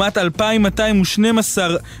 לעומת 2,212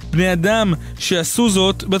 בני אדם שעשו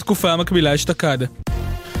זאת בתקופה המקבילה אשתקד.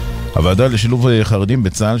 הוועדה לשילוב חרדים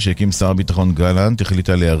בצה"ל שהקים שר הביטחון גלנט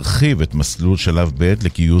החליטה להרחיב את מסלול שלב ב'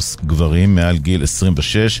 לגיוס גברים מעל גיל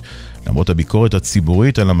 26, למרות הביקורת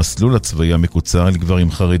הציבורית על המסלול הצבאי המקוצר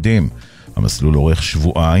לגברים חרדים. המסלול אורך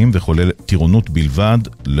שבועיים וכולל טירונות בלבד,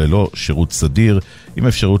 ללא שירות סדיר, עם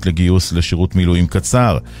אפשרות לגיוס לשירות מילואים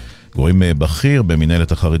קצר. גורם בכיר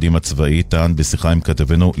במנהלת החרדים הצבאית טען בשיחה עם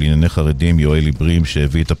כתבנו לענייני חרדים יואל עיברים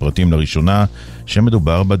שהביא את הפרטים לראשונה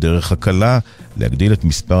שמדובר בדרך הקלה להגדיל את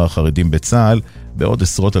מספר החרדים בצה"ל, בעוד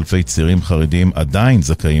עשרות אלפי צעירים חרדים עדיין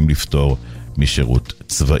זכאים לפטור משירות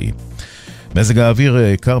צבאי. מזג האוויר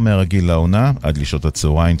קר מהרגיל לעונה, עד לשעות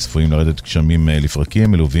הצהריים צפויים לרדת גשמים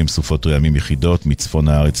לפרקים, מלווים סופות רעמים יחידות מצפון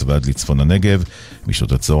הארץ ועד לצפון הנגב.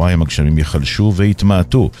 בשעות הצהריים הגשמים יחלשו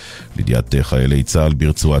ויתמעטו. לידיעת חיילי צה"ל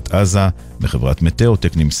ברצועת עזה, מחברת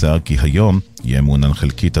מטאוטק נמסר כי היום יהיה מעונן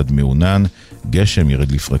חלקית עד מעונן, גשם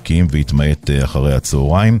ירד לפרקים ויתמעט אחרי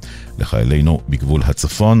הצהריים. לחיילינו בגבול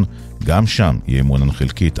הצפון, גם שם יהיה מעונן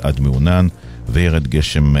חלקית עד מעונן וירד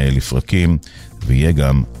גשם לפרקים ויהיה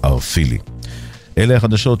גם ארפילי. אלה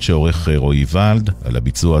החדשות שעורך רועי ולד, על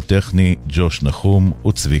הביצוע הטכני ג'וש נחום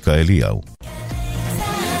וצביקה אליהו.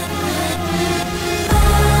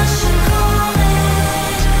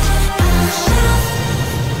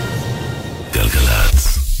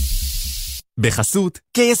 גלגלצ. בחסות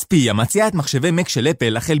KSP המציעה את מחשבי מק של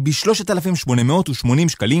אפל החל ב-3,880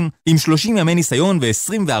 שקלים עם 30 ימי ניסיון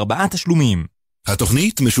ו-24 תשלומים.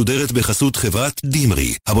 התוכנית משודרת בחסות חברת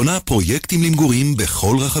דימרי, הבונה פרויקטים למגורים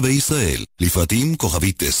בכל רחבי ישראל. לפרטים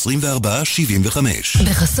כוכבית 2475.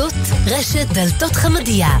 בחסות רשת דלתות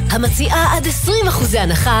חמדיה, המציעה עד 20%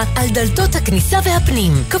 הנחה על דלתות הכניסה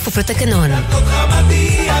והפנים, כפוף לתקנון. דלתות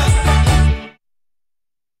חמדיה.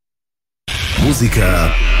 מוזיקה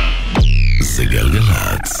זה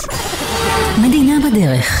גלגלצ. מדינה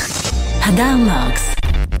בדרך. הדר מרקס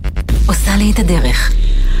עושה לי את הדרך.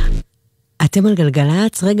 אתם על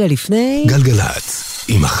גלגלצ, רגע לפני... גלגלצ,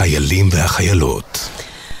 עם החיילים והחיילות.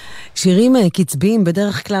 שירים קצביים,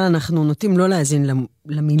 בדרך כלל אנחנו נוטים לא להאזין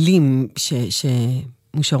למילים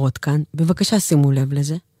שמושרות כאן. בבקשה שימו לב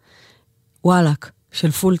לזה. וואלק,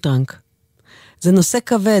 של פול טרנק. זה נושא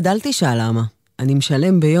כבד, אל תשאל למה. אני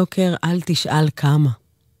משלם ביוקר, אל תשאל כמה.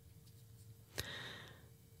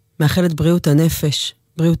 מאחלת בריאות הנפש,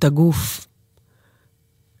 בריאות הגוף,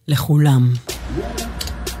 לכולם.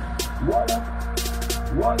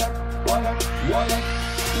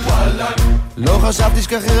 לא חשבתי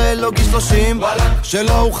שכחראה לא גיל 30,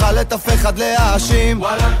 שלא אוכל את אף אחד להאשים,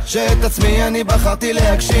 שאת עצמי אני בחרתי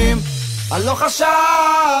להגשים. אני לא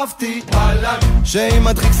חשבתי שאם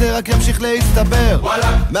מדחיק זה רק ימשיך להסתבר,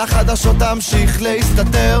 מהחדשות תמשיך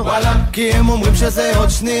להסתתר, כי הם אומרים שזה עוד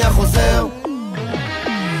שנייה חוזר.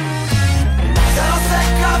 זה נושא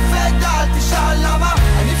כבד, אל תשאל למה,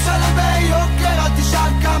 אני משלם ביוקר, אל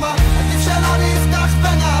תשאל כמה, עדיף שלא נפתח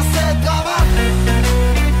ונעשה דרמה.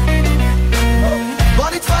 בוא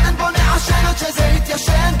נתפנן, בוא נעשן עד שזה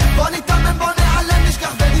יתיישן, בוא נתאמן, בוא נעלם,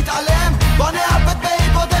 נשכח ונתעלם, בוא נאבד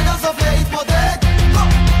בהתבודד, עזוב להתמודד.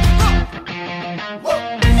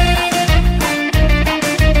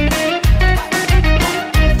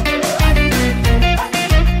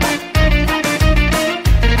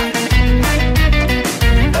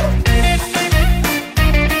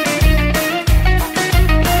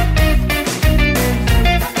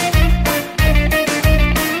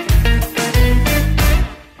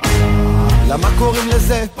 למה קוראים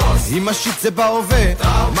לזה? אם השיט זה בהווה,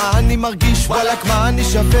 מה אני מרגיש? וואלק מה אני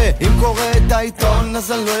שווה? אם קורא את העיתון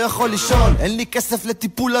אז אני לא יכול לישון, אין לי כסף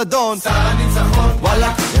לטיפול אדון, שר הניצחון.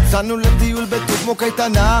 וואלק יצאנו לטיול בטוב כמו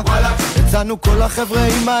קייטנה, יצאנו כל החבר'ה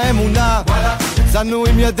עם האמונה, יצאנו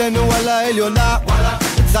עם ידינו על העליונה,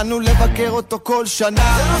 יצאנו לבקר אותו כל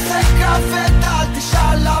שנה. זה נושא כבד, אל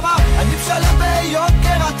תשאל למה, אני משלם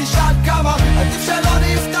ביוקר, אל תשאל כמה, עדיף שלא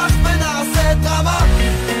נפתח ונעשה דרמה.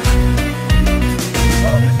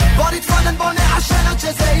 בוא נתפנן, בוא נעשן עד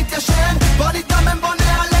שזה יתיישן, בוא נתאמן, בוא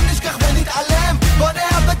נעלם, נשכח ונתעלם, בוא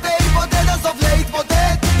נאבד בהתבודד, עזוב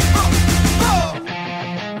להתמודד.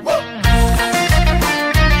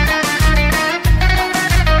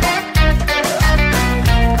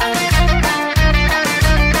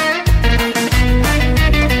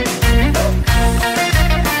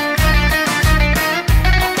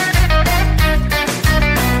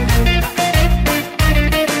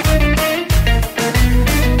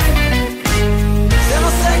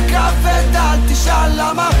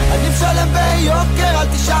 עדיף שלם ביוקר, אל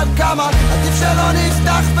תשאל כמה, עדיף שלא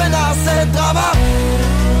נפתח ונעשה דרמה.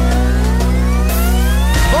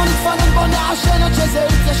 בוא נתפנן, בוא נעשן עד שזה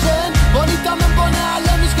יתיישן, בוא נתאמן, בוא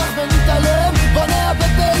נעלם, נשכח ונתעלם, בוא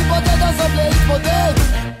נאבד בהתבודד, עזוב להתמודד.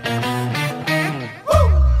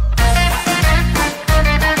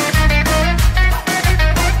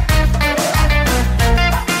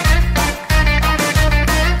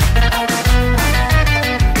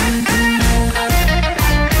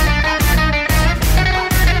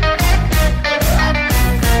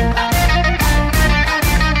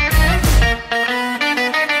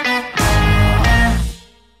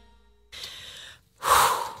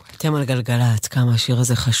 על גלגלת, כמה השיר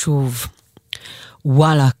הזה חשוב.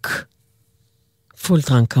 וואלק,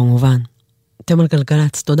 פולטרנק כמובן. אתם על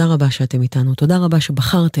גלגלץ, תודה רבה שאתם איתנו, תודה רבה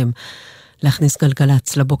שבחרתם להכניס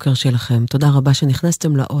גלגלץ לבוקר שלכם, תודה רבה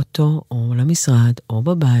שנכנסתם לאוטו או למשרד או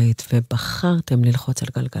בבית ובחרתם ללחוץ על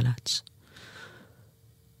גלגלץ.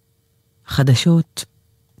 חדשות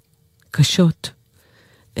קשות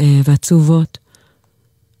ועצובות,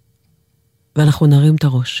 ואנחנו נרים את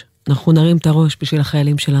הראש. אנחנו נרים את הראש בשביל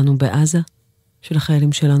החיילים שלנו בעזה, בשביל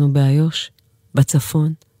החיילים שלנו באיו"ש,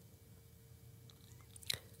 בצפון.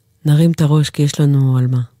 נרים את הראש כי יש לנו על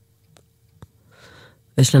מה.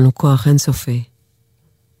 יש לנו כוח אינסופי.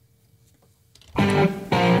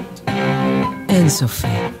 אינסופי.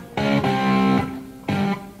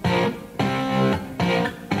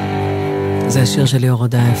 זה השיר של ליאור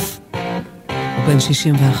רודף. הוא בן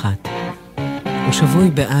 61. הוא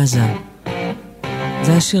שבוי בעזה.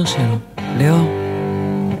 זה השיר שלו. ליאור.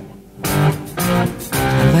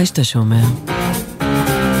 הלוואי שאתה שומע.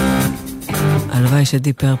 הלוואי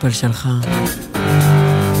שדי פרפל שלך.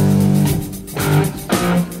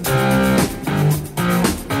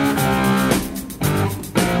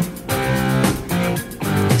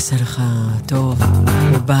 יעשה לך טוב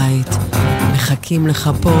בבית, מחכים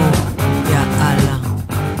לך פה, יאללה.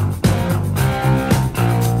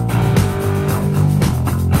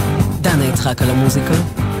 דנה יצחק על המוזיקה.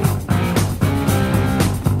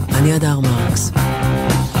 אני אדר מרקס.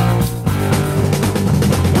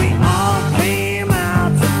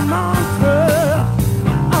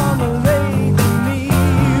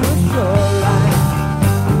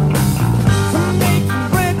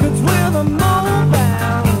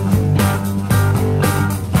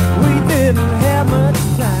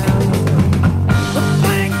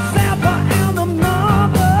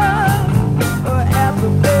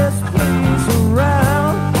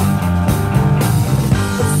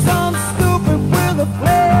 Some stupid will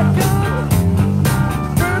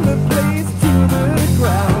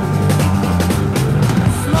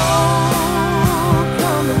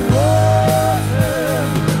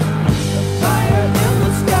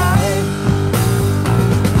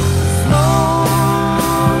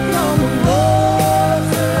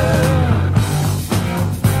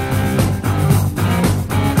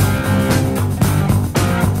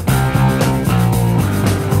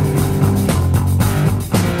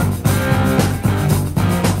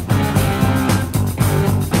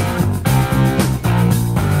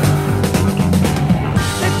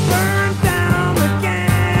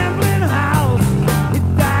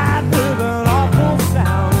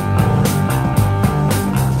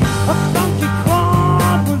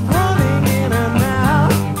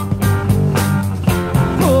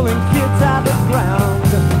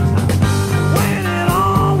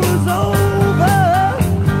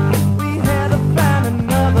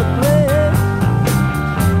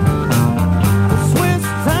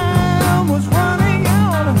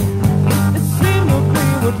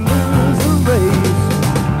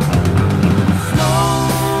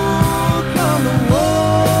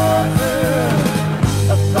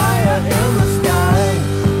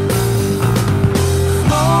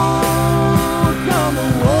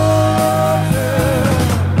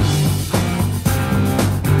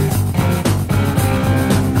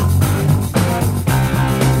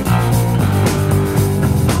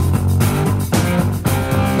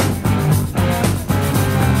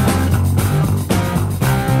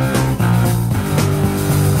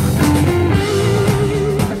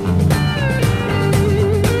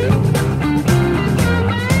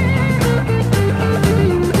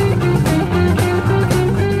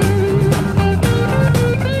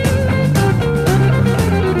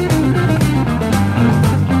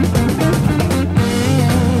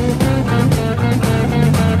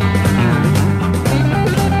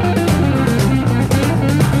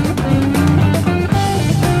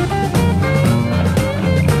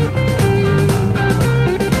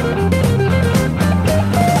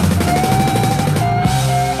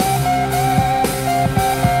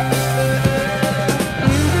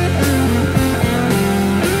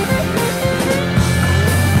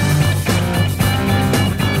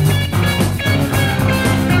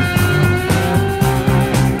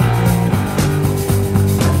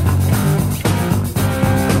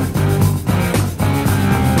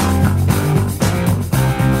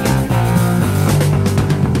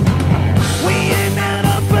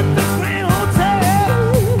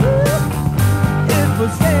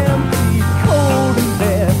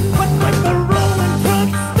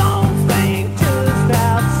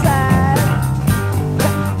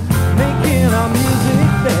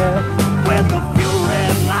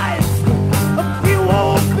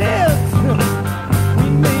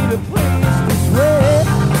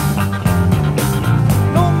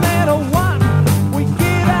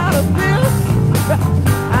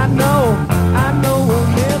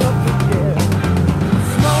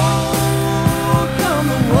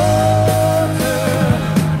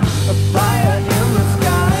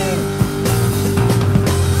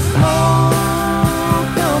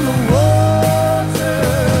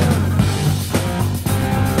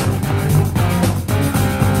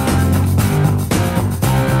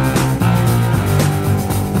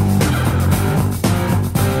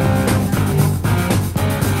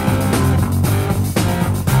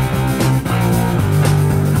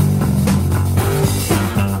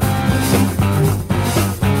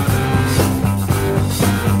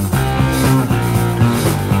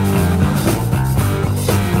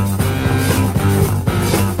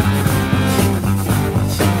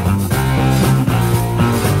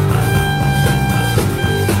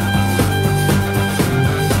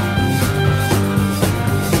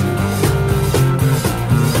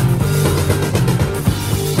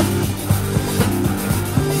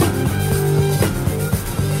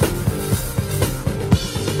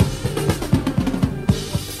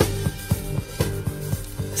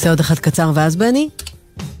עושה עוד אחד קצר ואז בני.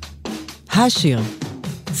 השיר,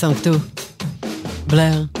 סנקטו,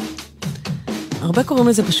 בלר. הרבה קוראים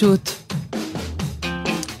לזה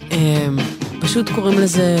פשוט קוראים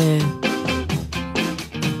לזה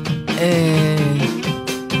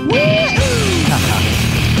ככה.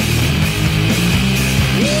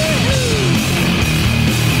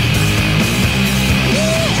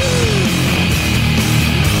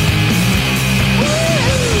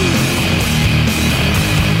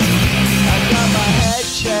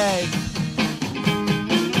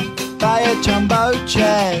 By a jumbo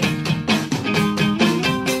jet,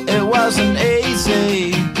 it wasn't easy,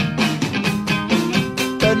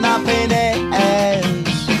 but nothing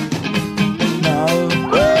is. No.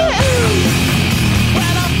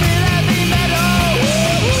 When I feel heavy metal,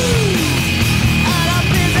 and I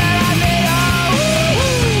feel that I need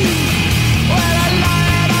when I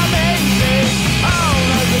lie and I'm easy all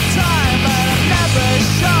of the time, but I'm never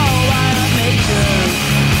sure why I need you.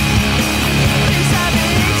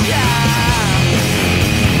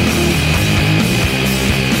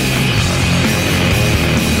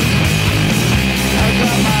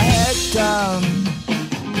 Down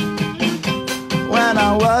when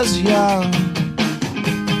I was young,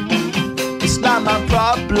 it's not my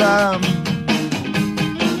problem,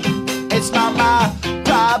 it's not my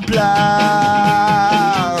problem.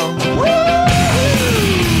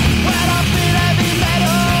 When I feel heavy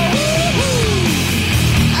metal,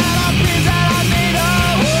 and I feel that I need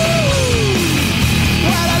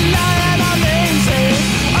when I lie and I'm easy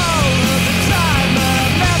all of the time, but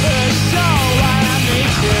I'm never sure why I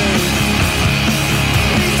need you.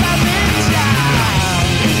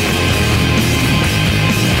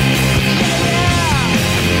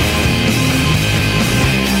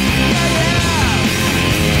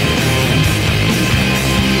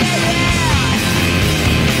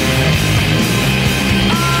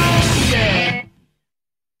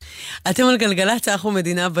 אתם על גלגלצ, אנחנו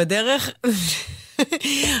מדינה בדרך.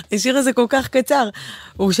 השיר הזה כל כך קצר.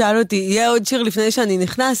 הוא שאל אותי, יהיה עוד שיר לפני שאני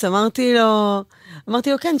נכנס? אמרתי לו,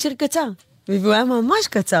 כן, שיר קצר. והוא היה ממש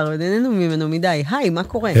קצר, ודיננו ממנו מדי. היי, מה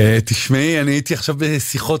קורה? תשמעי, אני הייתי עכשיו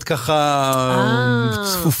בשיחות ככה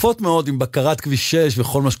צפופות מאוד עם בקרת כביש 6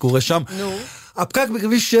 וכל מה שקורה שם. הפקק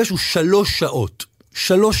בכביש 6 הוא 3 שעות.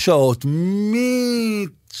 3 שעות,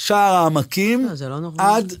 משער העמקים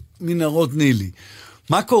עד מנהרות נילי.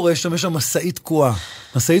 מה קורה? יש שם מסעית תקועה.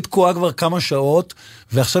 מסעית תקועה כבר כמה שעות,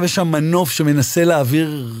 ועכשיו יש שם מנוף שמנסה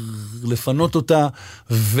להעביר, לפנות אותה,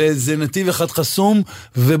 וזה נתיב אחד חסום,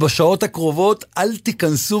 ובשעות הקרובות אל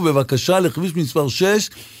תיכנסו בבקשה לכביש מספר 6,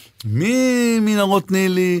 ממנהרות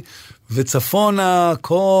נילי וצפונה,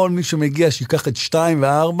 כל מי שמגיע שיקח את 2 ו4,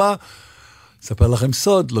 אספר לכם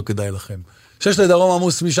סוד, לא כדאי לכם. 6 לדרום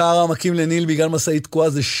עמוס משער העמקים לניל בגלל מסעית תקועה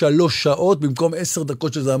זה 3 שעות, במקום 10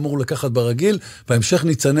 דקות שזה אמור לקחת ברגיל, בהמשך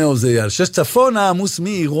ניצנאו זה יהיה על 6 צפונה עמוס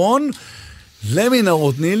מעירון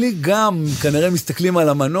למנהרות נילי, גם כנראה מסתכלים על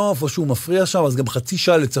המנוף או שהוא מפריע שם, אז גם חצי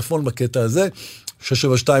שעה לצפון בקטע הזה.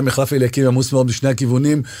 672 מחלף אליקים עמוס מאוד בשני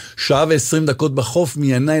הכיוונים, 1:20 בחוף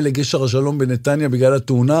מינאי לגשר השלום בנתניה בגלל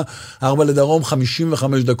התאונה, 4 לדרום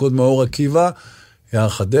 55 דקות מאור עקיבא, יער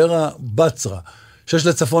חדרה, בצרה. 6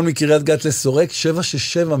 לצפון מקריית גת לסורק,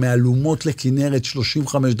 767 מאלומות לכנרת,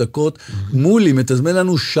 35 דקות, מולי מתזמן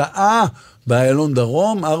לנו שעה באיילון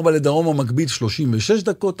דרום, 4 לדרום המקביל 36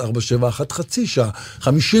 דקות, 471 חצי שעה,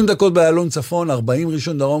 50 דקות באיילון צפון, 40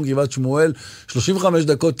 ראשון דרום גבעת שמואל, 35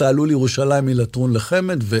 דקות תעלו לירושלים מלטרון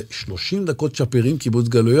לחמד, ו30 דקות שפירים קיבוץ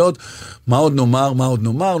גלויות. מה עוד נאמר?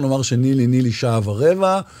 נאמר שנילי שעה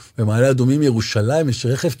ורבע, במעלה אדומים ירושלים יש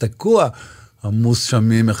רכב תקוע, עמוס שם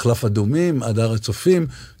ממחלף אדומים עד הר הצופים.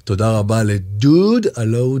 תודה רבה לדוד,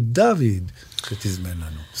 הלו דוד, שתזמן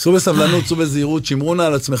לנו. סעו בסבלנות, סעו בזהירות, שמרו נא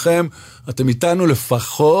על עצמכם, אתם איתנו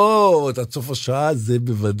לפחות עד סוף השעה, זה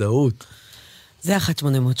בוודאות. זה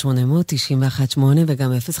 1-800-891-8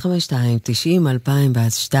 וגם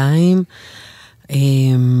 052-90-2002.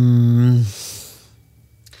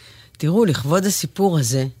 תראו, לכבוד הסיפור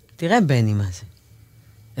הזה, תראה בני מה זה.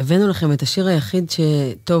 הבאנו לכם את השיר היחיד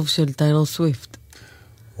שטוב של טיילור סוויפט.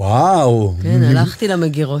 וואו. כן, הלכתי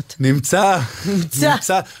למגירות. נמצא.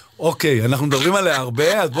 אוקיי, אנחנו מדברים עליה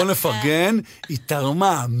הרבה, אז בואו נפרגן. היא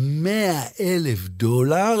תרמה $100,000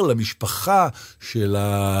 למשפחה של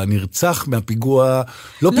הנרצח מהפיגוע,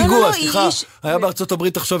 לא פיגוע, סליחה, היה בארצות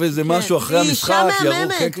הברית עכשיו איזה משהו אחרי המשחק.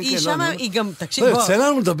 היא אישה מהממת, היא גם, תקשיב בוא. יוצא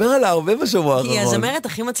לנו לדבר עליה הרבה בשבוע האחרון. היא הזמרת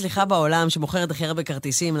הכי מצליחה בעולם, שמוכרת הכי הרבה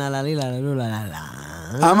כרטיסים,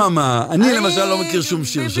 אממה, אני למשל לא מכיר שום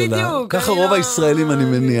שיר שלה. ככה רוב הישראלים אני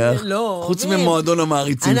מניח. חוץ ממועדון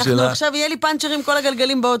המעריצים שלה. אנחנו עכשיו, יהיה לי פאנצ'רים, כל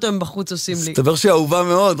הגלגלים באוטו הם בחוץ עושים לי. מסתבר שאהובה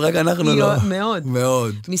מאוד, רק אנחנו לא. מאוד.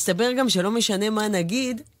 מאוד. מסתבר גם שלא משנה מה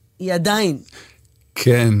נגיד, היא עדיין.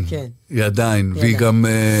 כן, היא עדיין, והיא גם...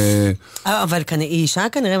 אבל היא אישה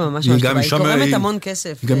כנראה ממש ממש טובה, היא תורמת המון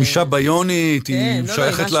כסף. היא גם אישה ביונית, היא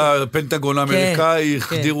שייכת לפנטגון האמריקאי,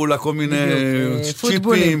 החדירו לה כל מיני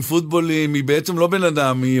צ'יפים, פוטבולים, היא בעצם לא בן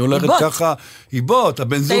אדם, היא הולכת ככה, היא בוט,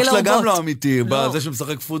 הבן זוג שלה גם לא אמיתי, זה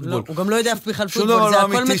שמשחק פוטבול. הוא גם לא יודע בכלל פוטבול, זה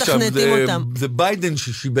הכל מתכנתים אותם. זה ביידן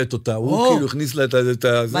ששיבט אותה, הוא כאילו הכניס לה את זה.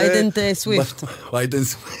 ביידן סוויפט. ביידן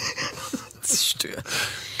סוויפט. שטויה.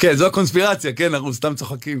 כן, זו הקונספירציה, כן, אנחנו סתם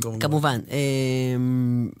צוחקים כמובן.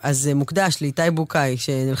 אז מוקדש לאיתי בוקאי,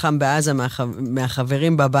 שנלחם בעזה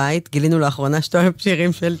מהחברים בבית, גילינו לאחרונה שאתה אוהב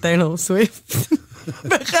שירים של טיילור סוויפט.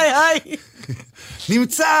 בחיי!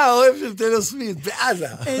 נמצא אוהב של טיילור סוויפט, בעזה.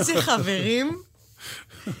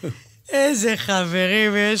 איזה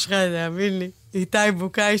חברים יש לך, תאמין לי. איתי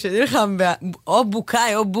בוקאי שנלחם או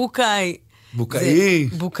בוקאי או בוקאי.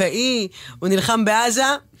 בוקאי. הוא נלחם בעזה.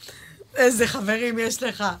 איזה חברים יש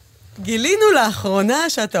לך. גילינו לאחרונה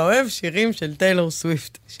שאתה אוהב שירים של טיילור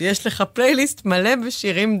סוויפט, שיש לך פלייליסט מלא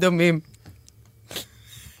בשירים דומים.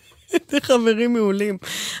 איזה חברים מעולים.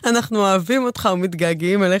 אנחנו אוהבים אותך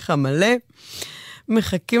ומתגעגעים אליך מלא.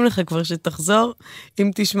 מחכים לך כבר שתחזור.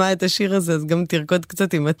 אם תשמע את השיר הזה, אז גם תרקוד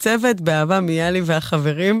קצת עם הצוות, באהבה מיאלי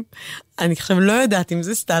והחברים. אני עכשיו לא יודעת אם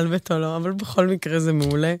זה סטלבט או לא, אבל בכל מקרה זה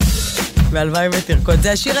מעולה. והלוואי ותרקוד.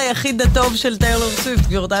 זה השיר היחיד הטוב של טיילור סוויפט,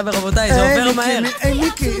 גבירותיי ורבותיי, זה עובר מהר.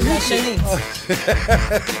 זה השני.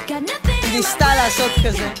 ניסתה לעשות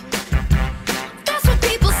כזה.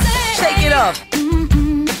 Shake it off.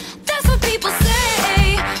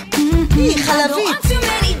 היא חלבית.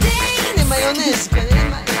 הנה מיונז.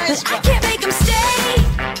 I can't make them stay.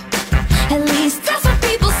 At least that's what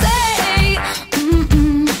people say.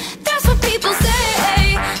 That's what people say.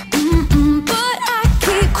 But I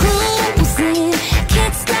keep cruising.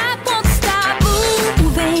 Can't stop, won't stop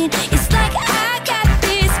moving. It's like I got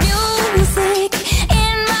this music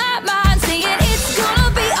in my mind saying it's gonna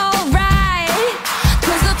be alright.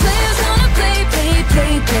 'Cause the player's gonna play.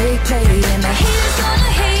 And the haters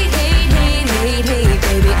gonna hate.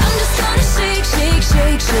 Baby, I'm just gonna shake.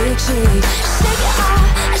 Shake it off.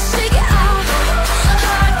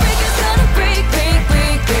 Heartbreaker's gonna break.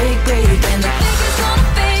 And the faker's gonna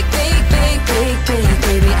fake.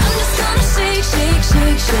 Baby, I'm just gonna shake.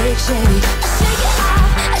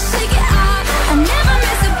 I shake it off. I never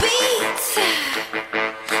miss a beat.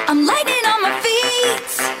 I'm lightning on my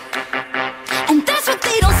feet. And that's what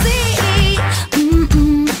they don't see.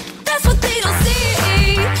 That's what they don't see.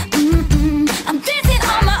 I'm dancing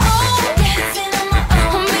on my own.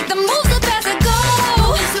 I'll make the moves up as I go.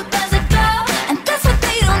 And that's what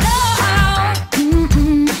they don't know.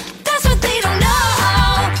 That's what they don't know.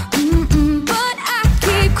 But I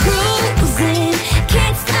keep cruising.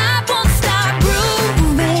 Can't stop, won't stop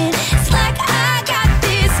grooving. It's like I got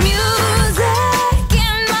this music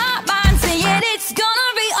in my mind saying it's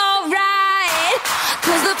gonna be alright.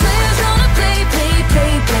 'Cause the player's gonna play.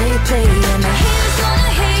 And the haters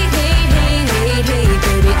gonna hate.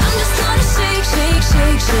 Baby, I'm just gonna shake. Shake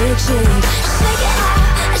it off.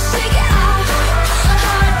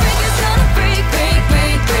 Heartbreaker's gonna break.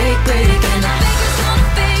 And the faker's gonna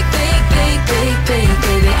fake.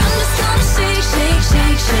 Baby, I'm just gonna shake.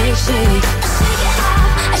 I shake it off.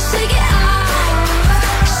 I shake it off.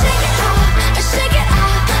 Shake it off. I shake it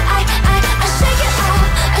off. I shake it off.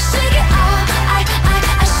 I shake it off.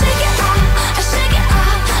 I shake it off. I shake it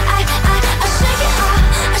off. I shake it off.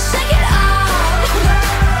 I shake it off.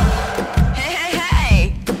 Hey.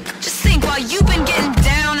 Just think while you've been getting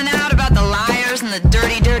down and out about the liars and the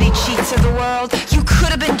dirty cheats of the world, you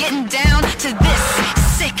could have been getting down to this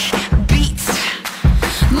sick beat.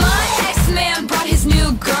 My ex-man brought his new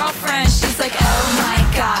girlfriend. She's like, oh my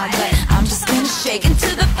God, but I'm just gonna shake into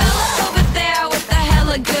the fella over there with the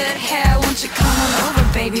hella good hair. Won't you come on over,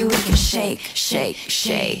 baby? We can shake.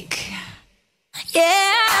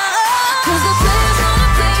 Yeah. 'Cause the player's gonna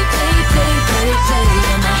play.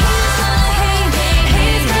 And the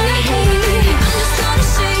haters gonna hate. I'm just gonna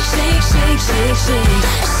shake.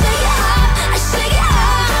 I shake it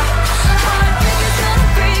off. Heartbreaker's gonna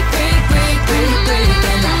break.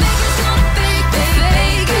 And the faker's gonna fake.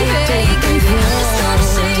 Baby, I'm just gonna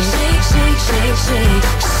shake.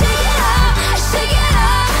 Shake it off. I shake it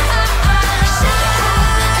off. I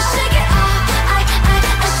shake it off. I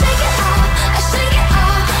shake it off. I shake it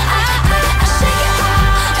off. I shake it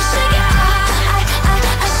off. I shake it off.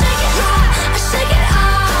 I shake it off. I shake it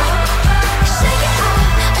off. Shake it off.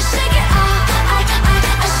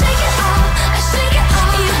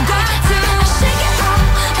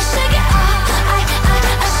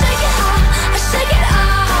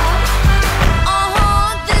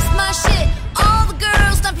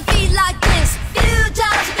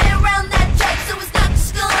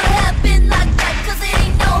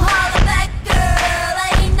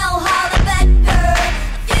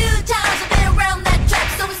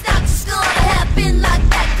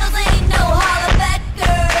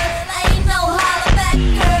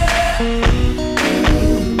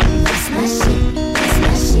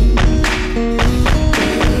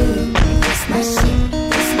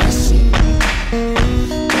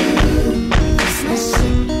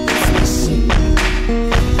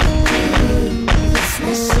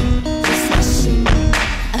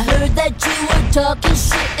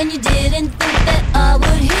 and you didn't think that I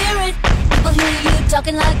would hear it. People hear you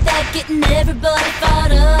talking like that, getting everybody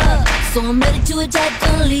fired up. So I'm ready to attack,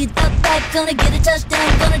 gonna lead the pack, gonna get a touchdown,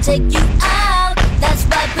 gonna take you out. That's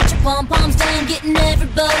right, put your pom-poms down, getting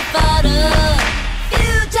everybody fired up.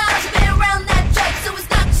 Few times I've been around that track, so it's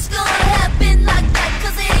not just gonna happen like that,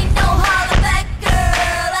 cause it ain't no holler back,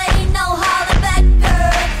 girl, ain't no holler back,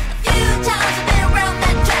 girl. A few times I've been around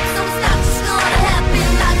that track, so it's not just gonna happen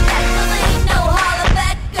like that, cause it ain't no holler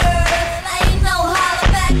back, girl, ain't no holler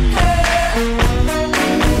back, girl.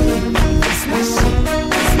 It's my shit,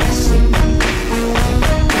 it's my shit.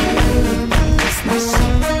 It's my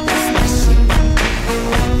shit, it's my shit.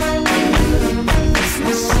 It's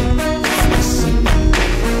my shit, it's my shit.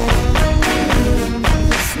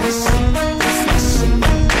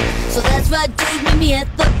 So that's right, dude, meet me at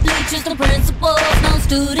the bleachers. No principals, no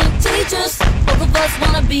student teachers. Both of us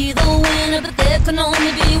wanna be the winner, but there can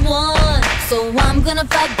only be one. So I'm gonna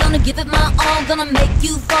fight, gonna give it my all, gonna make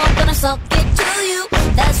you fall, gonna suck it to you.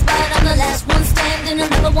 That's right, I'm the last one standing,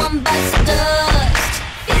 another one bites the dust.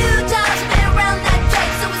 Few times I've been around that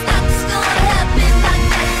track, so it's not just gonna happen like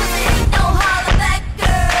that, cause it ain't no holler back,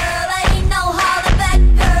 girl, ain't no holler back,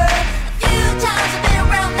 girl. A few times I've been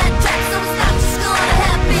around that track, so it's not just gonna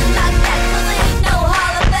happen like that, cause it ain't no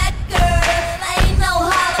holler back, girl, ain't no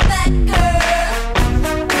holler back, girl.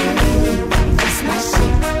 It's my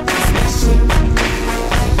shit, it's my shit.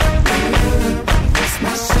 It's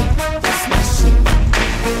my shit, it's my shit.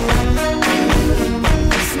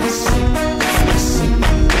 It's my shit, it's my shit.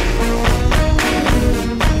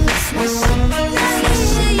 It's my shit.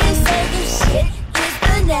 You say this shit is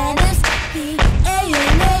bananas,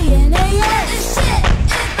 B-A-N-A-N-A-N. This shit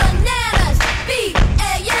is bananas,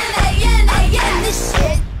 B-A-N-A-N-A-N. This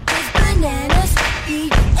shit is bananas,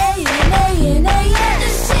 B-A-N-A-N-A-N.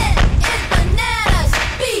 This shit is bananas,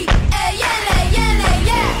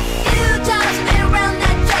 B-A-N-A-N-A-N. Few times I've been around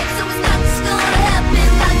that track, so it's not just gonna happen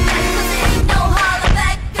like that, cause it ain't no holler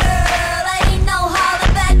back, girl, ain't no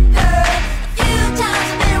holler back, girl. A few times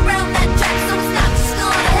I've been around that track, so it's not just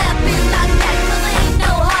gonna happen like that, cause it ain't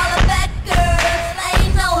no holler back, girl,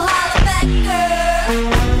 ain't no holler back, girl.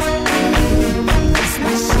 It's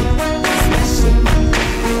my shit, it's my shit.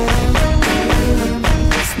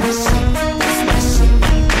 It's my shit, it's my shit.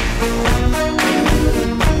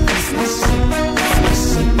 It's my shit, it's my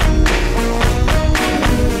shit.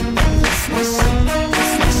 It's my shit,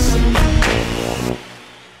 it's my shit.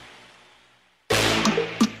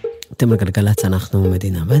 אתם לגלגלצ, אנחנו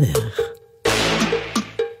מדינה בדרך.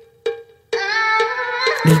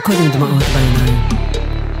 לרקוד עם דמעות בעיניים.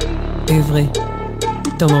 עברי,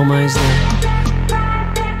 תומר מייזנר,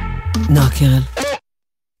 נועה קירל.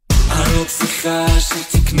 אני לא צריכה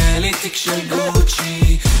שתקנה לי תיק של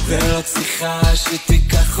גוצ'י, ולא צריכה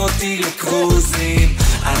שתיקח אותי לקרוזים.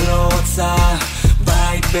 אני לא רוצה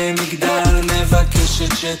בית במגדל,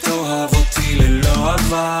 מבקשת שתאהב אותי ללא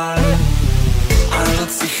אבל. אני לא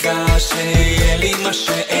צריכה שיהיה לי מה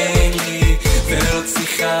שאין לי, ולא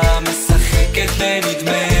צריכה משחקת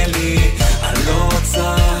בנדמה לי. אני לא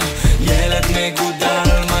רוצה ילד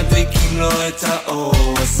מגודל, מדליקים לו את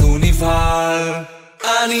האור אז הוא נבהל.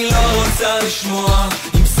 אני לא רוצה לשמוע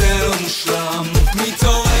אם זה לא מושלם,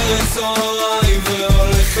 מתעוררת צהריים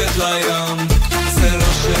והולכת לים. זה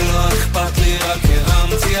לא שלא אכפת לי, רק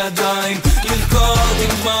הרמתי ידיים, לרקוד עם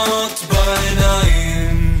דמעות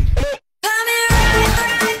בעיניים.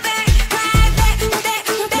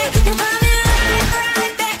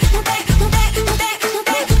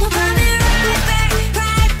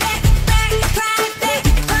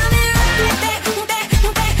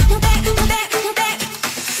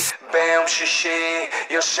 ביום שישי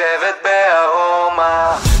יושבת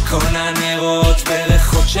בארומה, כל הנרות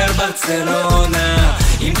בריחות של ברצלונה,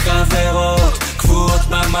 עם חברות קבועות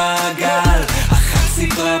במעגל, אחת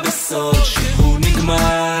סיפרה בסוד שהוא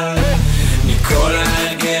נגמל. מכל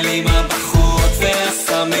ההרגלים, הבחורות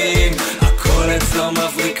והסמים, הכל אצלו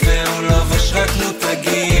מבריק והוא לובש רק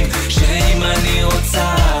מותגים, שאם אני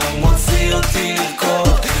רוצה הוא מוציא אותי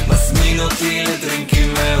לרקוד, מזמין אותי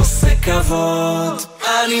לדרינקים ועושה כבוד.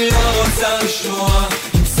 אני לא רוצה לשמוע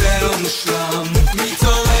אם זה לא מושלם,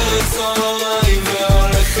 מתעוררת צהריים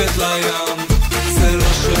והולכת לים. זה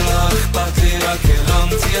לא שלא אכפת לי, רק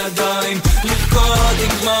הרמתי ידיים, לרקוד עם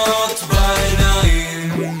דמעות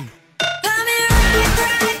בעיניים.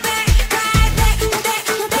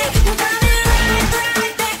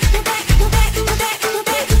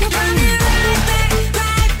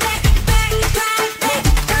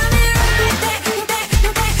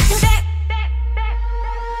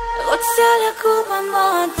 רוצה לקום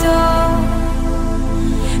במועדון,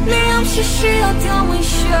 מיום שישי עד יום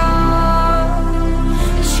ראשון,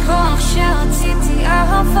 יש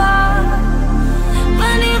אהבה,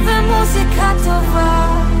 בנים ומוזיקה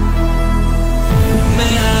טובה.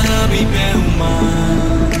 מהרבי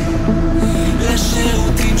באומן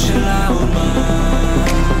לשירותים של האומן.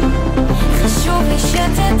 חשוב לי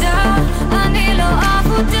שתדע, אני לא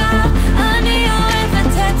עבודה, אני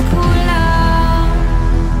אוהבת את כולם.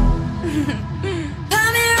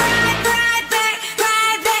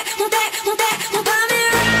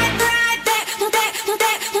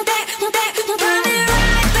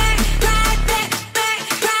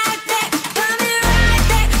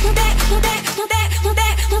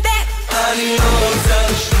 אני לא רוצה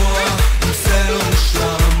לשמוע, זה לא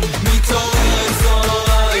מושלם, מתעוררת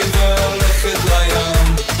זוהרי והולכת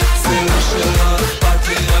לים. זה לא שלא אכפת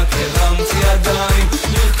לי, רק הרמתי ידיים,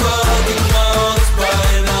 לרקוד עם דמעות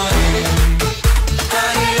בעיניים.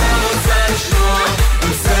 אני לא רוצה לשמוע,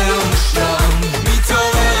 זה לא מושלם,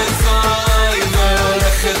 מתעוררת זוהרי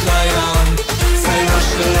והולכת לים. זה לא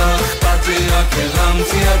שלא אכפת לי, רק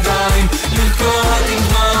הרמתי ידיים, לרקוד עם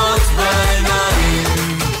דמעות בעיניים.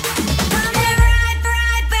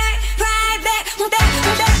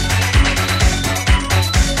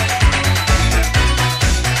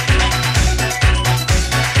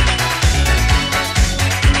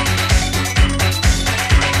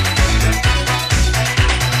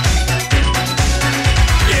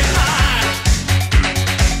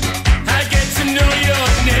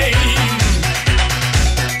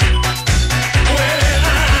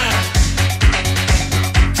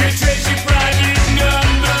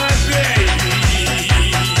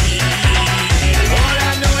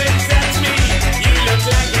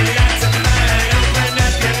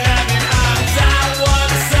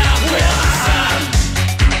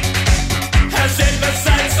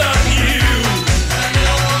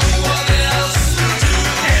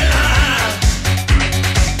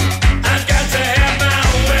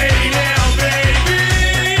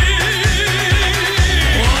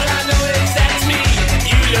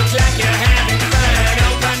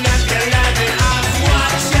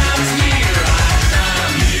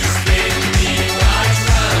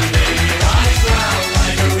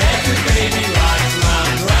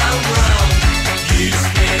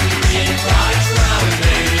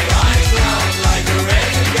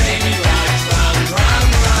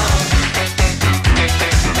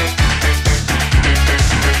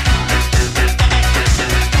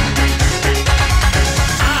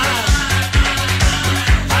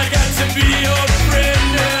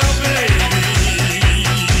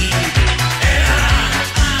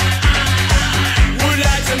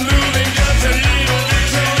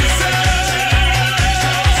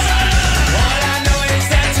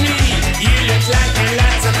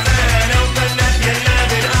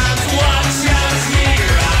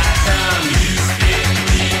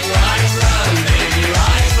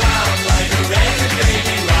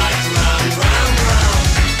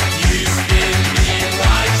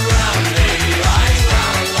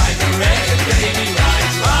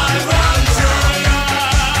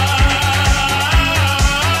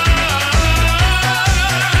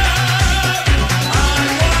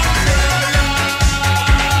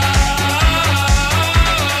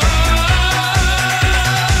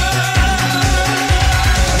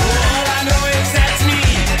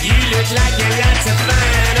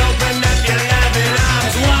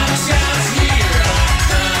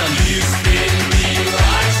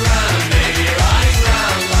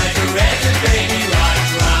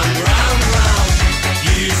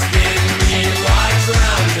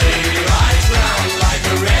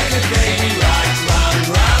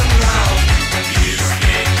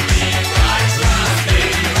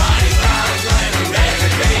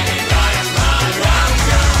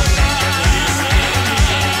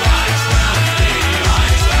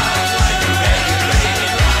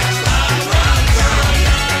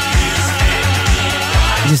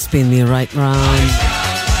 spin me right round.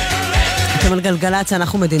 אתם על גלגלצ,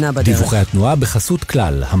 אנחנו מדינה בדרך. דיווחי התנועה בחסות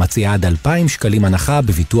כלל, המציעה עד 2,000 שקלים הנחה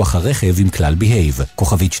בביטוח הרכב עם כלל בהייב.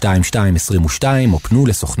 כוכבית 2222 או פנו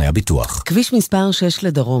לסוכני הביטוח. כביש מספר 6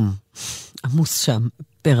 לדרום. עמוס שם,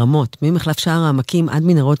 ברמות, ממחלף שער העמקים עד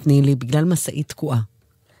מנהרות נילי, בגלל מסעית תקועה.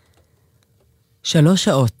 3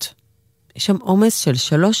 שעות. יש שם עומס של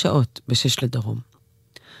 3 שעות ב6 לדרום.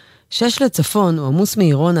 6 לצפון הוא עמוס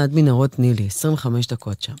מעירון עד מנהרות נילי, 25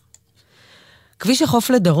 דקות שם. כביש החוף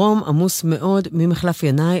לדרום עמוס מאוד ממחלף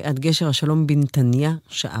ינאי עד גשר השלום בנתניה,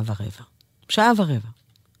 1.25 שעה. 1.25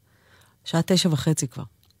 שעה 9:30 כבר.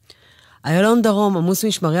 איילון דרום עמוס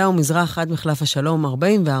משמריה ומזרח עד מחלף השלום,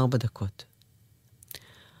 44 דקות.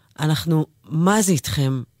 אנחנו, מה זה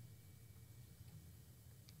איתכם?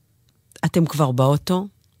 אתם כבר באוטו?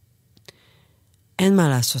 אין מה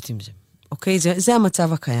לעשות עם זה. אוקיי? זה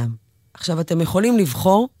המצב הקיים. עכשיו, אתם יכולים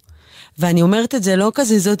לבחור, ואני אומרת את זה לא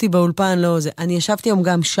כזה זאתי באולפן, לא זה. אני ישבתי היום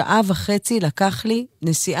גם 1.5 שעה, לקח לי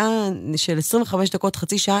נסיעה של 25 דקות,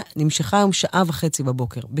 חצי שעה, נמשכה היום 1.5 שעה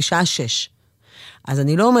בבוקר, בשעה 6. אז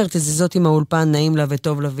אני לא אומרת את זה זאתי מהאולפן, נעים לה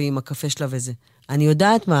וטוב לה ועם הקפה שלה וזה. אני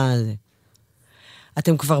יודעת מה זה.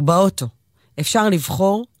 אתם כבר באוטו. אפשר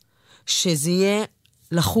לבחור שזה יהיה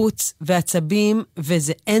לחוץ ועצבים,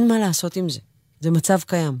 וזה אין מה לעשות עם זה. זה מצב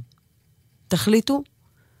קיים. תחליטו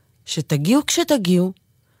שתגיעו כשתגיעו,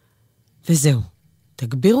 וזהו.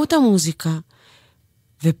 תגבירו את המוזיקה,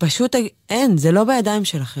 ופשוט אין, זה לא בידיים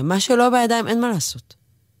שלכם. מה שלא בידיים, אין מה לעשות.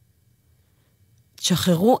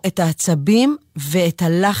 תשחררו את העצבים ואת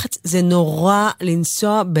הלחץ. זה נורא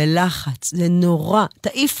לנסוע בלחץ. זה נורא.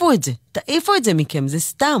 תעיפו את זה מכם. זה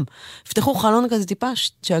סתם. פתחו חלון כזה טיפה,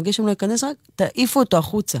 שהגשם לא ייכנס רק, תעיפו אותו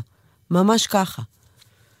החוצה. ממש ככה.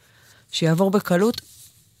 שיעבור בקלות.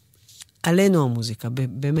 עלינו המוזיקה,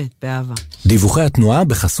 באמת, באהבה. דיווחי התנועה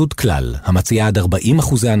בחסות כלל, המציעה עד 40%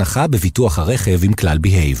 הנחה בביטוח הרכב עם כלל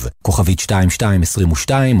בהייב. כוכבית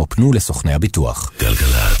 2222 או פנו לסוכני הביטוח.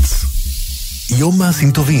 גלגלצ. יום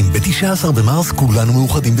מעשים טובים, ב-19 במרס כולנו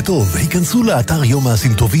מאוחדים בטוב. היכנסו לאתר יום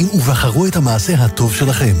מעשים טובים ובחרו את המעשה הטוב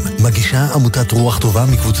שלכם. מגישה עמותת רוח טובה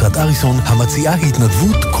מקבוצת אריסון, המציעה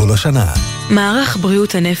התנדבות כל השנה. מערך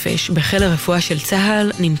בריאות הנפש בחיל הרפואה של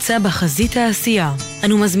צה"ל נמצא בחזית העשייה.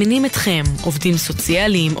 אנו מזמינים אתכם, עובדים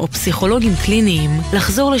סוציאליים או פסיכולוגים קליניים,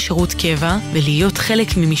 לחזור לשירות קבע ולהיות חלק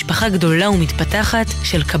ממשפחה גדולה ומתפתחת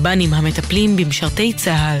של קב"נים המטפלים במשרתי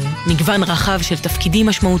צה"ל. מגוון רחב של תפקידים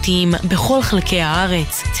משמעותיים בכל חלקי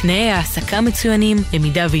הארץ, תנאי העסקה מצוינים,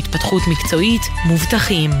 למידה והתפתחות מקצועית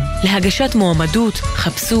מובטחים. להגשת מועמדות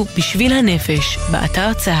חפשו בשביל הנפש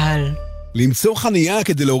באתר צה"ל. למצוא חנייה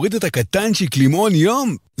כדי להוריד את הקטנצ'יק למעון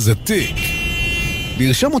יום? זה טיק.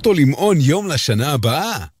 לרשום אותו למעון יום לשנה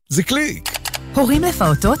הבאה? זה קליק. הורים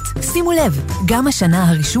לפעוטות? שימו לב, גם השנה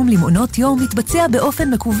הרישום למעונות יום מתבצע באופן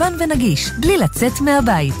מקוון ונגיש, בלי לצאת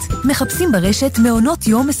מהבית. מחפשים ברשת מעונות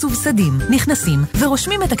יום מסובסדים, נכנסים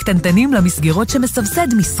ורושמים את הקטנטנים למסגרות שמסבסד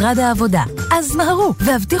משרד העבודה. אז מהרו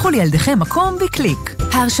והבטיחו לילדיכם מקום בקליק.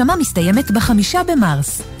 ההרשמה מסתיימת ב5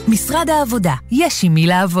 במרס. משרד העבודה, יש עם מי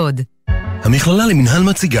לעבוד. המכללה למנהל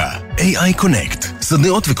מציגה AI Connect,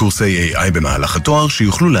 סדנאות וקורסי AI במהלך התואר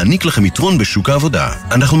שיוכלו להעניק לכם יתרון בשוק העבודה.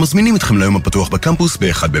 אנחנו מזמינים אתכם ליום הפתוח בקמפוס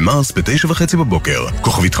ב-1 במרס ב-9:30 בבוקר,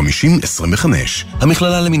 כוכבית 5025.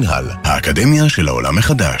 המכללה למנהל, האקדמיה של העולם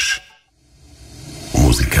החדש.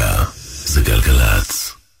 מוזיקה זה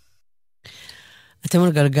גלגלצ. אתם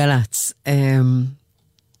על גלגלצ.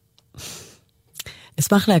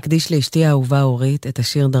 אשמח להקדיש לאשתי האהובה אורית את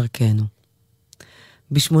השיר דרכנו.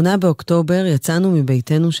 ב8 באוקטובר יצאנו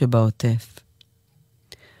מביתנו שבעוטף.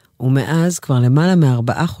 ומאז כבר למעלה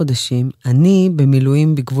מ4 חודשים, אני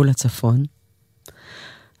במילואים בגבול הצפון.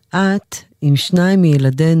 את עם 2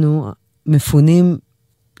 מילדינו מפונים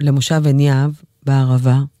למושב עין יהב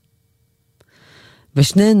בערבה.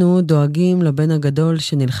 ושנינו דואגים לבן הגדול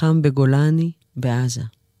שנלחם בגולני בעזה.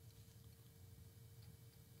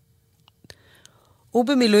 הוא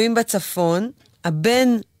במילואים בצפון, הבן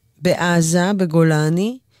בעזה,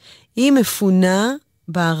 בגולני, היא מפונה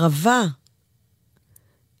בערבה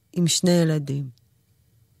עם 2 ילדים.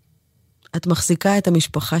 את מחזיקה את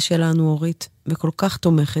המשפחה שלנו, אורית, וכל כך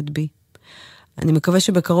תומכת בי. אני מקווה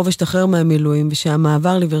שבקרוב אשתחרר מהמילואים,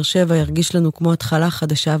 ושהמעבר לבאר שבע ירגיש לנו כמו התחלה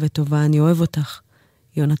חדשה וטובה. אני אוהב אותך,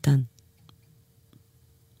 יונתן.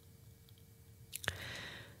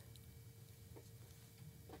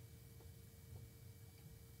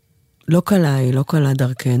 לא קלה היא, לא קלה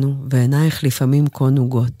דרכנו, ועינייך לפעמים כה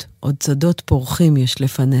נוגות. עוד צדות פורחים יש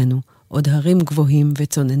לפנינו, עוד הרים גבוהים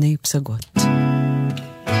וצונני פסגות.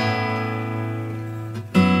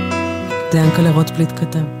 זה ינקלה רוטבליט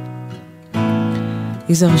כתב.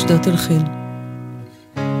 יזהר אשדות הלחין.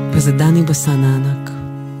 וזה דני בסן הענק.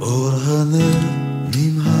 אור הנר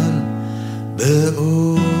נמהל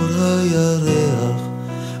באור הירח,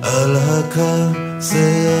 על הקר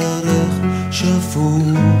שירך שפוך,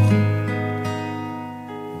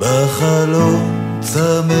 בחלום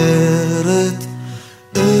צמרת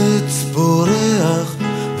עץ פורח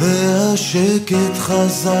והשקט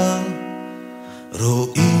חזר,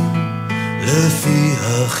 רואים לפי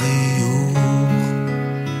החיוך.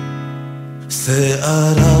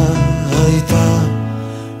 שערה הייתה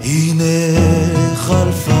הנה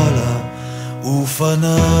חלפה לה,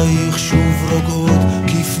 ופנייך שוב רוגעות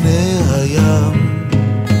כפני הים.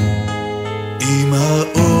 עם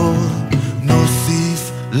האור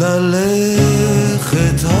נוסיף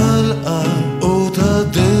ללכת הלאה, עוד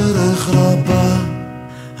הדרך רבה,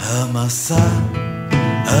 המסע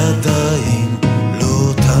עדיין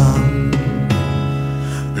לא תם.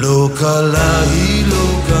 קלה היא לא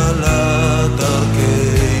קלה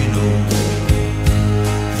דרכנו,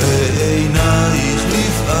 ועינייך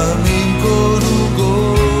לפעמים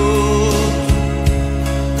קונוגות,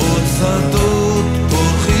 עוד שדות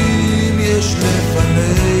פורחים יש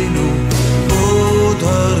לפנינו, עוד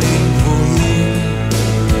הרים גבוהים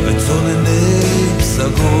וצונני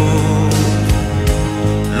פסגות.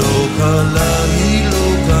 לא קלה היא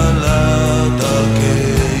לא קלה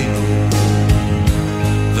דרכנו,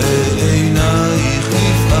 ועינייך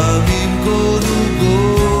לפעמים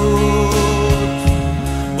קונוגות,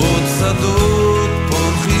 עוד שדות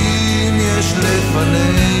פורחים יש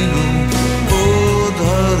לפנינו, עוד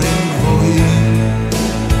הרים גבוהים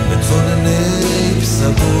וצונני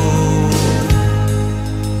פסגות.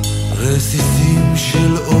 רסיסים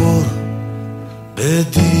של אור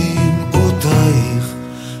בדמעותייך,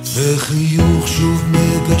 וחיוך שוב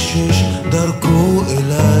מגשש דרכו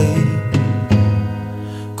אליי.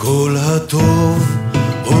 כל הטוב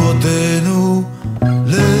עודנו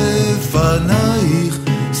לפנייך,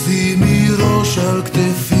 שימי ראש על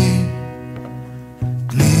כתפי,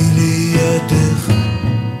 תני לי ידך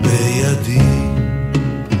בידי.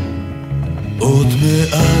 עוד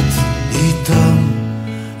מעט איתם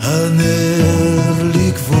הנר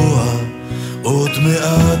לקבוע, עוד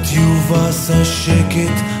מעט יובס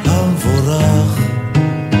השקט המבורך.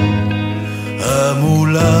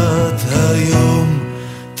 המולת היום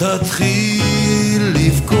תתחיל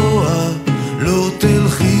לפקוע, לא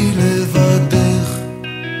תלכי לבדך,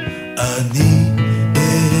 אני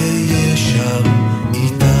אהיה שם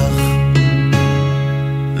איתך.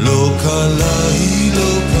 לא קלה היא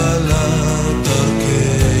לא קלה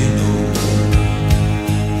דרכנו,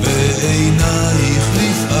 ועינייך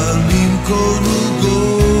לפעמים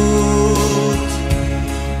קונוגות,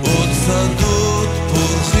 עוד שדות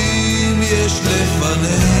פורחים יש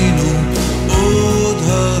לפנינו, עוד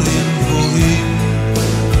הרים גבוהים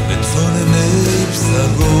וצונני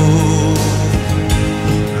פסגות.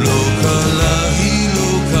 לא קלה היא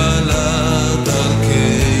לא קלה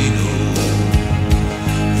דרכנו,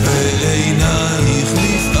 ועינייך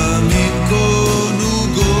לפעמים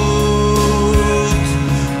קונוגות,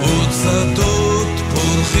 עוד שדות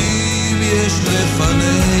פורחים יש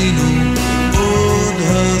לפנינו, עוד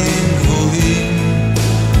הרים גבוהים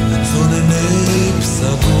וצונני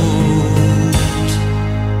פסגות.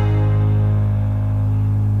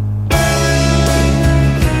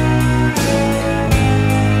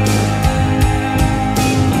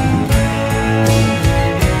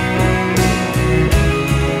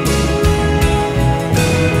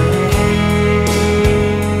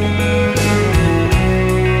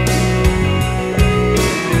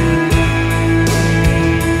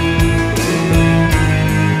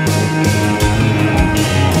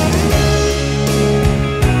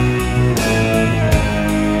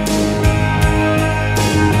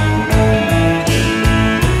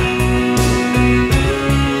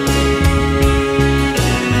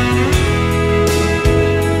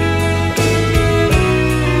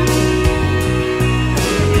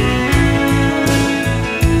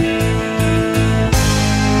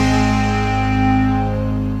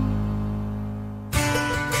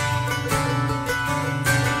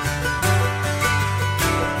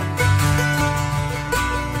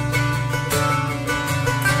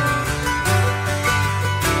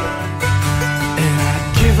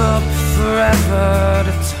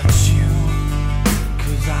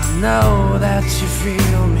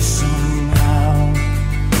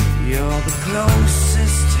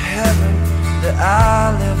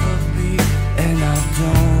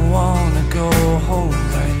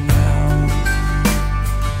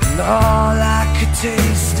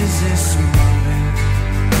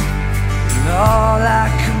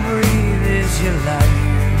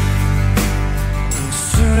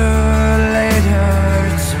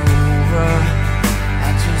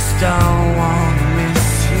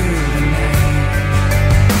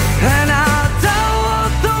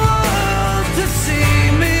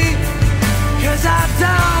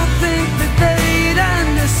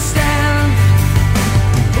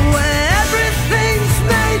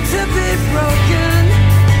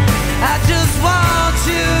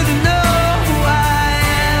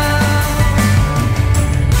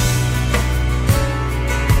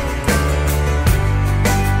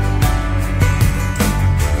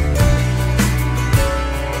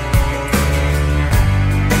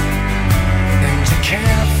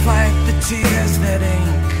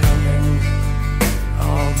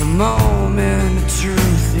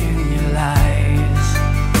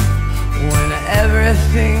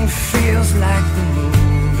 everything feels like the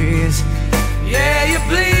movies. Yeah, you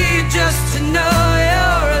bleed just to know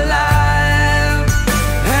you're alive.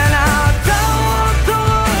 And I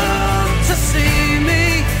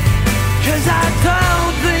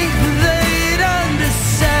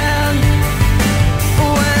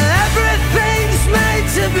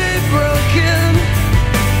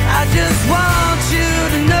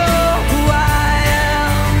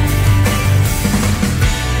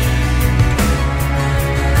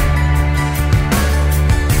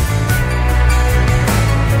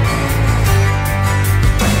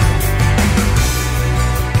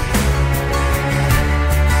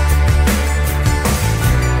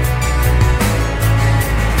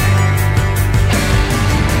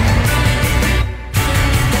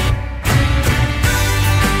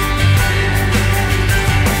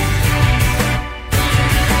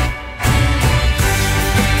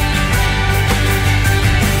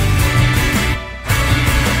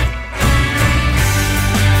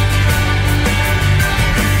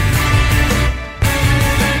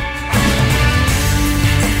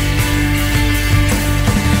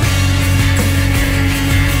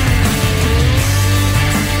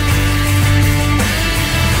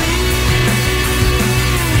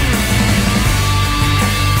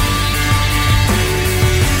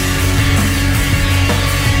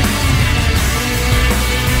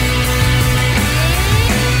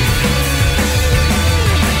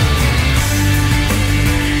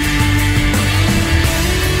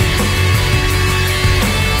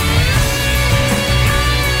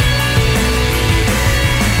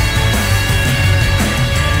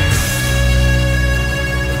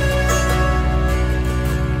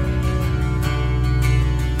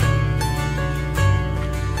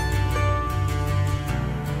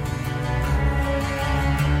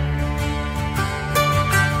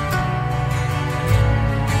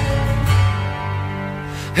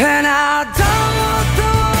And I don't want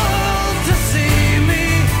the world to see me,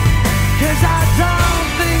 'cause I don't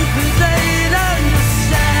think that they'd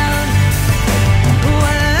understand.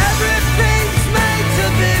 When everything's made to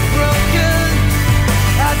be broken,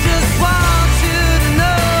 I just want you to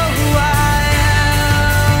know who I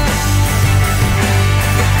am.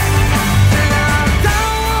 And I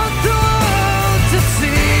don't want the world to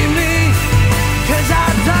see me, 'cause I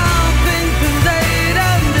don't think that they'd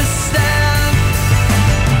understand.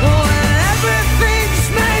 When everything's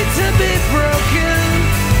made to be broken,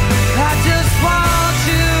 I just want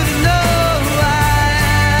you to know who I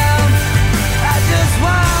am. I just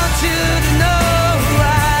want you to know who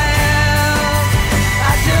I am.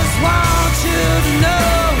 I just want you to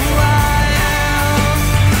know who I am.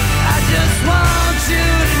 I just want you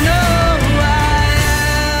to know who I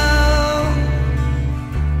am.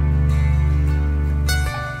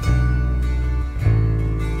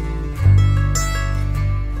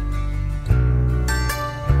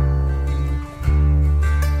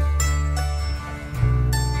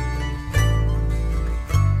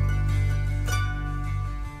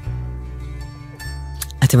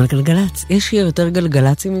 אתם על גלגלץ. יש שיר יותר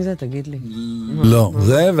גלגלצי מזה? תגיד לי. לא,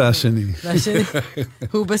 זה והשני. והשני,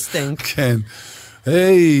 הוא בסטנק. כן.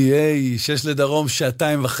 היי, 6 לדרום,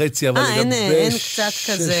 2.5, אבל אין קצת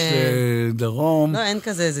כזה... 6 לדרום. לא, אין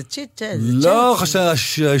כזה, איזה צ'יט, לא,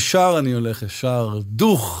 ישר אני הולך, ישר.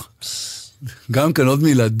 דוך. גם כאן עוד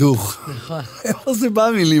מילה, דוך. נכון. איפה זה בא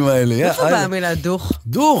המילים האלה? איפה בא המילה דוך?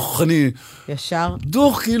 דוך, אני... ישר?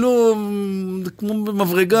 דוך, כאילו, כמו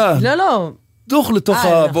במברגה. לא. דוך לתוך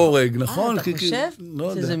הבורג, נכון? אתה חושב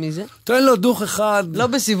שזה מזה? תן לו דוך אחד. לא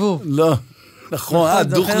בסיבוב. לא, נכון,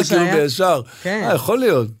 דוך זה כאילו בישר. יכול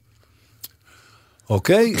להיות.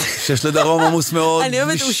 אוקיי, 6 לדרום עמוס מאוד. אני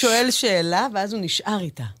אוהבת, הוא שואל שאלה, ואז הוא נשאר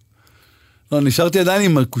איתה. לא, נשארתי עדיין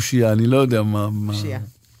עם הקושייה, אני לא יודע מה... קושייה.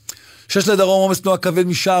 6 לדרום עומס תנועה כבד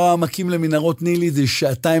משער העמקים למנהרות נילי, זה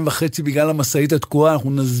 2.5 בגלל המשאית התקועה,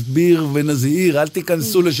 אנחנו נסביר ונזהיר, אל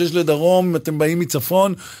תיכנסו ל6 לדרום, אם אתם באים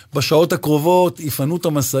מצפון, בשעות הקרובות, יפנו את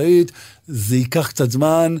המשאית, זה ייקח קצת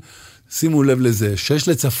זמן, שימו לב לזה. 6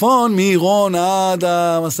 לצפון, מעירון עד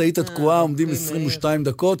המשאית התקועה, עומדים 22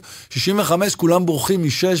 דקות, 65 כולם בורחים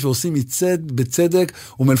מ6 ועושים בצדק,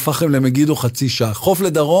 ומלפחם למגידו חצי שעה. חוף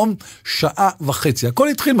לדרום, 1.5 שעות. הכל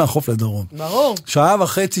התחיל מהחוף לדרום. ברור.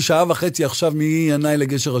 1.5 שעות עכשיו מינאי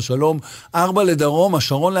לגשר השלום. 4 לדרום,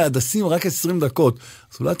 השרון להדסים, רק 20 דקות.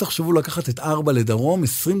 אז אולי תחשבו לקחת את 4 לדרום,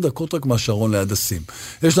 20 דקות רק מהשרון להדסים.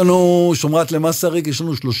 יש לנו שומרת למסריק, יש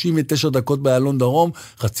לנו 39 דקות באלון דרום,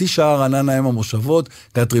 חצי שעה רעננה עם המושבות,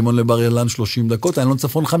 גת רימון לבר ילן 30 דקות, אלון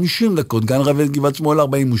צפון 50 דקות, גן רבד גבעת שמואל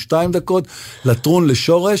 42 דקות, לטרון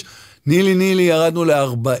לשורש, נילי ירדנו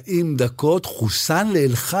ל40 דקות, חוסן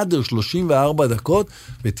לאל חדר 34 דקות,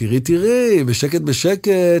 ותראי,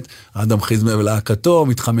 בשקט, אדם חיזמה ולהקתו,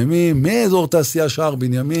 מתחממים, מאזור תעשייה שער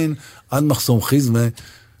בנימין, עד מחסום חיזמה,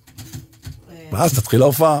 ואז תתחיל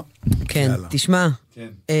ההופעה. כן, תשמע.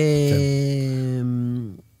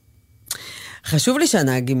 חשוב לי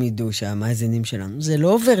שהנהגים ידעו שהמאזינים שלנו, זה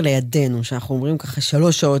לא עובר לידינו, שאנחנו אומרים ככה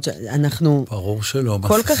 3 שעות, אנחנו... ברור שלא.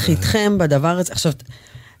 כל כך איתכם בדבר הזה. עכשיו,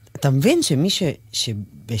 אתה מבין שמי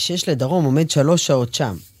שב6 לדרום עומד 3 שעות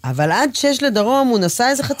שם, אבל עד 6 לדרום הוא נסע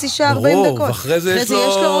איזה חצי שעה 40 דקות. ברור, ואחרי זה יש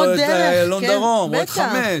לו עוד את דרך. אלון דרום, או את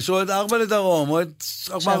 5, או את 4 לדרום, או את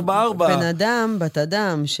 4. בן אדם, בת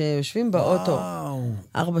אדם, שיושבים באוטו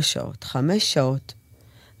 4 שעות, 5 שעות,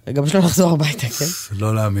 וגם שלא לחזור הביתה, כן?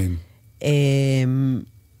 לא להאמין.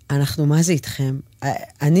 אנחנו, מה זה איתכם?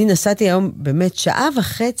 אני נסעתי היום באמת 1.5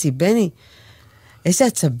 שעות, בני, איזה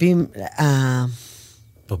עצבים,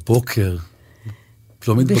 בבוקר.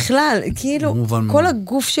 בכלל, כאילו, כל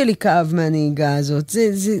הגוף שלי כאב מהנהיגה הזאת,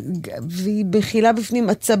 והיא בחילה בפנים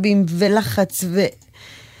עצבים ולחץ,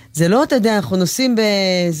 זה לא, אתה יודע, אנחנו נוסעים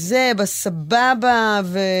בזה, בסבבה,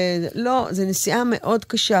 ולא, זה נסיעה מאוד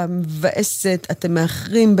קשה, מבאסת, אתם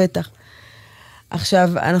מאחרים בטח. עכשיו,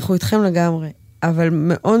 אנחנו איתכם לגמרי, אבל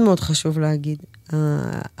מאוד מאוד חשוב להגיד,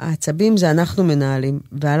 העצבים זה אנחנו מנהלים,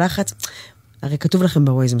 והלחץ, הרי כתוב לכם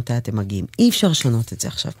בווייז מתי אתם מגיעים, אי אפשר לשנות את זה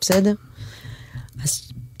עכשיו, בסדר? אז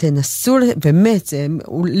תנסו, באמת,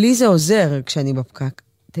 לי זה עוזר כשאני בפקק,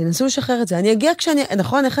 תנסו לשחרר את זה, אני אגיע כשאני,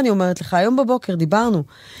 נכון, איך אני אומרת לך, היום בבוקר דיברנו,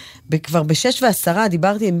 כבר ב6:10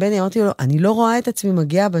 דיברתי עם בני, אמרתי לו, אני לא רואה את עצמי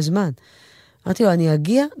מגיעה בזמן, אמרתי לו, אני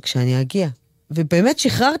אגיע כשאני אגיע, ובאמת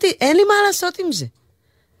שחררתי, אין לי מה לעשות עם זה.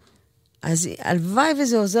 אז הלוואי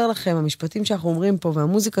וזה עוזר לכם, המשפטים שאנחנו אומרים פה,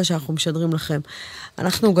 והמוזיקה שאנחנו משדרים לכם.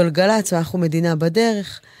 אנחנו גלגלץ, ואנחנו מדינה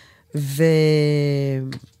בדרך, וזה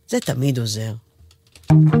תמיד עוזר.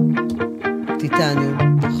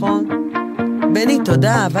 טיטניום, נכון? בני,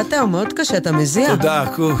 תודה, עבדת הוא מאוד קשה, אתה מזיע. תודה,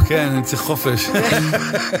 כן, אני צריך חופש.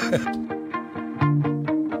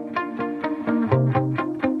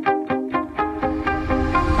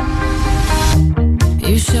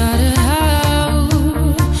 You shot it out,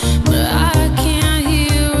 but I can't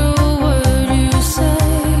hear a word you say.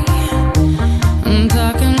 I'm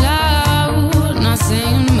talking loud, not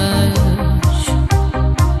saying much.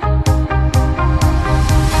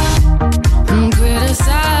 I'm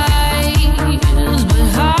criticized, but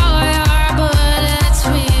how your bullets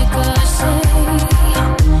ricochet.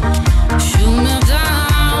 Shoot me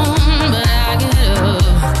down, but I get up.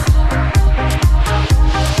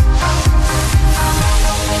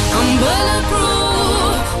 I'm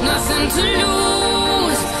bulletproof, nothing to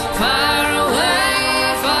lose. Far away,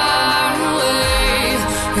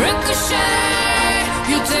 ricochet.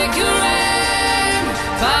 You take your aim.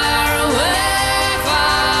 Far away,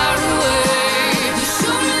 you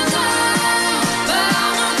shoot me down, but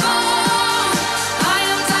I'm a bomb. I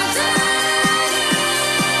am titanium.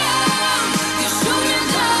 You shoot me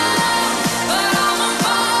down, but I'm a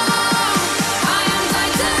bomb. I am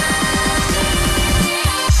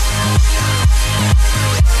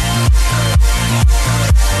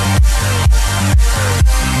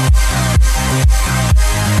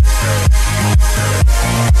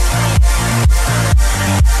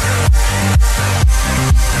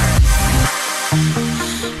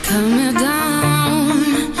cut me down,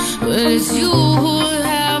 but it's you who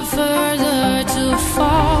have further to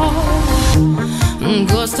fall.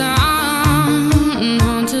 Ghost town,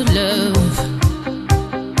 haunted love.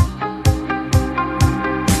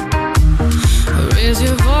 Raise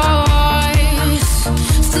your voice.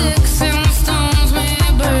 Sticks and stones may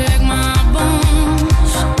break my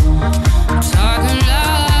bones. Talking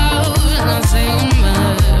loud, not saying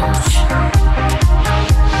much.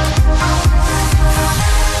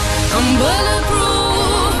 I'm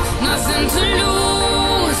bulletproof, nothing to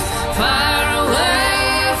lose. Far away,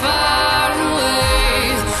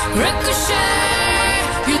 ricochet.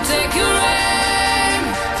 You take your aim.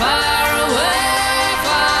 Far away.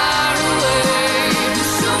 You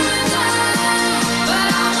shoot me down, but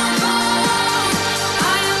I'm a bomb.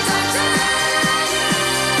 I am titanium.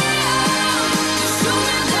 You shoot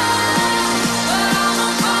me down, but I'm a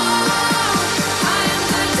bomb. I am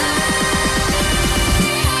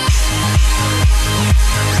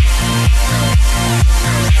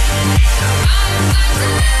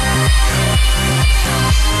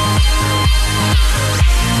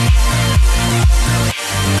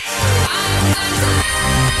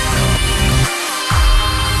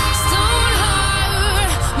Stone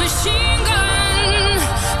heart, machine gun,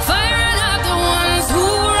 firing at the ones who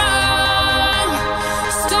run.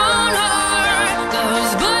 Stone heart,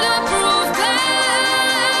 those bulletproof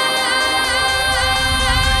glass.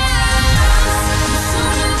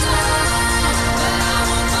 Shoot me down, but I'm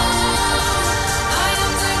a bomb. I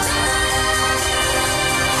am titanium.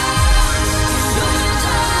 Shoot me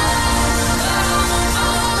down, but I'm a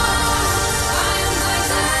bomb. I am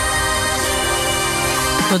titanium.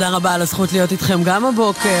 תודה רבה על הזכות להיות איתכם גם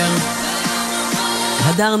הבוקר.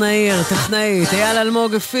 הדר נעיר, טכנאית, אייל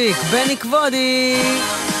אלמוג הפיק, בני כבודי,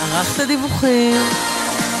 ערך את הדיווחים.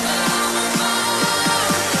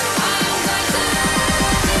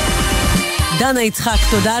 דנה יצחק,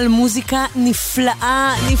 תודה על מוזיקה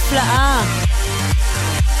נפלאה, נפלאה.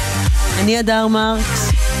 אני הדר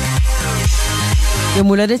מרקס. יום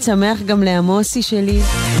הולדת שמח גם לעמוסי שלי,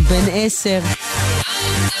 בן 10.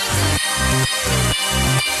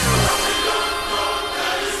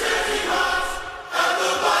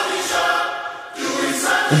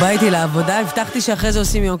 הוא בא איתי לעבודה, הבטחתי שאחרי זה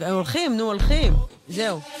עושים יום... הולכים, הולכים.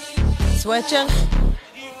 זהו. סוואצ'ר?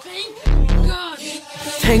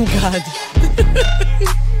 Thank God.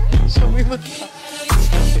 שומעים אותך.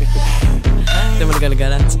 אתם על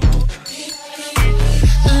גלגלת.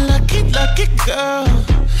 Lucky girl.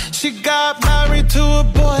 She got married to a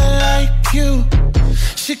boy like you.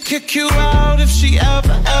 She'd kick you out if she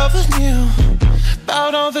ever knew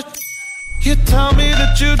about all the you tell me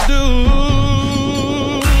that you do.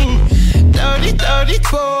 Dirty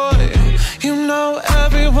boy. You know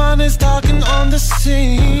everyone is talking on the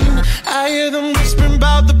scene. I hear them whispering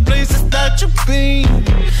about the places that you've been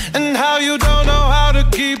and how you don't know how to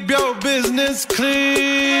keep your business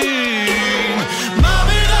clean.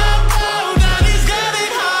 Mommy, don't know that he's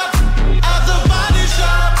getting hot at the body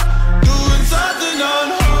shop, doing something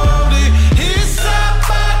unholy. He sat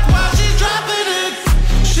back while she's dropping it.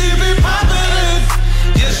 She be popping it.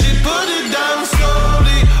 Yeah, she put it down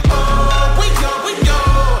slowly. Oh, we go.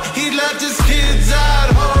 He left his kids at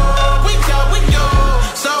home. We go.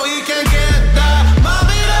 So he can get that.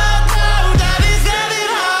 Mommy, don't know that he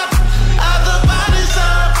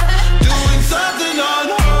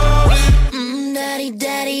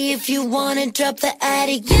wanna drop the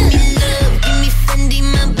attic. Give me love, give me Fendi,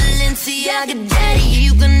 my Balenciaga daddy.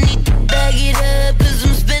 You gon' need to bag it up, cause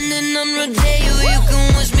I'm spending on Rodeo. You can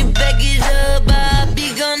wish me back it up, I'll be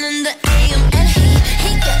gone in the AM. And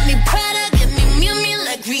he got me Prada, get me Miu Miu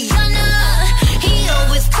like Rihanna. He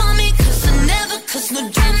always call me cause I never cause no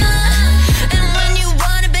drama. And when you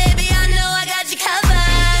want it, baby, I know I got you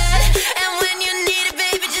covered. And when you need it,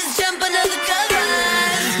 baby, just jump under the covers.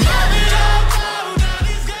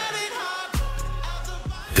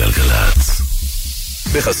 גלגלצ.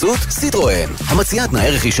 בחסות סיטרואן, המציעה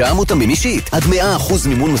תנאי רכישה מותאמים אישית, עד 100%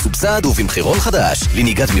 מימון מסובסד ובמחירון חדש.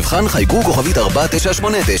 לנהיגת מבחן חייגו כוכבית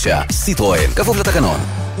 4989. סיטרואן, כפוף לתקנון.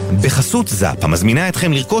 בחסות זאפ, המזמינה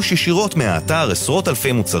אתכם לרכוש ישירות מהאתר עשרות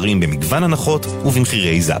אלפי מוצרים במגוון הנחות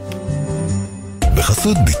ובמחירי זאפ.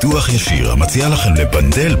 בחסות ביטוח ישיר, המציע לכם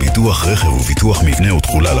לבנדל ביטוח רכב וביטוח מבנה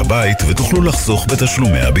ותכולה לבית, ותוכלו לחסוך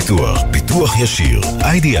בתשלומי הביטוח. ביטוח ישיר,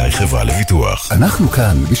 IDI חברה לביטוח. אנחנו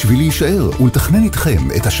כאן בשביל להישאר ולתכנן איתכם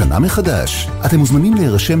את השנה מחדש. אתם מוזמנים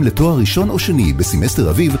להירשם לתואר ראשון או שני בסמסטר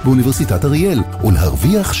אביב באוניברסיטת אריאל,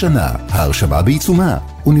 ולהרוויח שנה. ההרשמה בעיצומה.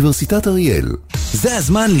 אוניברסיטת אריאל. זה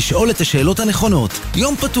הזמן לשאול את השאלות הנכונות.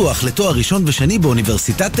 יום פתוח לתואר ראשון ושני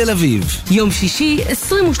באוניברסיטת תל אביב. יום שישי,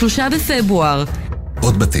 23 בפברואר.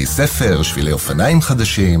 עוד בתי ספר, שבילי אופניים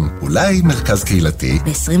חדשים, אולי מרכז קהילתי.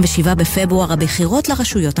 ב-27 בפברואר הבחירות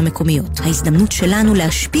לרשויות המקומיות. ההזדמנות שלנו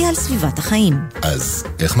להשפיע על סביבת החיים. אז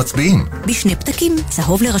איך מצביעים? בשני פתקים,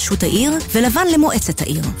 צהוב לרשות העיר ולבן למועצת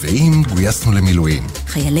העיר. ואם גויסנו למילואים?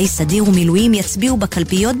 חיילי סדיר ומילואים יצביעו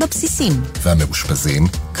בקלפיות בבסיסים. והמאושפזים?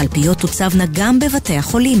 קלפיות תוצבנה גם בבתי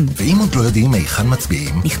החולים. ואם עוד לא יודעים היכן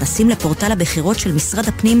מצביעים? נכנסים לפורטל הבחירות של משרד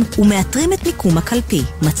הפנים ומאתרים את מיקום הקלפי.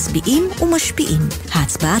 מצביעים ומשפיעים.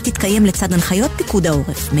 ההצבעה תתקיים לצד הנחיות פיקוד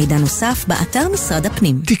העורף. מידע נוסף באתר משרד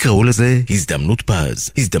הפנים. תקראו לזה הזדמנות פז,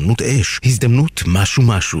 הזדמנות אש, הזדמנות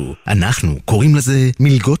משהו. אנחנו קוראים לזה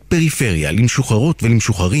מלגות פריפריה למשוחררות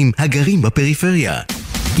ולמשוחררים הגרים בפריפריה.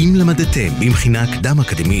 אם למדתם במכינה קדם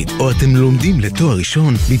אקדמית או אתם לומדים לתואר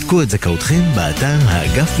ראשון, בדקו את זכאותכם באתר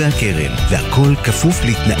האגף והקרן, והכל כפוף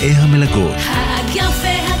לתנאי המלגות. האגף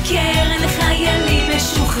והקרן לחיילים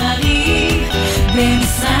משוחררים.